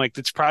walked in, I'm like,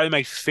 it's probably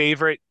my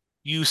favorite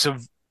use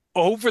of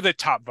over the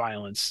top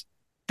violence.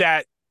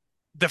 That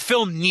the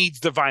film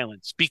needs the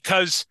violence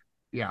because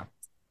Yeah.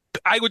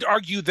 I would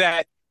argue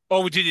that,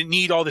 oh, did it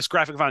need all this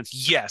graphic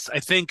violence? Yes. I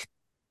think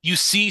you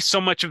see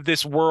so much of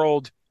this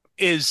world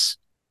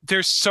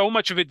there's so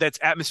much of it that's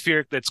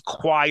atmospheric, that's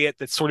quiet,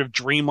 that's sort of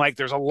dreamlike.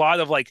 There's a lot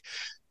of like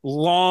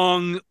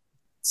long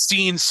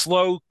scenes,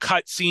 slow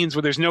cut scenes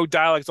where there's no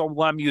dialogue, it's all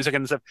loud music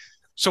and stuff.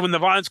 So when the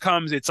violence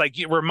comes, it's like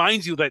it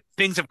reminds you that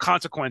things have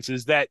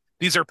consequences, that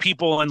these are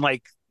people and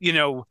like,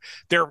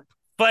 they're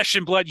flesh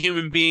and blood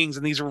human beings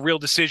and these are real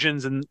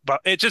decisions. And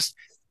but it just,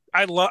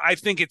 I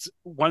think it's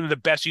one of the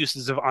best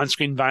uses of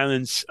on-screen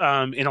violence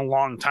in a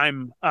long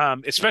time,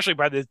 especially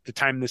by the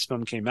time this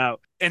film came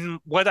out. And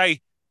what I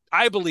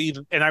believe,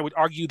 and I would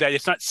argue that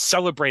it's not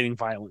celebrating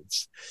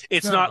violence.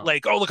 It's not No,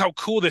 like, oh, look how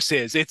cool this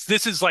is.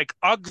 This is like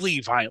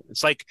ugly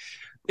violence. Like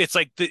it's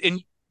like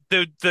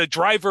the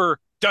driver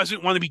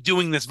doesn't want to be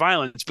doing this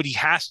violence, but he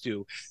has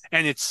to,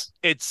 and it's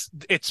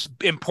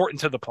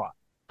important to the plot.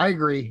 I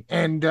agree,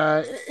 and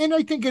I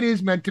think it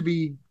is meant to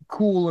be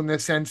cool in the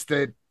sense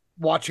that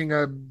watching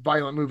a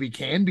violent movie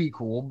can be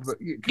cool, but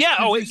Yeah. because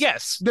Oh,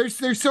 yes.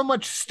 there's so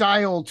much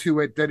style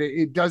to it that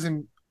it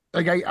doesn't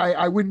like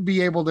I wouldn't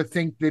be able to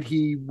think that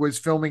he was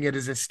filming it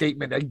as a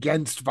statement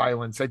against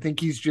violence. I think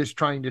he's just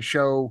trying to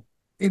show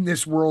in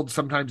this world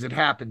sometimes it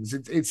happens.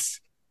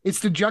 It's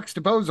to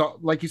juxtapose,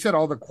 like you said,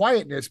 all the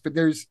quietness, but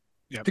there's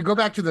Yep. to go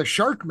back to the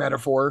shark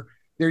metaphor.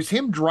 There's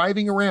him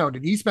driving around,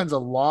 and he spends a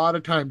lot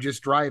of time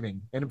just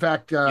driving. And in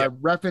fact, Yep.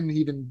 Refn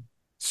even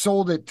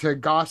sold it to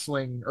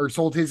Gosling, or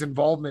sold his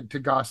involvement to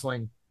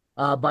Gosling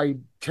by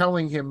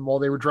telling him while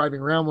they were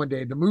driving around one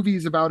day, the movie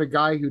is about a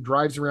guy who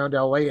drives around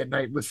LA at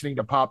night listening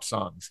to pop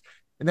songs.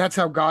 And that's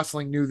how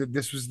Gosling knew that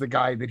this was the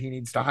guy that he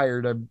needs to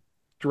hire to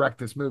direct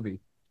this movie.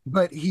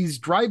 But he's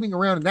driving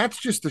around, and that's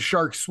just the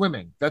shark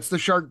swimming. That's the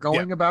shark Yep.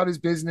 going about his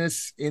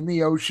business in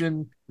the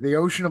ocean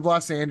of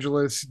Los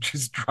Angeles,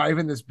 just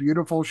driving this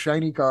beautiful,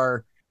 shiny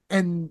car.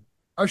 And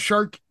a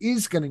shark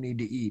is going to need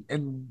to eat.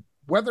 And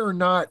whether or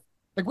not,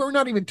 like, we're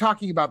not even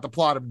talking about the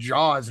plot of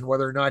Jaws and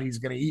whether or not he's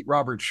going to eat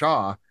Robert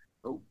Shaw.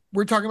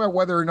 We're talking about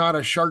whether or not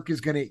a shark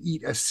is going to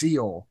eat a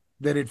seal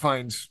that it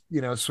finds,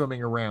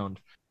 swimming around.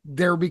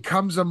 There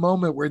becomes a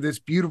moment where this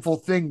beautiful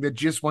thing that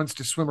just wants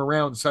to swim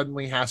around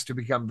suddenly has to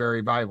become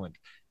very violent.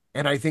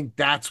 And I think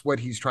that's what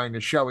he's trying to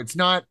show. It's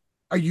not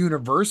a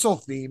universal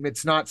theme.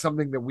 It's not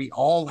something that we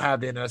all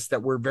have in us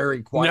that we're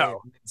very quiet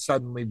No. and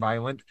suddenly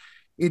violent.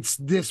 It's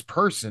this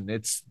person.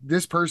 It's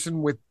this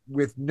person with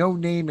no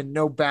name and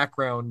no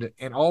background,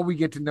 and all we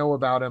get to know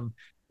about him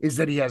is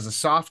that he has a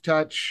soft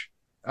touch,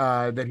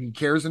 that he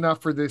cares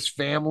enough for this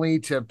family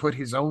to put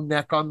his own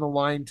neck on the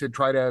line to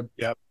try to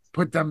Yep.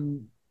 put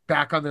them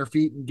back on their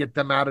feet and get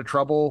them out of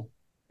trouble,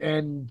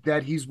 and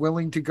that he's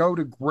willing to go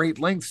to great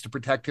lengths to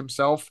protect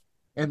himself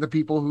and the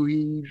people who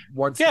he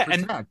wants to Yeah.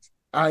 And protect.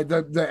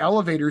 The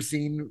elevator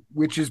scene,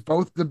 which is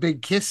both the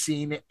big kiss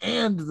scene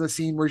and the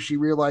scene where she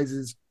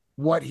realizes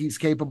what he's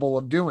capable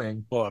of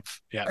doing, well,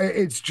 yeah.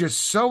 it's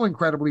just so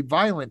incredibly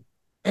violent.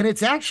 And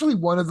it's actually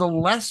one of the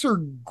lesser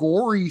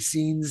gory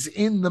scenes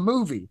in the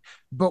movie,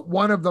 but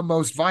one of the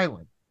most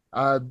violent.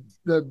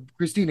 The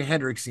Christina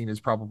Hendricks scene is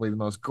probably the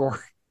most gory.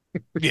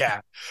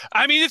 Yeah.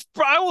 I mean,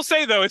 I will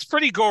say though, it's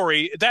pretty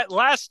gory. That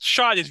last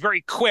shot is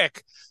very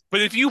quick,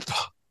 but if you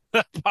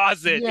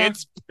pause it, Yeah.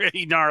 it's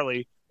pretty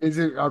gnarly. Is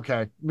it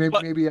okay? Maybe,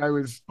 But, maybe I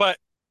was but,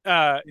 but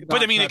I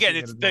not mean, again, catching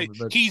it it's at the moment,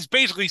 but he's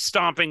basically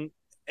stomping,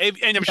 and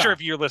I'm sure yeah,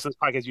 if you're listening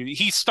to this podcast,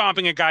 he's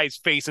stomping a guy's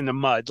face in the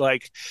mud,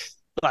 like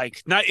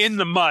not in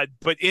the mud,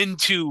 but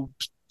into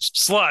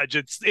sludge.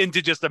 It's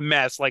into just a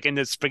mess, like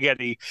into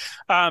spaghetti.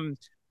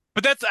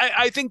 But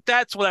I think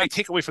that's what I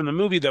take away from the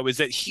movie though, is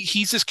that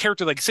he's this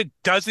character, like I said,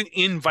 doesn't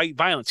invite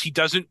violence. He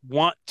doesn't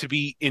want to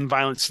be in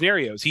violent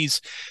scenarios. He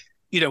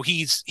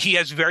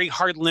has very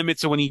hard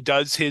limits when he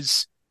does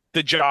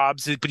the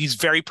jobs, but he's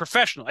very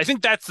professional. I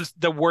think that's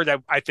the word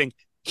I think.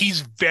 He's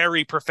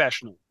very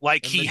professional.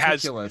 Like and he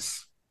has,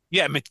 meticulous.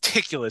 yeah,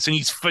 meticulous, and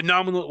he's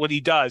phenomenal at what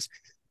he does.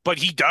 But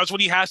he does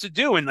what he has to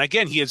do, and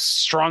again, he has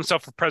strong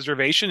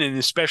self-preservation, and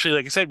especially,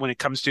 like I said, when it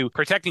comes to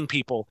protecting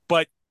people.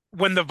 But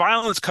when the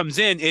violence comes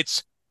in,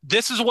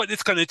 this is what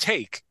it's going to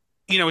take.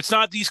 It's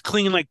not these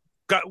clean like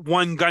got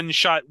one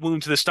gunshot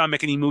wound to the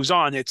stomach and he moves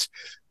on. It's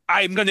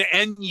I'm going to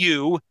end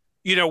you.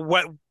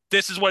 What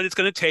this is what it's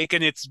going to take,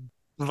 and it's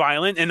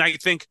violent. And I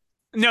think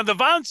now the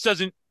violence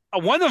doesn't.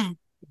 One of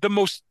the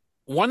most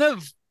one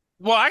of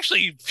well,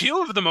 actually,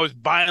 few of the most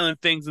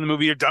violent things in the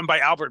movie are done by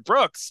Albert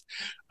Brooks,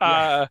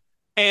 Yeah,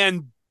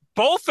 and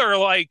both are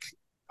like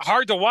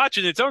hard to watch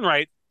in its own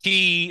right.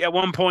 He at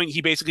one point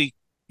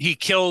he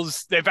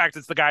kills. In fact,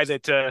 it's the guy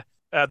that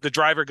the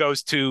driver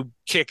goes to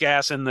kick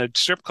ass in the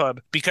strip club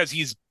because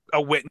he's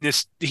a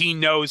witness. He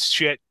knows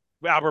shit.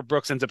 Albert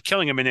Brooks ends up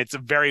killing him, and it's a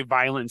very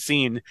violent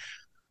scene.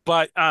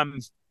 But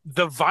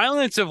the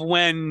violence of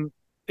when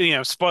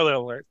spoiler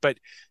alert, but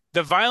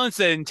the violence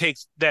that it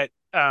takes that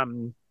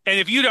and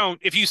if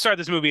you start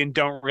this movie and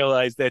don't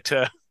realize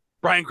that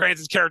Bryan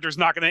Cranston's character is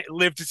not going to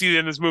live to see the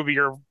end of this movie,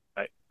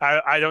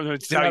 I don't know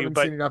what to you tell you, haven't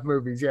seen enough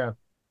movies. Yeah,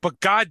 but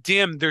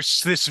goddamn,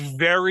 there's this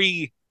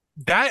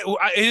that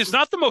it is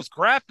not the most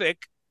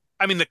graphic.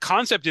 I mean, the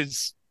concept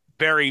is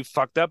very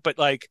fucked up, but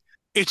like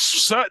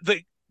it's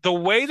the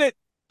way that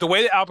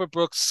Albert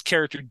Brooks'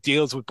 character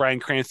deals with Bryan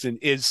Cranston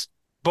is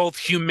both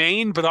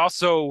humane but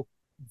also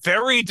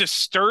very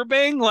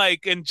disturbing,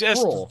 like and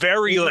just cruel.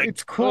 very like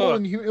It's cruel,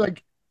 and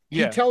like he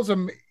yeah, tells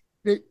him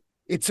that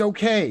it's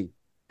okay.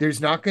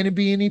 There's not going to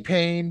be any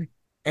pain,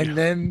 and yeah,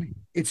 then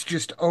it's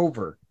just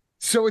over.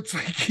 So it's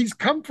like he's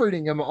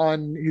comforting him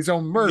on his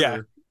own Yeah,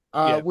 murder,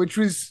 yeah, which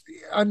was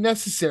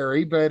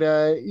unnecessary, but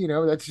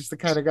that's just the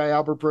kind of guy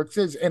Albert Brooks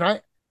is.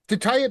 And to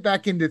tie it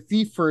back into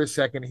Thief for a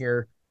second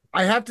here,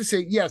 I have to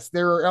say, yes,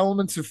 there are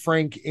elements of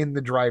Frank in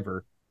the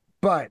driver,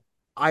 but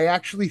I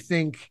actually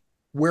think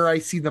where I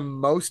see the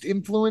most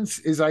influence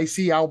is I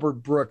see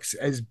Albert Brooks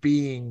as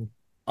being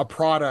a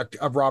product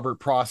of Robert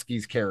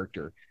Prosky's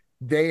character.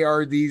 They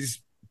are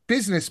these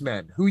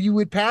businessmen who you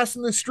would pass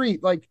in the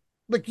street, like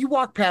you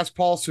walk past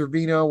Paul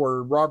Sorvino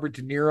or Robert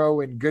De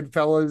Niro in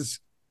Goodfellas,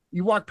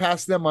 you walk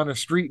past them on a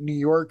street in New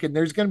York, and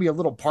there's going to be a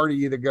little part of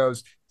you that goes,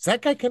 "Is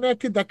that guy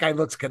connected? That guy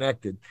looks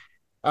connected."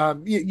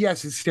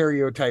 Yes, it's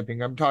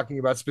stereotyping. I'm talking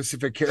about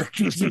specific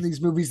characters in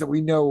these movies that we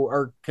know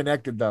are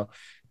connected, though.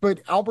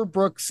 But Albert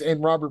Brooks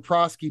and Robert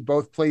Prosky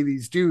both play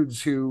these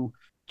dudes who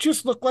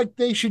just look like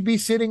they should be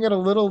sitting at a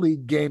little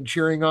league game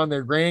cheering on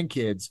their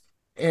grandkids,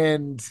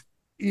 and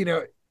you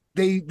know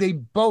they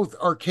both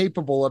are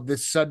capable of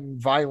this sudden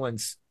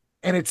violence,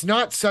 and it's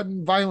not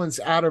sudden violence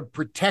out of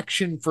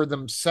protection for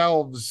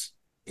themselves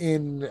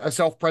in a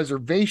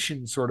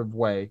self-preservation sort of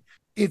way.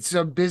 It's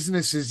a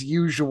business as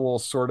usual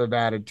sort of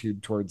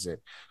attitude towards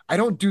it. I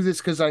don't do this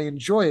because I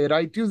enjoy it.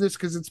 I do this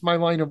because it's my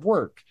line of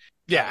work,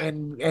 yeah,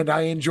 and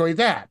I enjoy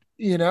that.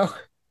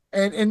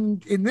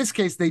 And in this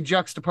case, they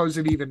juxtapose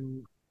it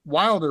even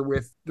wilder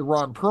with the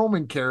Ron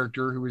Perlman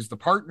character, who is the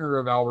partner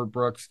of Albert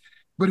Brooks,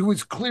 but who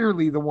is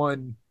clearly the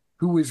one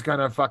who is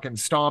gonna fucking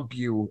stomp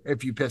you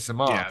if you piss him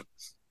yeah. off,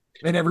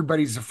 and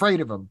everybody's afraid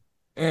of him.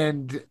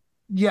 And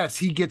yes,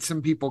 he gets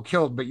some people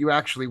killed, but you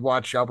actually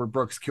watch Albert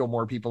Brooks kill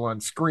more people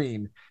on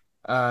screen.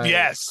 Uh,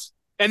 Yes.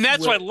 And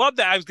that's why I where, love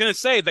that. I was going to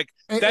say, like,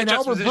 that and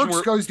Albert juxtaposition Brooks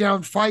where, goes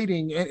down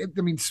fighting. And,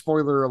 I mean,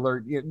 spoiler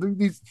alert.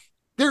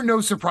 There are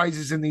no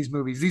surprises in these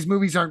movies. These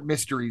movies aren't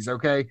mysteries.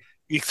 Okay,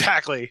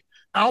 exactly.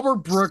 Albert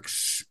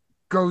Brooks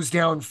goes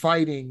down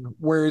fighting,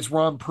 whereas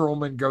Ron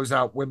Perlman goes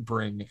out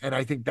whimpering, and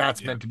I think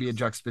that's Yeah. meant to be a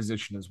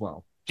juxtaposition as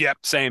well. Yep.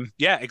 Same.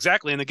 Yeah,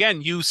 exactly. And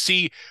again, you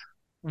see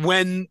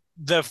when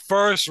the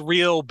first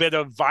real bit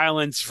of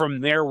violence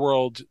from their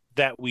world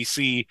that we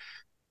see,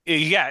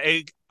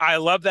 yeah, I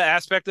love that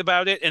aspect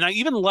about it. And I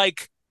even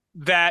like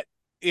that,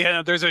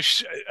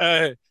 there's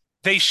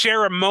they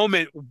share a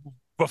moment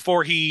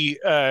before he,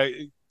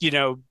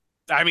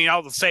 I mean,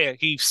 I'll say it.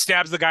 He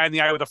stabs the guy in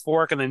the eye with a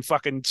fork and then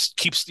fucking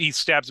he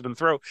stabs him in the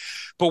throat.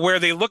 But where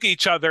they look at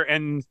each other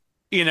and,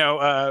 you know,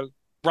 uh,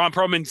 Ron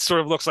Perlman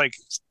sort of looks like,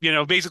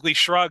 basically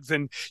shrugs,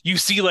 and you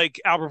see like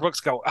Albert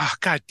Brooks go, "Oh,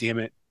 God damn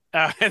it."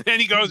 And then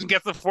he goes and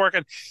gets the fork,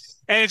 and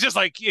it's just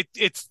like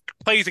it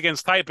plays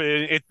against type.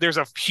 There's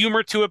a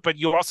humor to it, but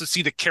you also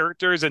see the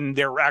characters and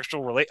their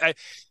actual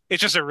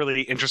it's just a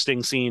really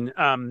interesting scene.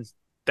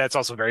 That's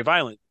also very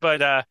violent,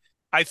 but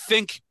I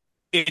think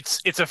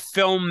it's a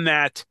film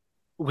that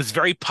was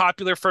very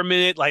popular for a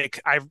minute. Like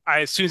I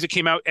as soon as it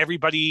came out,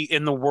 everybody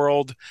in the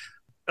world,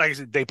 like I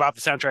said, they bought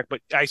the soundtrack.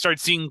 But I started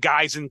seeing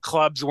guys in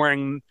clubs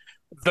wearing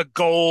the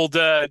gold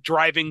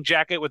driving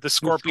jacket with the The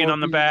scorpion on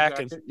the Scorpion back,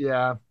 and jacket,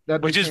 yeah,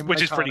 that which is became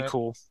which is pretty iconic.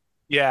 cool.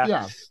 Yeah.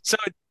 Yeah, So,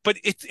 but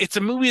it's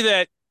a movie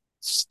that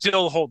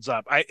still holds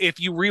up. If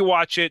you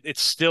rewatch it,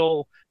 it's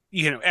still,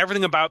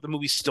 everything about the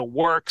movie still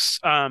works.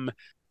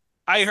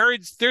 I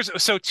heard there's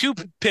two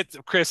pits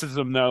of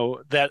criticism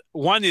though. That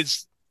one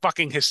is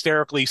fucking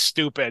hysterically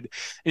stupid,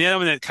 and the other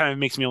one that kind of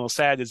makes me a little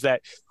sad is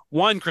that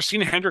one,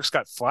 Christina Hendricks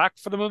got flack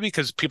for the movie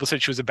because people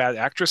said she was a bad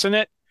actress in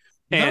it,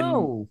 and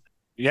no,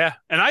 yeah,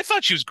 and I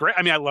thought she was great.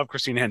 I mean, I love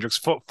Christina Hendricks.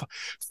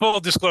 Full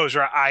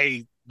disclosure,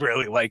 I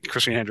really like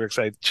Christina Hendricks.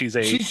 She's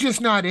a she's just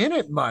not in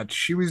it much.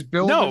 She was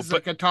billed no, as but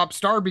like a top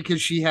star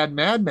because she had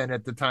Mad Men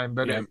at the time,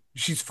 but yeah,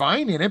 she's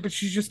fine in it, but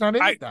she's just not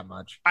in I it that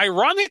much.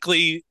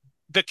 ironically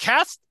the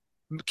cast.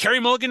 Carey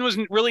Mulligan was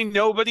really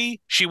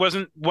nobody. She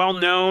wasn't well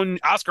known.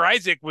 Oscar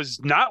Isaac was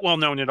not well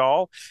known at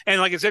all.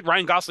 And like I said,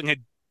 Ryan Gosling had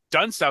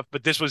done stuff,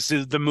 but this was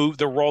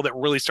the role that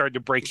really started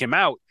to break him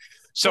out.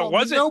 So Well, it The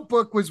wasn't,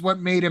 Notebook was what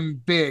made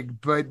him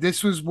big, but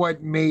this was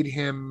what made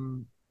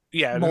him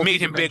yeah,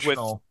 made him big with,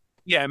 multidimensional.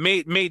 yeah,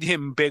 made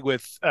him big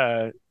with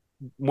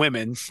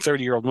women,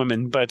 30-year-old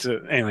women. But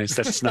anyways,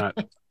 that's not.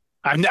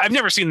 I've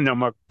never seen the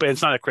Notebook, but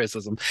it's not a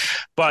criticism.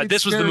 But It's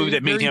this was the movie very,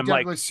 that made very him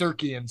like, Douglas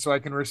Sirkian, so I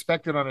can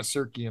respect it on a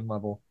Sirkian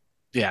level.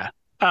 yeah.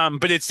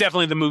 But it's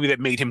definitely the movie that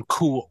made him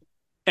cool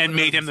and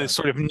made him this 100%.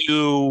 sort of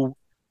new.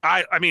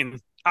 I mean,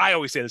 I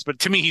always say this, but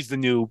to me, he's the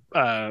new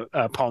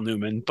Paul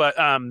Newman. But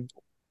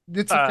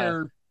It's a uh,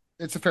 fair,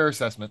 it's a fair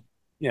assessment.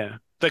 yeah,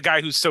 the guy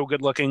who's so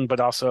good looking,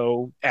 but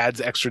also adds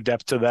extra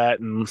depth to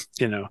that, and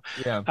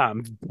Yeah.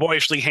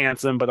 boyishly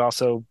handsome, but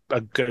also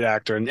a good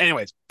actor. And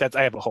anyways, that's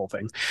I have a whole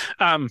thing.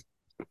 Um,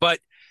 but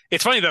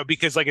it's funny though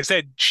because, like I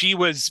said, she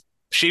was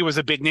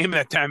a big name at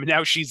that time, and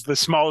now she's the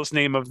smallest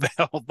name of the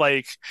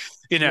like,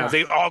 Yeah.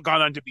 they've all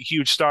gone on to be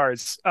huge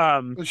stars.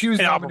 Well, she was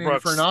And Albert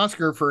nominated for an Brooks.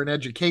 Oscar for An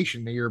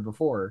Education the year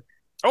before.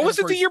 Oh, And of was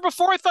it the course, year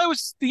before? I thought it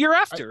was the year I,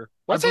 after.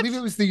 I Was it? believe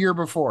it was the year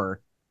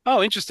before.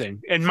 Oh,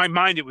 interesting. In my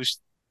mind, it was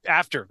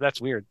after. That's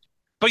weird.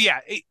 But yeah,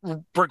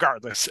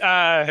 regardless,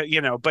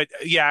 but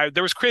yeah,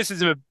 there was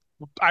criticism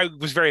I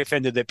was very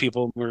offended that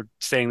people were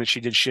saying that she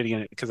did shitty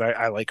in it because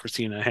I like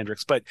Christina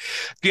Hendricks. But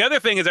the other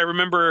thing is, I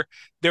remember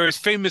there was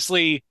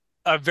famously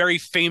a very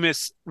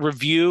famous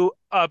review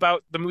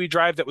about the movie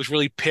Drive that was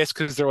really pissed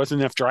because there wasn't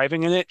enough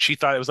driving in it. She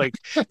thought it was like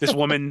this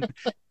woman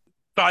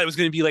thought it was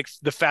going to be like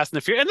the Fast and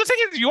the Furious. And the thing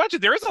is, if you watch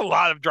it, there is a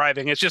lot of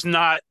driving. It's just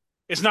not.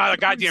 It's not a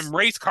goddamn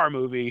race car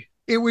movie.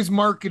 It was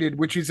marketed,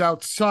 which is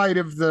outside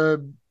of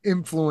the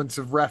influence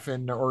of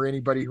Refn or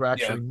anybody who Yeah.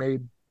 actually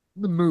made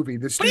the movie.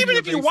 The But even studio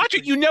if you watch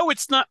it, you know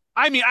it's not.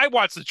 I mean, I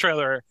watched the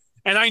trailer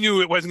and I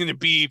knew it wasn't going to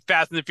be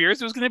Fast and the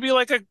Furious. It was going to be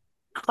like a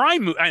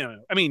crime movie. I don't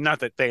know. I mean, not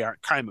that they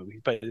aren't crime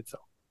movies, but it's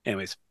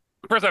anyways.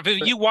 First off,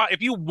 if you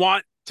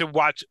want to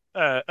watch,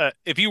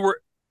 if you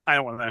were, I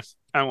don't want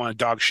to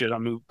dog shit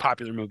on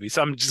popular movies,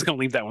 so I'm just going to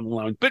leave that one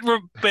alone. But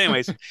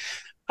anyways,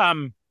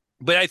 um,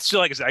 but I still,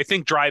 like I said, I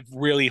think Drive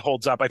really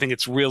holds up. I think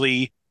it's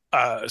really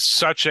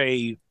such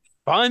a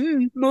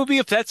fun movie,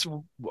 if that's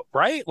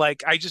right.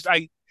 Like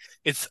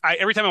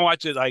every time I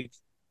watch it, like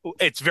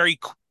it's very.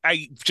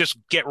 I just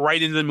get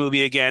right into the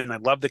movie again. I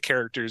love the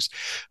characters.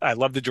 I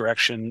love the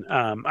direction.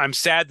 I'm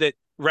sad that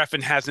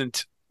Refn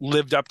hasn't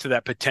lived up to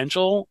that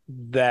potential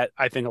that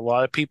I think a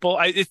lot of people.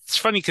 It's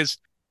funny because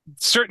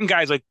certain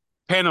guys like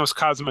Panos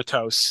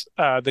Cosmatos,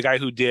 the guy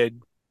who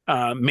did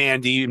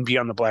Mandy and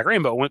Beyond the Black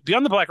Rainbow. When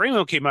Beyond the Black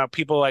Rainbow came out,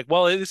 people were like,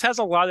 well, this has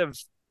a lot of.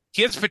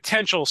 He has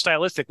potential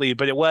stylistically,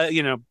 but it was,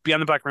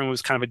 Beyond the Black Rainbow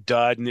was kind of a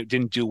dud and it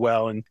didn't do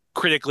well. And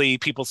critically,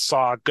 people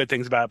saw good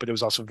things about it, but it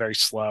was also very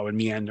slow and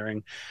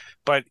meandering.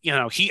 But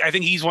I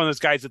think he's one of those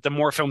guys that the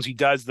more films he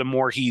does, the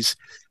more he's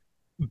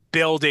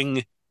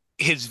building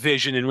his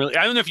vision. And really,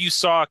 I don't know if you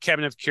saw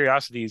Cabinet of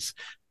Curiosities,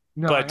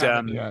 No, but I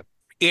haven't yet.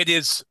 it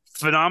is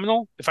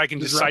phenomenal. If I can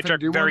Does just Refn sidetrack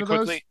do very one of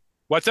those? quickly.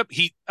 What's up?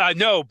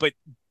 No, but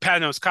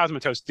Panos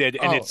Cosmatos did,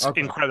 and Oh, it's okay.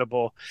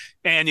 incredible.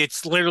 And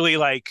it's literally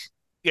like,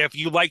 if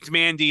you liked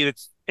Mandy,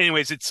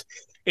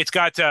 it's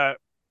got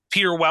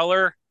Peter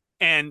Weller,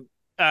 and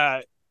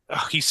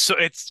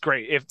it's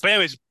great. But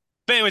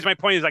anyways, my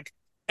point is, like,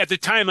 at the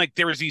time, like,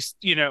 there was these,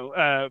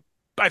 I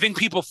think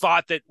people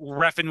thought that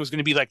Refn was going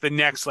to be like the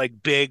next like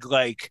big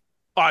like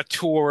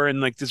auteur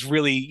and like this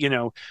really,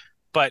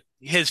 but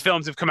his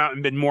films have come out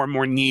and been more and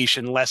more niche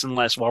and less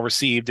well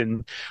received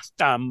and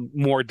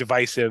more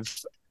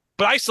divisive.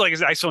 But I still, like I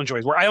said, I still enjoy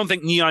it. Where I don't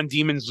think Neon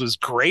Demons was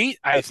great.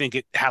 I think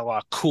it had a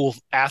lot of cool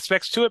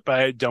aspects to it, but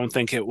I don't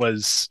think it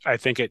was. I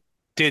think it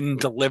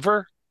didn't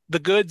deliver the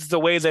goods the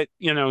way that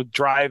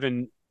Drive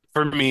and,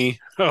 for me,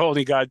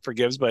 only God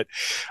forgives. But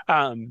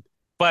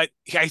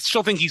I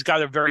still think he's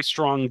got a very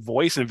strong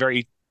voice and a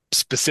very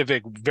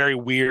specific, very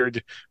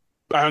weird.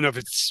 I don't know if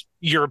it's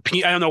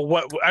European. I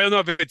don't know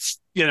if it's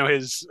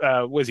his.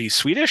 Was he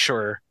Swedish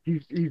or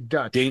He's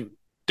Dutch.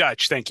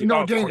 Dutch? Thank you. No,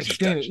 Oh, of course Danish. he's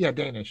Danish. Dutch. Yeah,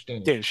 Danish.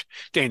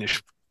 Danish.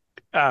 Is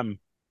that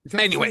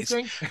the Anyways,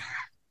 same thing?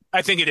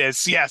 I think it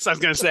is. Yes, I was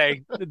going to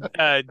say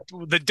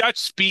the Dutch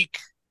speak,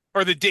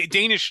 or the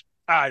Danish.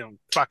 I don't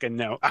fucking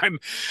know.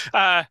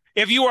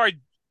 If you are,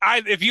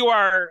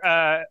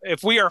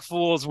 if we are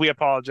fools, we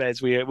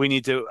apologize. We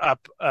need to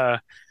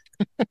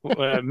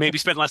maybe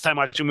spend less time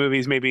watching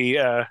movies. Maybe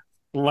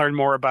learn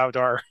more about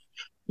our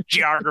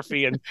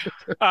geography. And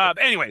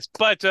anyways,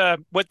 but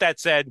with that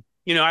said,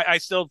 I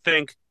still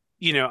think,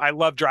 I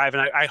love Drive,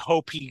 and I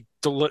hope he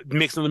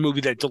makes another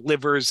movie that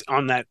delivers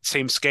on that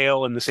same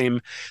scale and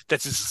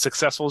that's as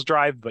successful as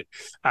Drive. But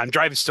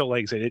Drive is still,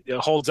 like I said, it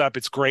holds up.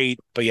 It's great.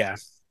 But yeah,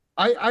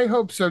 I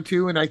hope so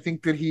too, and I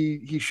think that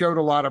he showed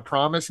a lot of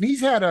promise, and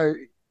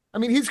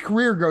his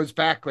career goes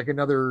back like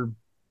another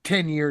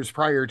 10 years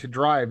prior to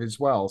Drive as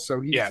well.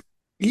 So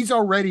he's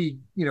already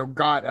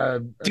got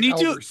an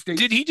elder state.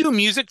 Did he do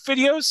music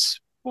videos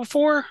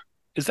before?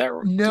 Is that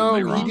No?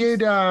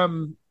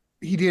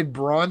 He did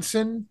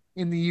Bronson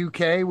in the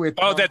UK with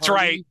Oh, Tom that's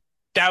Hardy. right.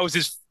 That was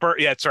his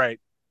first. Yeah, that's right.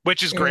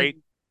 Which is great.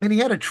 And he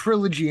had a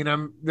trilogy,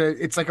 and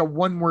it's like a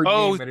one-word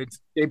name, and it's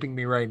escaping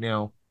me right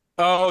now.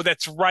 Oh,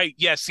 that's right.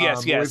 Yes. With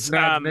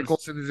Mads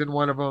Mikkelsen is in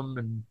one of them,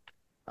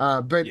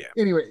 and but Yeah.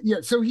 anyway, yeah.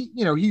 So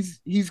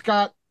he's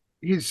got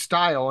his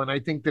style, and I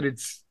think that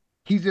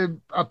he's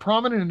a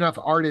prominent enough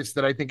artist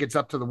that I think it's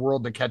up to the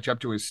world to catch up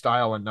to his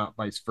style and not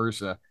vice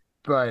versa.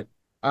 But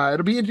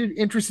it'll be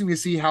interesting to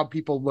see how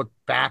people look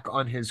back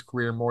on his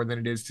career more than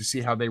it is to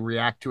see how they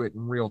react to it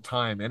in real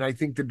time. And I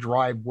think The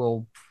Drive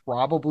will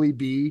probably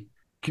be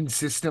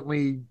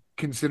consistently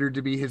considered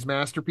to be his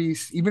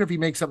masterpiece, even if he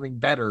makes something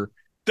better.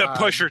 The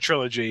Pusher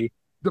trilogy.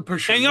 The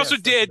Pusher. And he also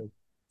did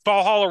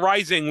Valhalla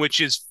Rising, which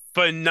is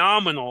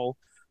phenomenal,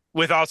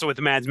 with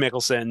Mads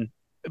Mikkelsen.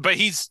 But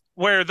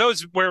where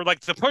like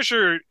the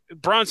Pusher,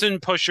 Bronson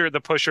Pusher, the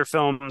Pusher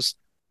films,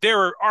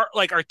 they're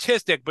like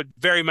artistic, but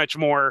very much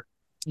more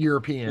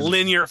European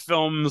linear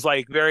films,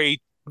 like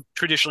very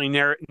traditionally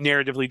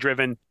narratively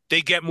driven.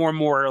 They get more and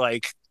more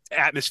like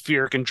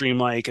atmospheric and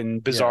dreamlike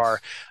and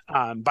bizarre.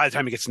 Yes. By the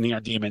time it gets to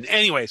Neon Demon,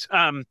 anyways.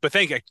 But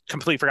thank you, I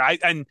completely forgot.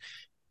 And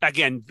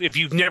again, if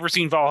you've never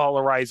seen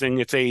Valhalla Rising,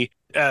 it's a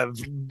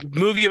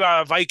movie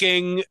about a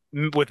Viking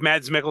with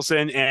Mads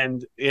Mikkelsen,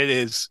 and it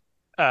is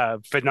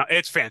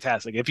it's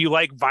fantastic. If you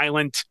like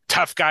violent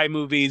tough guy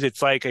movies,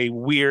 it's like a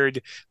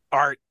weird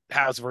art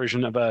house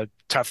version of a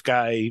tough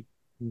guy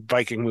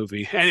Viking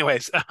movie.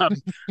 Anyways,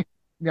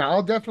 Yeah,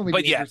 I'll definitely be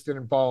but yeah. interested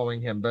in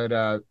following him.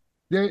 But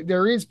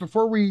there is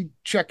before we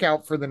check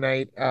out for the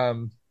night,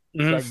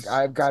 Mhm.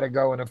 I've got to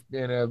go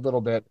in a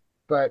little bit.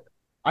 But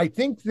I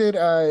think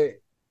that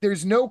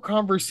there's no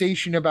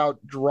conversation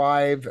about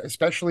Drive,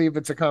 especially if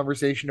it's a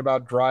conversation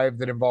about Drive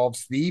that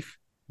involves Thief,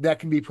 that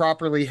can be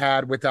properly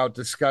had without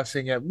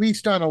discussing, at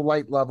least on a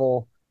light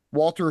level,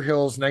 Walter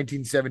Hill's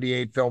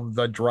 1978 film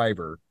The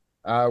Driver,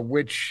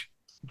 which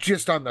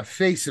just on the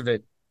face of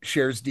it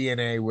shares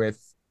DNA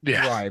with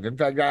Yeah. Drive. In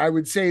fact, I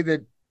would say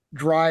that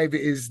Drive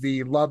is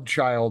the love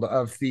child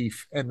of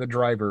Thief and The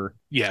Driver.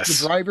 The Yes.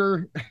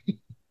 Driver,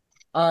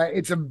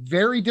 it's a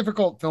very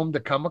difficult film to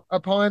come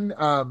upon.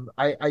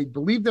 I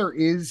believe there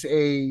is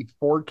a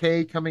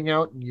 4K coming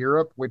out in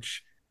Europe,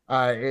 which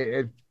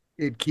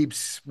it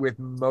keeps with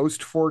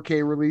most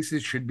 4K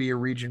releases, should be a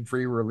region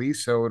free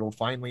release. So it'll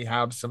finally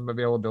have some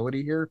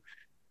availability here.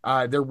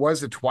 There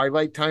was a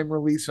Twilight Time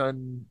release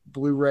on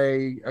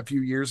Blu-ray a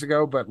few years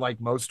ago, but like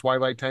most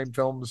Twilight Time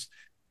films,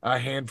 a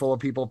handful of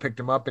people picked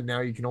them up, and now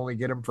you can only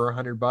get them for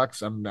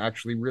 $100. I'm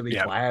actually really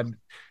Yeah. glad.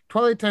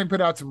 Twilight Time put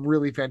out some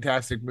really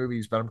fantastic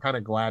movies, but I'm kind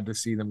of glad to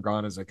see them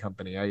gone as a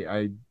company.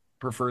 I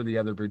prefer the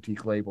other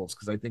boutique labels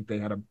because I think they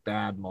had a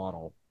bad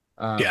model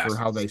Yeah. for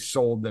how they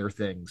sold their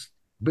things.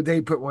 But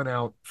they put one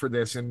out for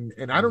this, and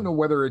I don't know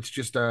whether it's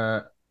just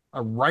a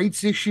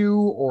rights issue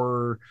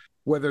or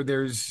whether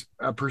there's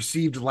a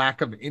perceived lack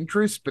of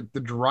interest, but The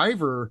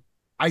Driver,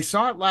 I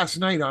saw it last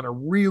night on a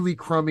really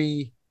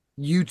crummy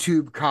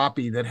YouTube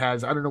copy that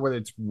has, I don't know whether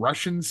it's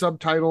Russian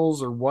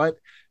subtitles or what.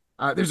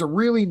 There's a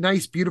really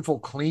nice, beautiful,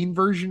 clean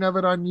version of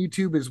it on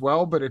YouTube as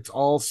well, but it's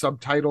all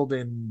subtitled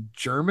in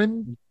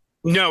German.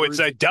 No, Or it's is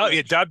a it it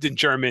French? dubbed in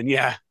German.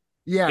 Yeah.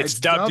 Yeah, It's it's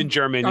dubbed in dubbed.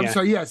 German. I'm Yeah.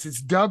 sorry. Yes,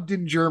 it's dubbed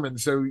in German.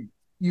 So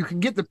you can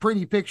get the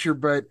pretty picture,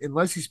 but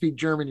unless you speak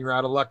German, you're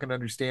out of luck in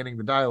understanding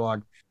the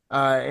dialogue.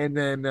 And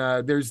then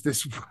there's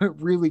this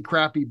really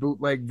crappy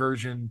bootleg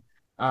version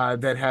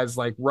that has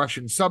like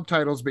Russian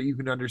subtitles, but you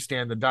can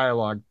understand the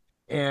dialogue.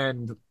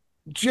 And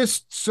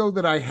just so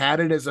that I had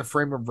it as a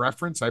frame of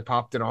reference, I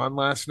popped it on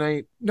last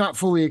night, not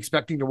fully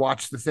expecting to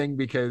watch the thing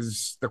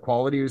because the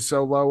quality was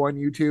so low on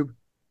YouTube,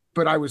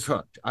 but I was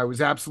hooked. I was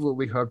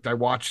absolutely hooked. I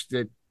watched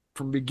it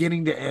from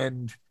beginning to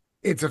end.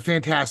 It's a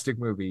fantastic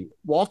movie.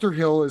 Walter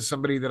Hill is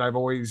somebody that I've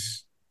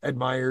always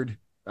admired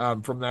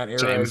from that era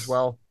Same. as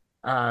well.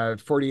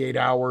 48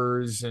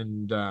 Hours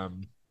and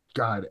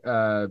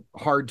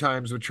Hard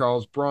Times with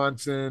Charles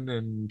Bronson.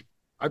 And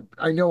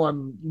I know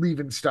I'm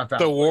leaving stuff The out,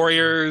 but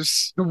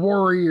Warriors. The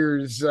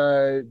Warriors,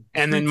 And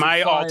then Streets of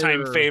my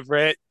all-time Fire.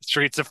 favorite,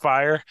 Streets of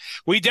Fire.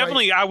 We Right.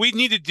 definitely we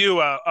need to do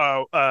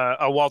a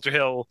Walter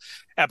Hill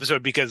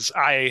episode because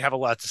I have a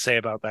lot to say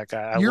about that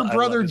guy. Your I love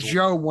brother his work.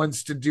 Joe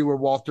wants to do a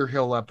Walter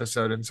Hill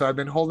episode, and so I've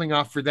been holding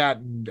off for that.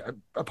 And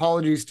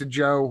apologies to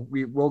Joe.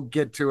 We will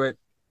get to it.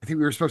 I think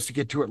we were supposed to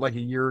get to it like a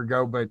year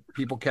ago, but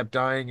people kept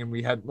dying, and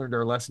we hadn't learned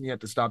our lesson yet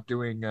to stop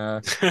doing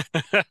eulogy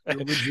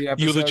Eulogy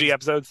episodes.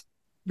 episodes.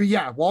 But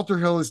yeah, Walter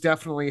Hill is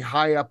definitely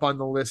high up on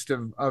the list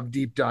of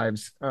deep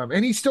dives,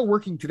 and he's still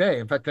working today.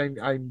 In fact,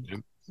 I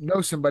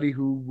know somebody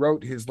who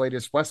wrote his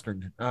latest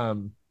western,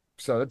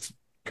 so that's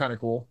kind of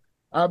cool.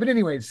 But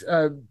anyways,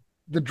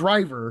 the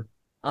driver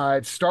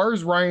it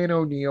stars Ryan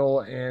O'Neal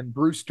and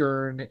Bruce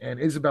Dern and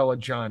Isabella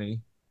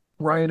Johnny.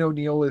 Ryan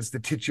O'Neal is the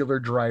titular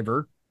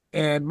driver,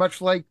 and much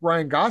like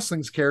Ryan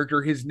Gosling's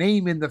character, his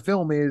name in the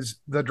film is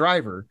the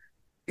driver.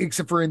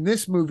 Except for in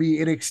this movie,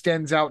 it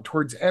extends out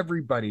towards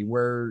everybody,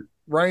 where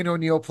Ryan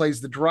O'Neal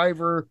plays the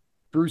driver,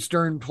 Bruce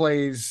Dern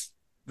plays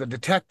the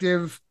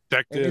detective,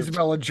 and Detective,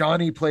 Isabella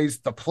Johnny plays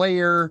the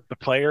player. the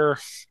player.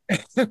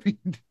 I mean,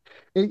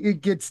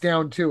 it gets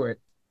down to it.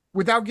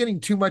 Without getting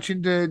too much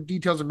into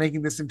details of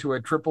making this into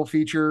a triple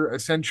feature,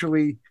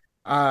 essentially,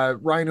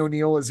 Ryan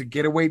O'Neal is a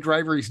getaway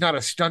driver. He's not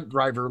a stunt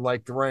driver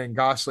like the Ryan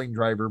Gosling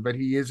driver, but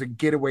he is a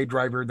getaway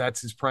driver.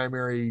 That's his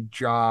primary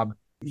job.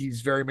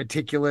 He's very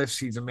meticulous.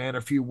 He's a man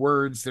of few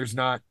words. There's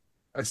not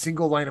a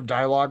single line of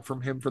dialogue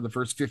from him for the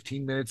first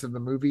 15 minutes of the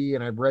movie.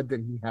 And I've read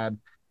that he had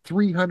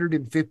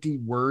 350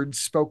 words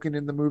spoken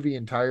in the movie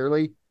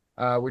entirely,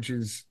 which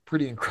is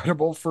pretty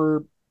incredible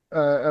for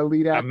a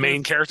lead A actor.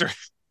 main character.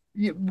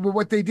 Yeah, but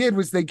what they did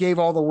was they gave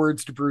all the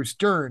words to Bruce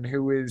Dern,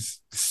 who is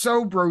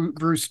so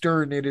Bruce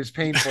Dern, it is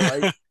painful.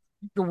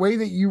 The way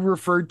that you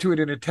referred to it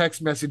in a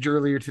text message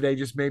earlier today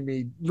just made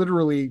me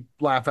literally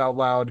laugh out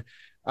loud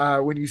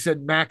when you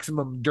said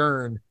Maximum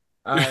Dern.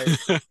 And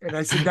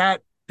I said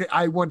that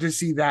I want to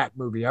see that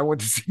movie. I want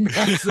to see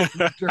Maximum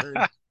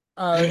Dern.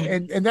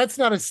 And that's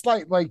not a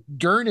slight. Like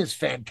Dern is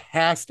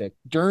fantastic.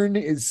 Dern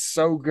is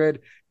so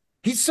good.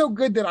 He's so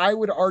good that I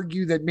would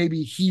argue that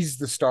maybe he's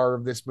the star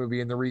of this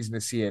movie and the reason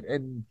to see it.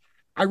 And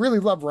I really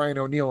love Ryan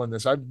O'Neal in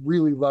this. I've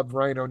really loved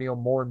Ryan O'Neal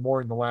more and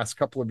more in the last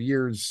couple of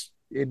years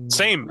in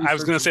Same. I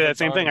was going to researching say for that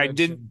same thing. I condiments.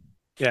 did. And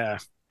Yeah.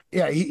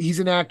 yeah, he's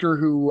an actor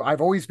who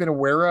I've always been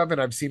aware of,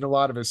 and I've seen a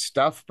lot of his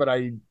stuff, but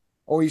I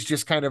always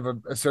just kind of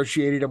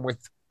associated him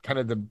with kind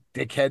of the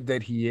dickhead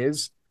that he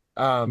is.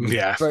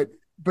 Yeah.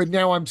 But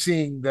now I'm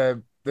seeing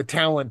the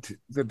talent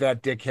that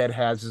that dickhead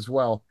has as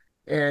well,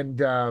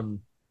 and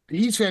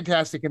he's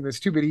fantastic in this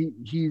too. But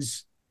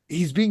he's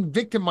being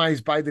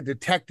victimized by the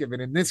detective,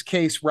 and in this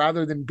case,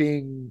 rather than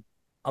being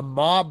a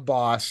mob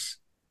boss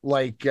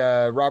like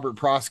Robert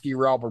Prosky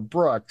or Albert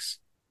Brooks,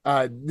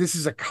 this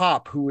is a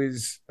cop who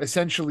is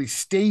essentially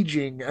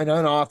staging an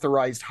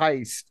unauthorized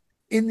heist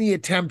in the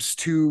attempts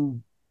to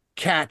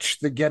catch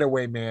the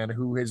getaway man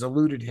who has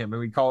eluded him,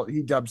 and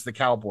he dubs the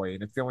cowboy,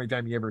 and it's the only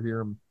time you ever hear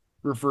him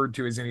referred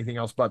to as anything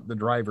else but the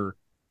driver,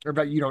 or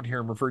but you don't hear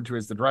him referred to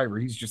as the driver.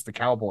 He's just the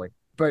cowboy.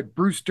 But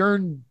Bruce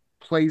Dern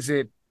plays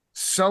it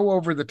so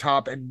over the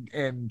top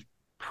and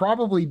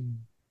probably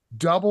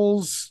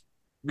doubles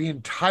the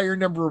entire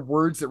number of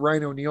words that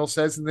Ryan O'Neal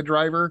says in the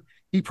driver.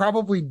 He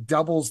probably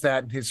doubles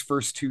that in his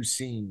first two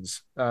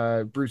scenes.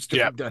 Bruce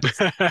Yeah. Dern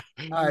does.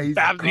 He's He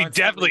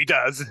definitely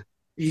does.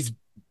 He's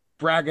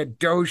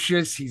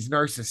braggadocious. He's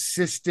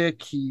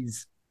narcissistic.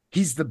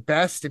 He's the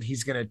best, and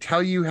he's going to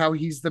tell you how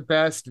he's the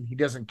best, and he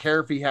doesn't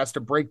care if he has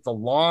to break the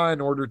law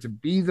in order to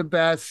be the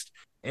best.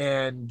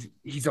 And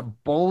he's a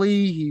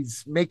bully.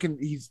 He's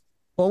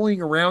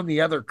bullying around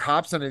the other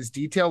cops on his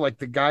detail, like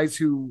the guys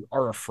who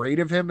are afraid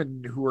of him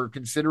and who are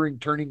considering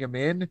turning him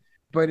in.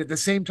 But at the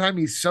same time,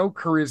 he's so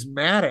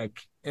charismatic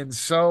and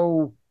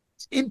so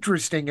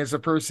interesting as a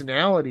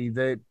personality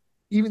that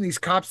even these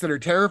cops that are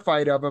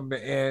terrified of him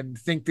and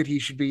think that he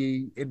should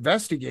be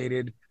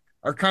investigated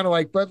are kind of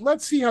like, but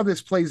let's see how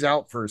this plays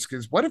out first.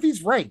 Because what if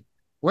he's right?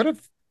 What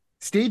if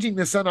staging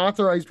this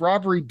unauthorized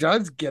robbery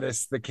does get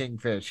us the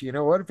kingfish? You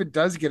know, what if it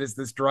does get us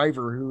this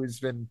driver who has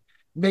been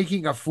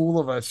making a fool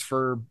of us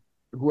for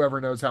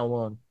whoever knows how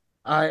long?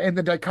 And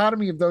the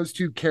dichotomy of those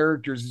two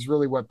characters is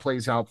really what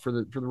plays out for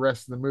the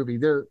rest of the movie.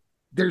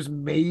 There's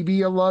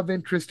maybe a love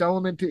interest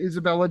element to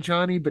Isabella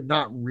Johnny, but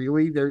not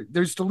really.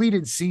 There's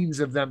deleted scenes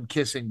of them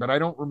kissing, but I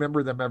don't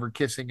remember them ever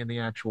kissing in the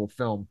actual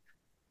film.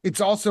 It's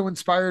also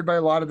inspired by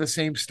a lot of the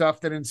same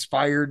stuff that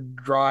inspired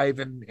Drive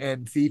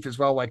and Thief as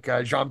well, like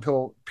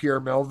Jean-Pierre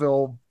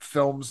Melville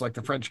films, like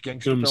the French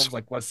gangster films,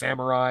 like La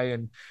Samurai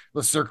and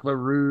Le Cercle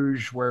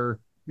Rouge, where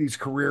these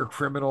career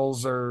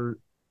criminals are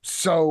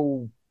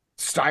so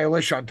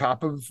stylish on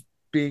top of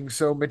being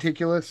so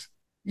meticulous.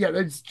 Yeah,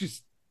 that's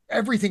just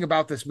everything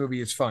about this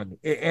movie is fun.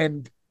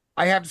 And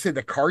I have to say,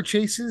 the car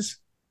chases,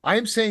 I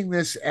am saying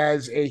this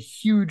as a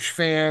huge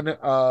fan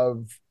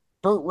of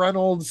Burt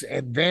Reynolds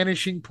and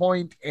Vanishing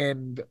Point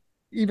and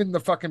even the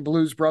fucking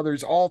Blues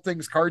Brothers, all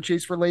things car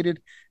chase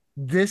related.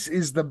 This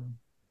is the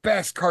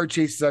best car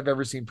chases I've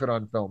ever seen put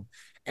on film.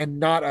 And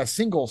not a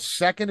single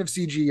second of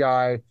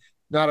CGI,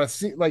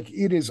 like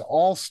it is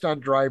all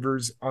stunt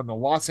drivers on the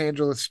Los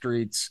Angeles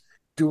streets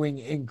doing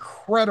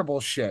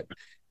incredible shit.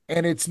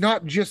 And it's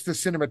not just the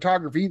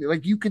cinematography,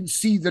 like you can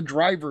see the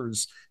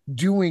drivers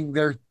doing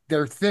their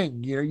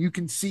thing. You know, you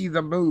can see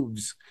the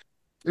moves.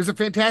 There's a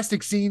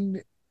fantastic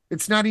scene.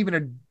 It's not even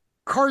a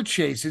car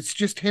chase. It's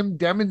just him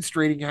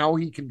demonstrating how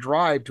he can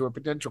drive to a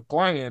potential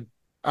client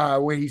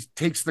when he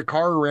takes the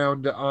car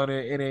around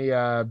in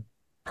a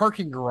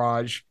parking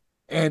garage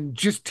and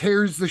just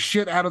tears the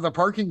shit out of the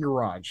parking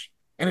garage.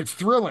 And it's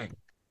thrilling,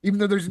 even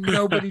though there's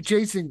nobody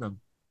chasing them.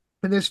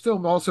 And this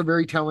film also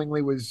very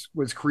tellingly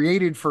was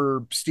created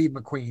for Steve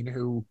McQueen,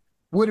 who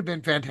would have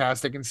been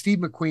fantastic. And Steve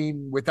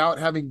McQueen, without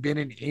having been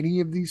in any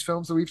of these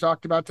films that we've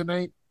talked about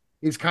tonight,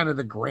 is kind of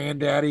the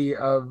granddaddy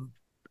of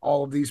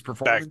all of these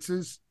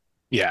performances.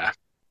 Yeah.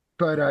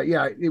 But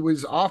yeah, it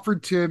was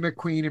offered to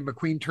McQueen, and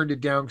McQueen turned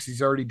it down because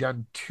he's already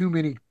done too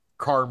many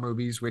car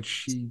movies,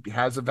 which he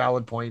has a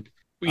valid point.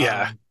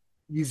 Yeah.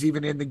 He's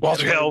even in the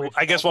Walter Hill.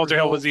 I guess Walter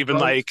Hill was even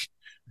like,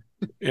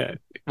 yeah.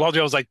 Walter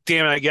Hill was like,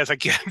 damn it, I guess I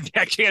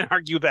can't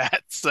argue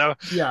that. So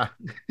yeah.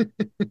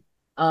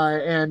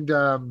 And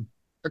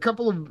a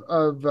couple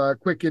of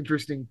quick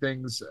interesting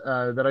things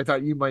that I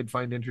thought you might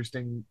find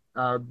interesting.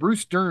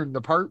 Bruce Dern,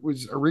 the part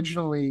was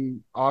originally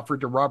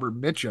offered to Robert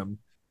Mitchum,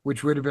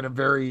 which would have been a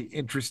very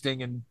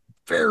interesting and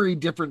very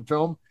different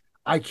film.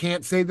 I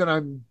can't say that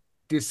I'm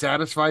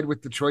dissatisfied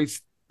with the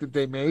choice that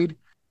they made.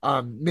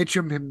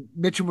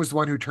 Mitchum was the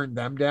one who turned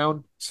them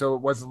down, so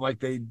it wasn't like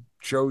they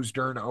chose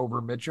Dern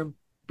over Mitchum.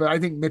 But I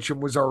think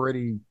Mitchum was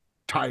already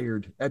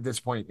tired at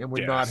this point and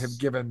would not have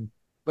given,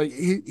 like,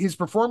 his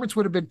performance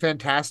would have been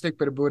fantastic,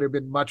 but it would have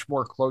been much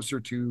more closer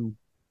to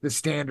the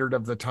standard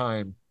of the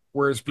time,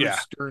 whereas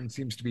Bruce Dern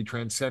seems to be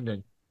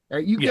transcending.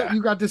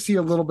 You got to see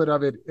a little bit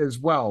of it as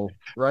well,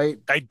 right?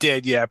 I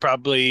did, yeah.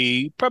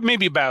 Probably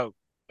maybe about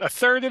a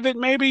third of it,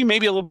 maybe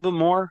a little bit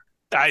more.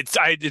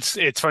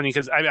 It's funny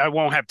because I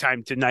won't have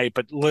time tonight,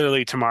 but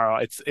literally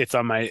tomorrow it's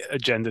on my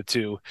agenda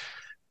to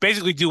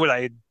basically do what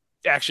I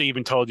actually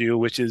even told you,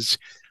 which is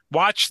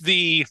watch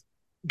the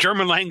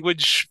German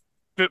language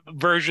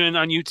version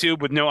on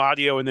YouTube with no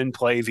audio and then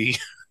play the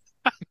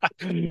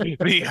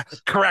the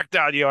correct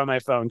audio on my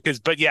phone.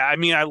 But yeah, I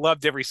mean, I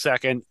loved every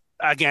second.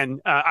 Again,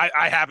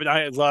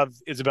 I love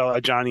Isabella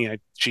Johnny.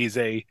 She's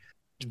a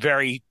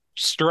very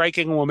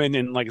striking woman,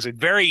 and like I said,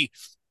 very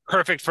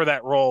perfect for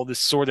that role. This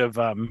sort of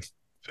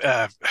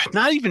uh,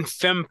 not even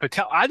femme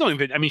fatale. I don't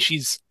even. I mean,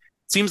 she's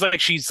seems like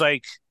she's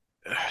like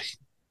uh,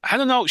 I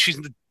don't know. She's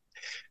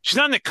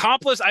not an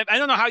accomplice. I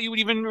don't know how you would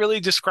even really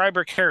describe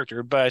her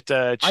character, but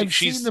I've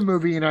seen the she's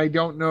movie and I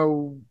don't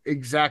know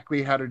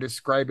exactly how to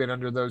describe it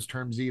under those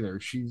terms either.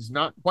 She's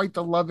not quite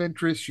the love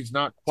interest. She's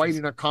not quite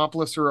an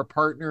accomplice or a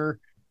partner.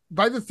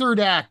 By the third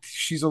act,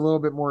 she's a little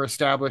bit more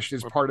established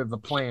as part of the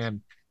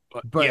plan,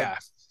 but yeah.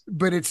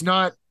 but it's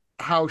not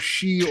how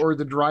she or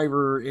the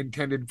driver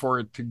intended for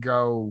it to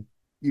go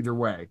either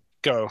way.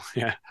 Go.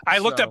 Yeah. I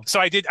looked So up, so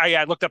I did,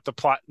 I looked up the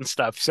plot and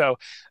stuff. So,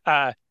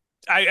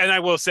 I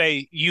will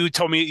say, you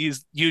told me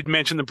you'd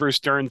mentioned the Bruce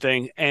Dern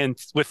thing, and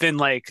within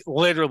like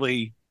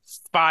literally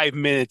 5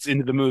 minutes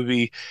into the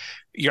movie,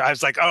 I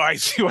was like, oh, I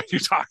see what you're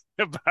talking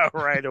about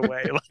right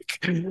away. Like,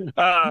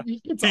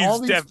 it's all he's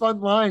these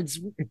fun lines.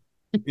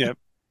 yeah.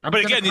 I'm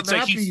But gonna again, come it's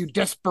like after you,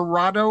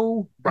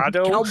 desperado,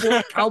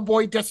 Rado.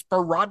 cowboy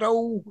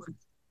desperado.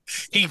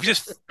 He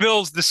just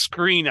fills the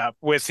screen up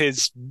with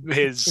his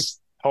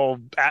whole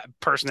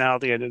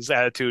personality and his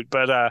attitude.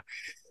 But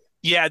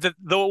yeah,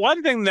 the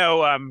one thing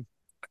though,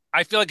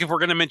 I feel like if we're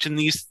going to mention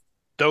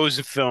those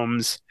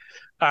films,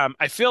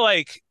 I feel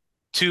like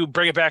to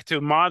bring it back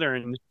to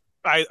modern,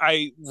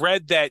 I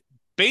read that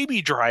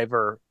Baby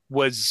Driver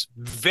was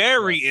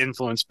very Yes.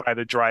 influenced by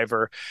the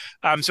Driver.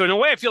 So in a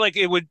way, I feel like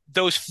it would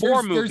those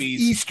four There's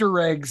movies. Easter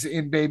eggs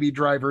in Baby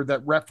Driver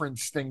that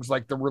reference things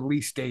like the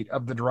release date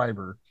of the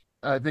driver,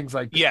 things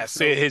like that. Yes,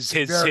 So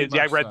very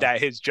yeah, I much read so.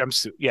 that his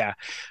jumpsuit. Yeah.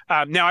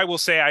 Now I will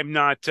say I'm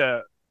not.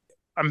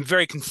 I'm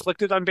very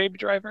conflicted on Baby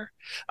Driver.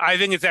 I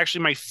think it's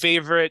actually my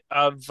favorite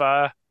of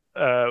Wright.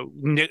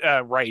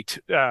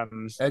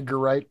 Edgar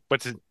Wright.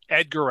 What's it?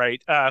 Edgar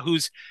Wright,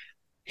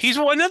 he's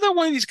another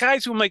one of these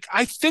guys who I'm like,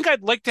 I think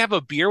I'd like to have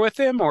a beer with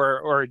him,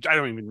 or I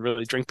don't even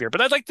really drink beer,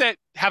 but I'd like to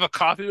have a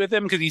coffee with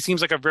him because he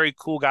seems like a very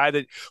cool guy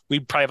that we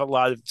probably have a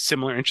lot of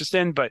similar interest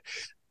in. But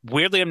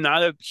weirdly, I'm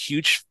not a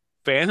huge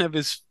fan of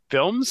his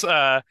films.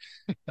 Uh,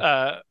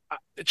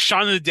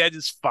 Shaun of the Dead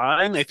is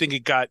fine. I think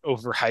it got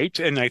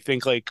overhyped, and I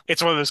think like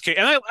it's one of those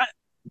cases, and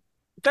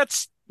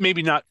that's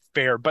maybe not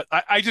fair, but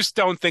I just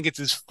don't think it's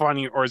as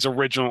funny or as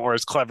original or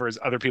as clever as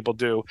other people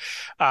do.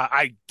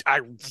 I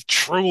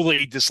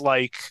truly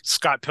dislike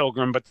Scott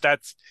Pilgrim, but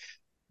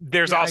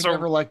there's Yeah, I also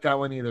never liked that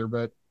one either,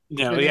 but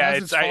it yeah,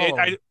 has its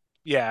following.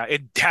 yeah,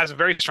 it has a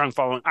very strong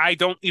following. I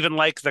don't even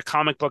like the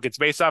comic book it's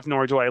based off,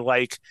 nor do I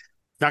like.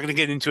 Not going to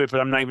get into it, but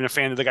I'm not even a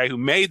fan of the guy who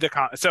made the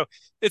comic. So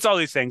it's all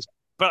these things.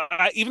 But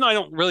even though I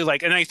don't really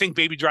like, and I think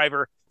Baby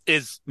Driver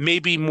is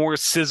maybe more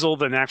sizzle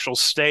than actual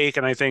steak,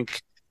 and I think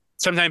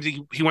sometimes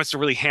he wants to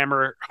really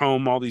hammer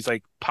home all these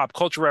like pop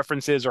culture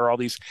references or all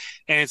these,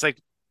 and it's like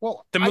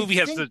Well, the movie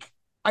has the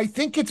I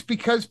think it's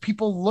because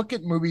people look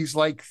at movies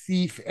like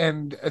Thief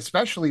and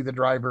especially The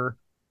Driver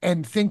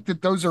and think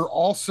that those are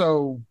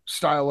also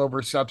style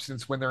over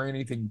substance when they're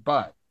anything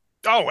but.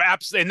 oh,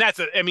 absolutely, and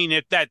I mean,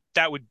 if that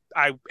would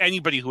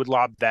anybody who would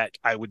lob that,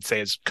 I would say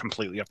is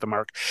completely off the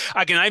mark.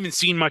 Again, I haven't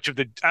seen much of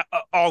the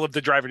all of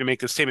the Driver to make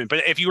this statement,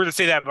 but if you were to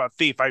say that about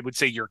Thief, I would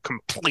say you're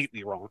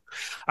completely wrong.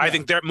 I Yeah.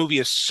 think that movie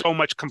has so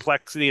much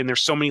complexity and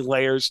there's so many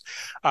layers.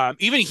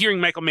 Even hearing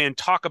Michael Mann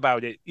talk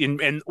about it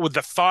and with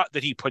the thought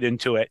that he put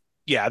into it,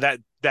 yeah, that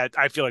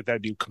I feel like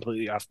that'd be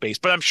completely off base.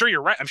 But I'm sure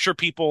you're right. I'm sure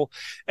people,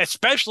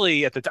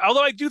 especially at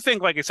although I do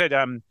think, like I said,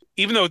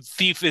 even though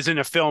Thief isn't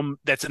a film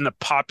that's in the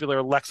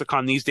popular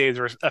lexicon these days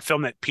or a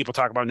film that people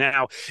talk about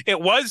now, it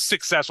was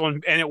successful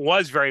and it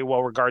was very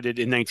well regarded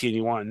in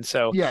 1981.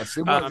 So, Yes,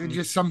 it was. It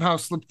just somehow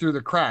slipped through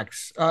the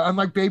cracks.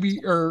 Unlike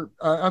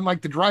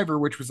The Driver,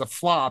 which was a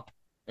flop,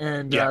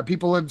 and yeah,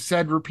 people have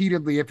said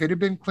repeatedly, if it had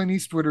been Clint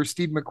Eastwood or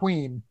Steve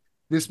McQueen,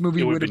 this movie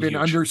it would have would have been been huge.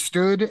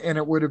 understood and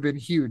it would have been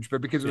huge.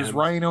 But because it was Yeah.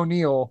 Ryan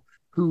O'Neal,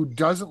 who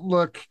doesn't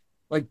look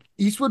like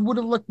Eastwood would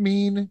have looked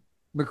mean,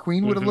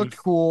 McQueen would have Hmm. looked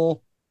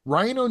cool.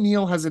 Ryan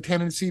O'Neal has a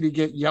tendency to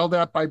get yelled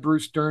at by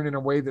Bruce Dern in a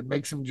way that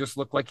makes him just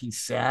look like he's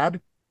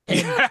sad. And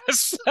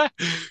Yes.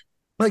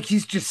 like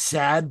he's just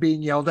sad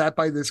being yelled at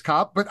by this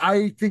cop, but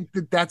I think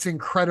that that's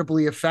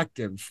incredibly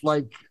effective.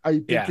 Like I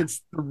think Yeah.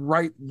 it's the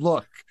right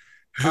look.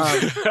 um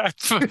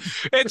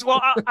It's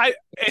well,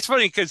 it's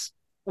funny because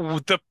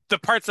the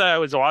parts that I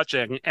was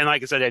watching, and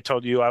like I said, I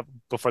told you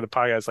before the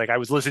podcast, like I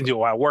was listening to it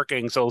while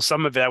working, so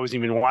some of it I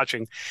wasn't even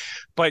watching.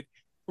 But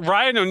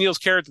Ryan O'Neal's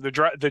character,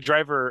 the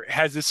driver,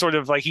 has this sort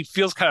of like he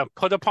feels kind of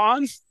put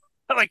upon.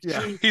 Like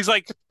yeah. he's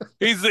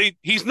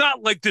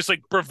not like this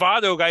like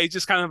bravado guy. He's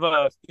just kind of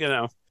a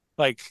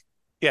like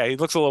yeah, he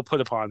looks a little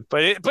put upon,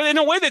 but in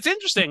a way that's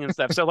interesting and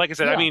stuff. So like I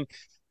said, I Yeah, mean,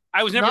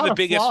 I was it's never not the a biggest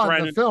flaw in the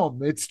friend.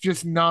 film, it's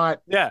just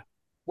not Yeah,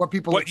 what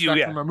people what you expect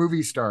yeah from a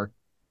movie star.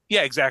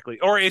 yeah exactly,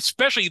 or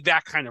especially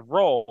that kind of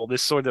role.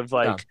 This sort of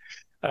Yeah. like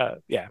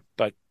yeah,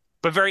 but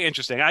very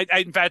interesting. I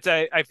in fact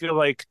I feel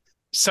like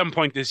some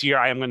point this year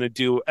I am going to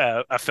do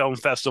a film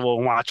festival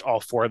and watch all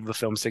four of the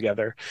films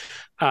together,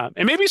 and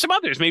maybe some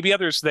others, maybe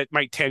others that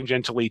might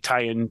tangentially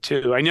tie in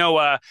too. I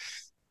know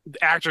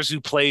actress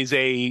who plays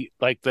the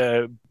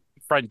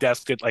front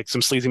desk at like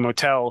some sleazy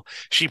motel.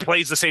 She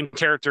plays the same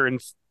character in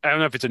I don't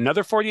know if it's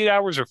another 48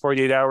 hours or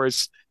 48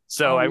 hours.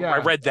 So Oh I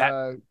yeah. read that.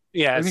 I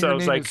Yeah. think So her it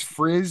was name like is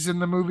Frizz in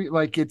the movie.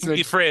 Like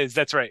Frizz.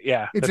 That's right.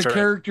 Yeah. it's a That's right.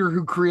 character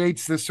who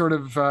creates this sort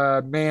of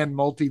Mann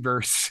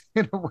multiverse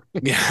in a way.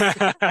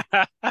 Yeah.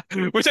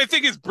 Which I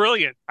think is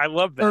brilliant. I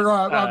love that. Or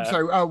I'm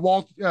sorry,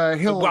 Walt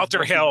Hill's Walter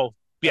multiverse. Hill.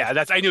 Yeah,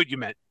 that's I knew what you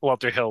meant.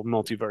 Walter Hill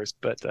multiverse.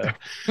 But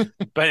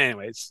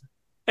anyways,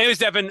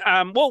 Devin,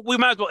 well, we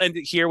might as well end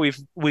it here. We've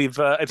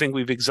I think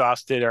we've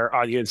exhausted our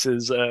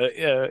audience's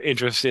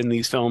interest in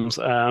these films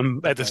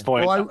at this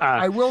Okay. Well, point.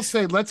 I will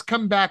say let's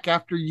come back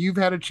after you've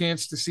had a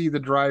chance to see The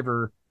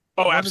Driver.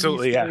 Oh, One of these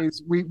absolutely, yeah.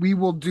 days, we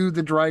will do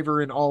The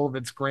Driver in all of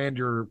its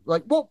grandeur.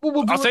 Like, well, we'll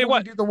I'll do it tell you when we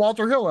what. do the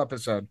Walter Hill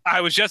episode.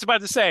 I was just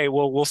about to say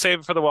we'll save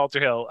it for the Walter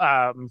Hill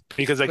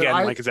because But again,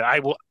 like I said, I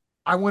will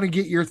I want to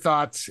get your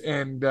thoughts,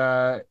 and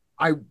I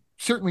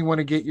certainly want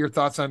to get your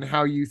thoughts on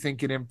how you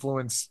think it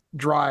influenced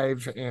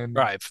Drive. And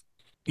drive.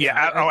 yeah,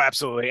 Yeah, oh,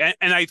 absolutely. And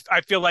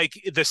I feel like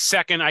the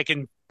second I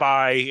can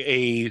buy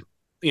a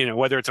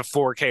whether it's a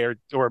 4K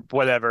or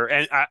whatever,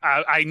 and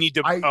I need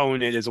to I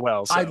own it as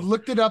well. I So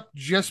looked it up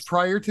just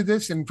prior to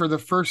this, and for the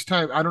first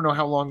time, I don't know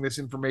how long this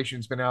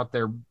information's been out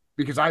there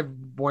because I've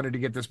wanted to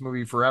get this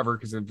movie forever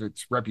because of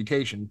its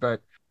reputation,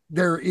 but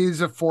there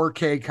is a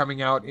 4K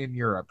coming out in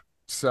Europe.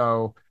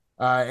 So,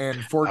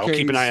 and I'll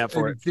keep an eye 4Ks, out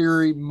for it. in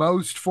theory,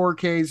 most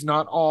 4Ks,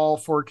 not all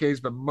 4Ks,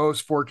 but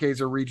most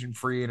 4Ks are region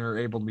free and are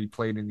able to be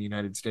played in the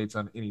United States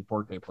on any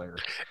 4K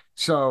player.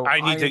 So I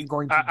I need to am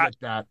going to get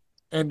that.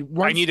 And I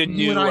once need a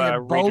you and new I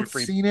have region both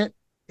free. seen it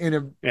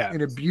Yeah,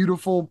 in a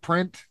beautiful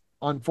print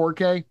on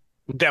 4K,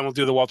 then we'll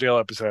do the Walter Hill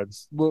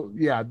episodes. we'll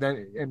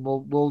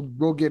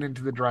get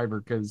into The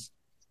Driver because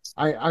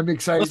I'm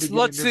excited to get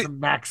Let's into see. some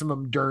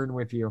maximum Dern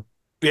with you.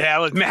 Yeah,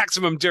 like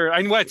maximum Dern.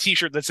 I want a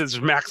T-shirt that says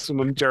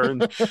maximum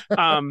Dern.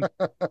 Um,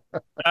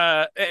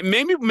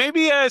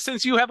 maybe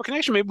since you have a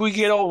connection, maybe we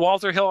get old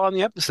Walter Hill on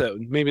the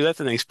episode. Maybe that's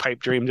a nice pipe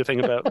dream to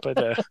think about.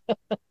 But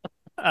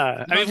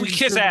I Not mean, we even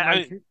kiss sure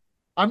that.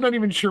 I'm not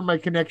even sure my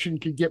connection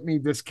could get me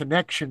this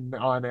connection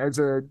on as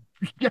a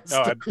guest.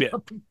 Oh, I bet.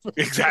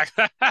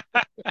 Exactly.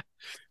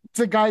 It's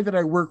a guy that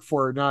I work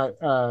for, not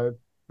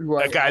who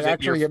A guy I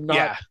that you're, actually have not.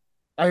 yeah,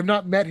 I have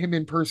not met him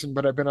in person,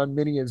 but I've been on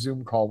many a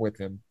Zoom call with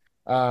him.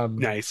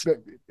 nice.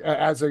 But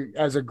as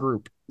a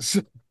group,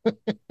 so,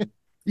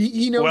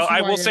 he knows Well, who I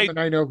I will am, say, and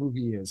I know who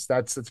he is.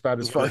 That's about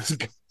as far as it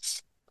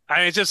goes.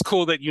 it's just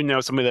cool that you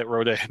know somebody that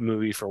wrote a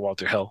movie for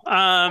Walter Hill.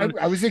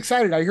 I was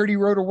excited. I heard he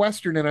wrote a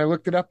Western and I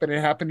looked it up and it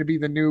happened to be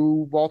the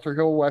new Walter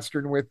Hill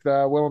Western with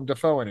Willem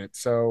Dafoe in it.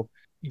 So,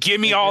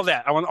 Give me and, all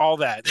that. I want all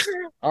that.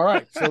 all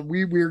right. So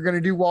we're going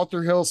to do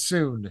Walter Hill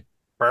soon.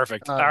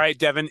 Perfect. All Uh, right,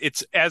 Devin.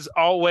 It's as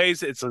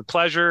always, it's a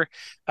pleasure.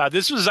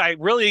 This was, I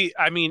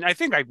mean, I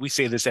think we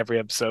say this every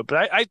episode,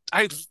 but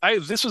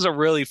this was a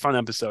really fun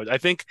episode. I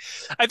think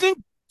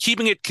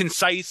keeping it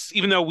concise,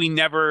 even though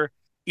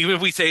even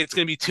if we say it's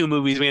going to be two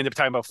movies, we end up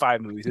talking about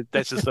five movies.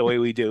 That's just the way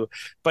we do.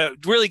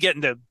 But really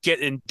getting to get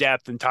in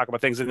depth and talk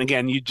about things. And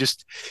again,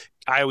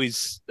 I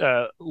always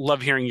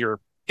love hearing your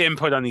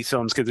input on these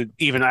films because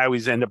even I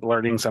always end up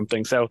learning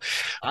something. So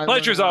I learned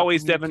pleasure a as lot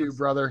always, from you Devin. too,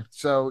 brother.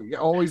 So yeah,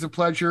 always a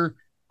pleasure.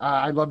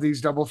 I love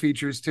these double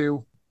features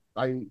too.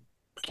 I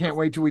can't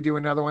wait till we do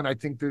another one. I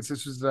think this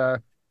was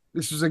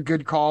a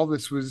good call.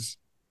 This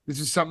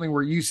is something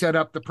where you set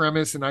up the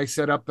premise and I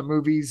set up the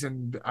movies,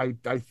 and I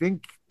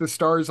think the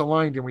stars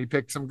aligned and we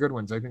picked some good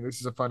ones. I think this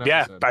is a fun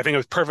Yeah, episode. I think it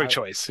was perfect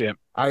choice. Yeah.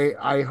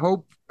 I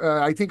hope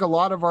I think a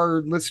lot of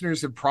our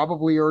listeners have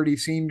probably already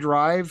seen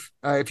Drive.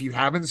 If you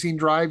haven't seen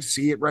Drive,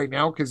 see it right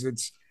now because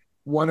it's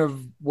one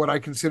of what I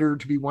consider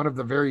to be one of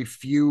the very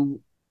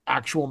few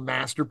actual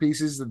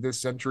masterpieces that this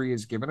century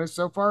has given us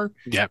so far.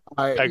 Yeah,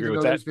 I agree Even with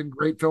though that. there's been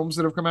great films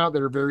that have come out,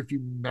 there are very few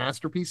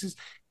masterpieces,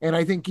 and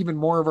I think even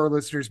more of our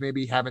listeners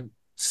maybe haven't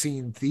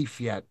seen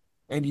Thief yet,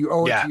 and you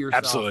owe it Yeah, to yourself,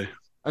 absolutely.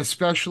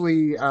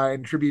 especially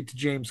in tribute to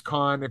James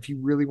Caan. If you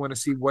really want to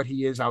see what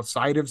he is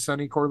outside of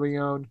Sonny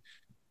Corleone,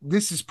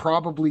 this is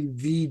probably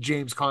the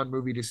James Caan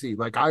movie to see.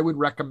 Like I would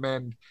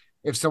recommend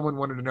if someone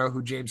wanted to know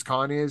who James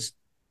Caan is,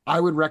 I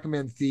would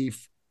recommend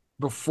Thief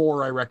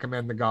before I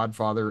recommend The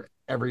Godfather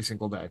every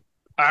single day.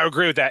 I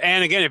agree with that.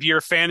 And again, if you're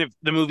a fan of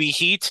the movie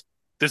Heat,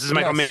 this is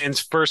Michael Yes. Mann's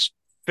first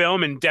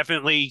film and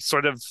definitely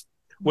sort of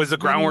was the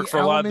groundwork Many for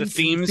a lot of the elements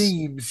and themes.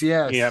 themes,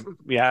 yes. Yeah,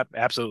 yeah,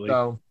 absolutely.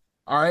 So,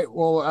 all right.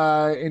 Well,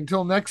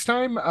 until next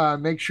time,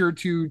 make sure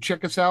to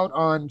check us out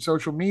on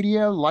social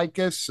media, like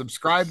us,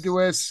 subscribe to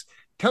us,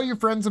 tell your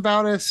friends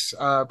about us.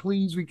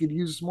 Please, we could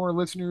use more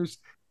listeners.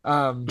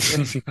 And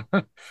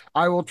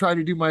I will try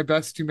to do my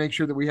best to make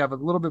sure that we have a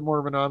little bit more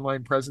of an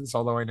online presence,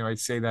 although I know I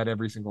say that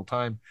every single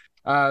time.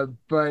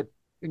 But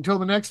until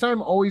the next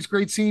time, always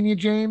great seeing you,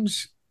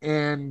 James.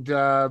 And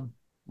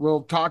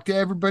we'll talk to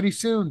everybody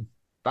soon.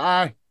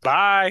 Bye.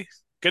 Bye.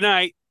 Good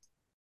night.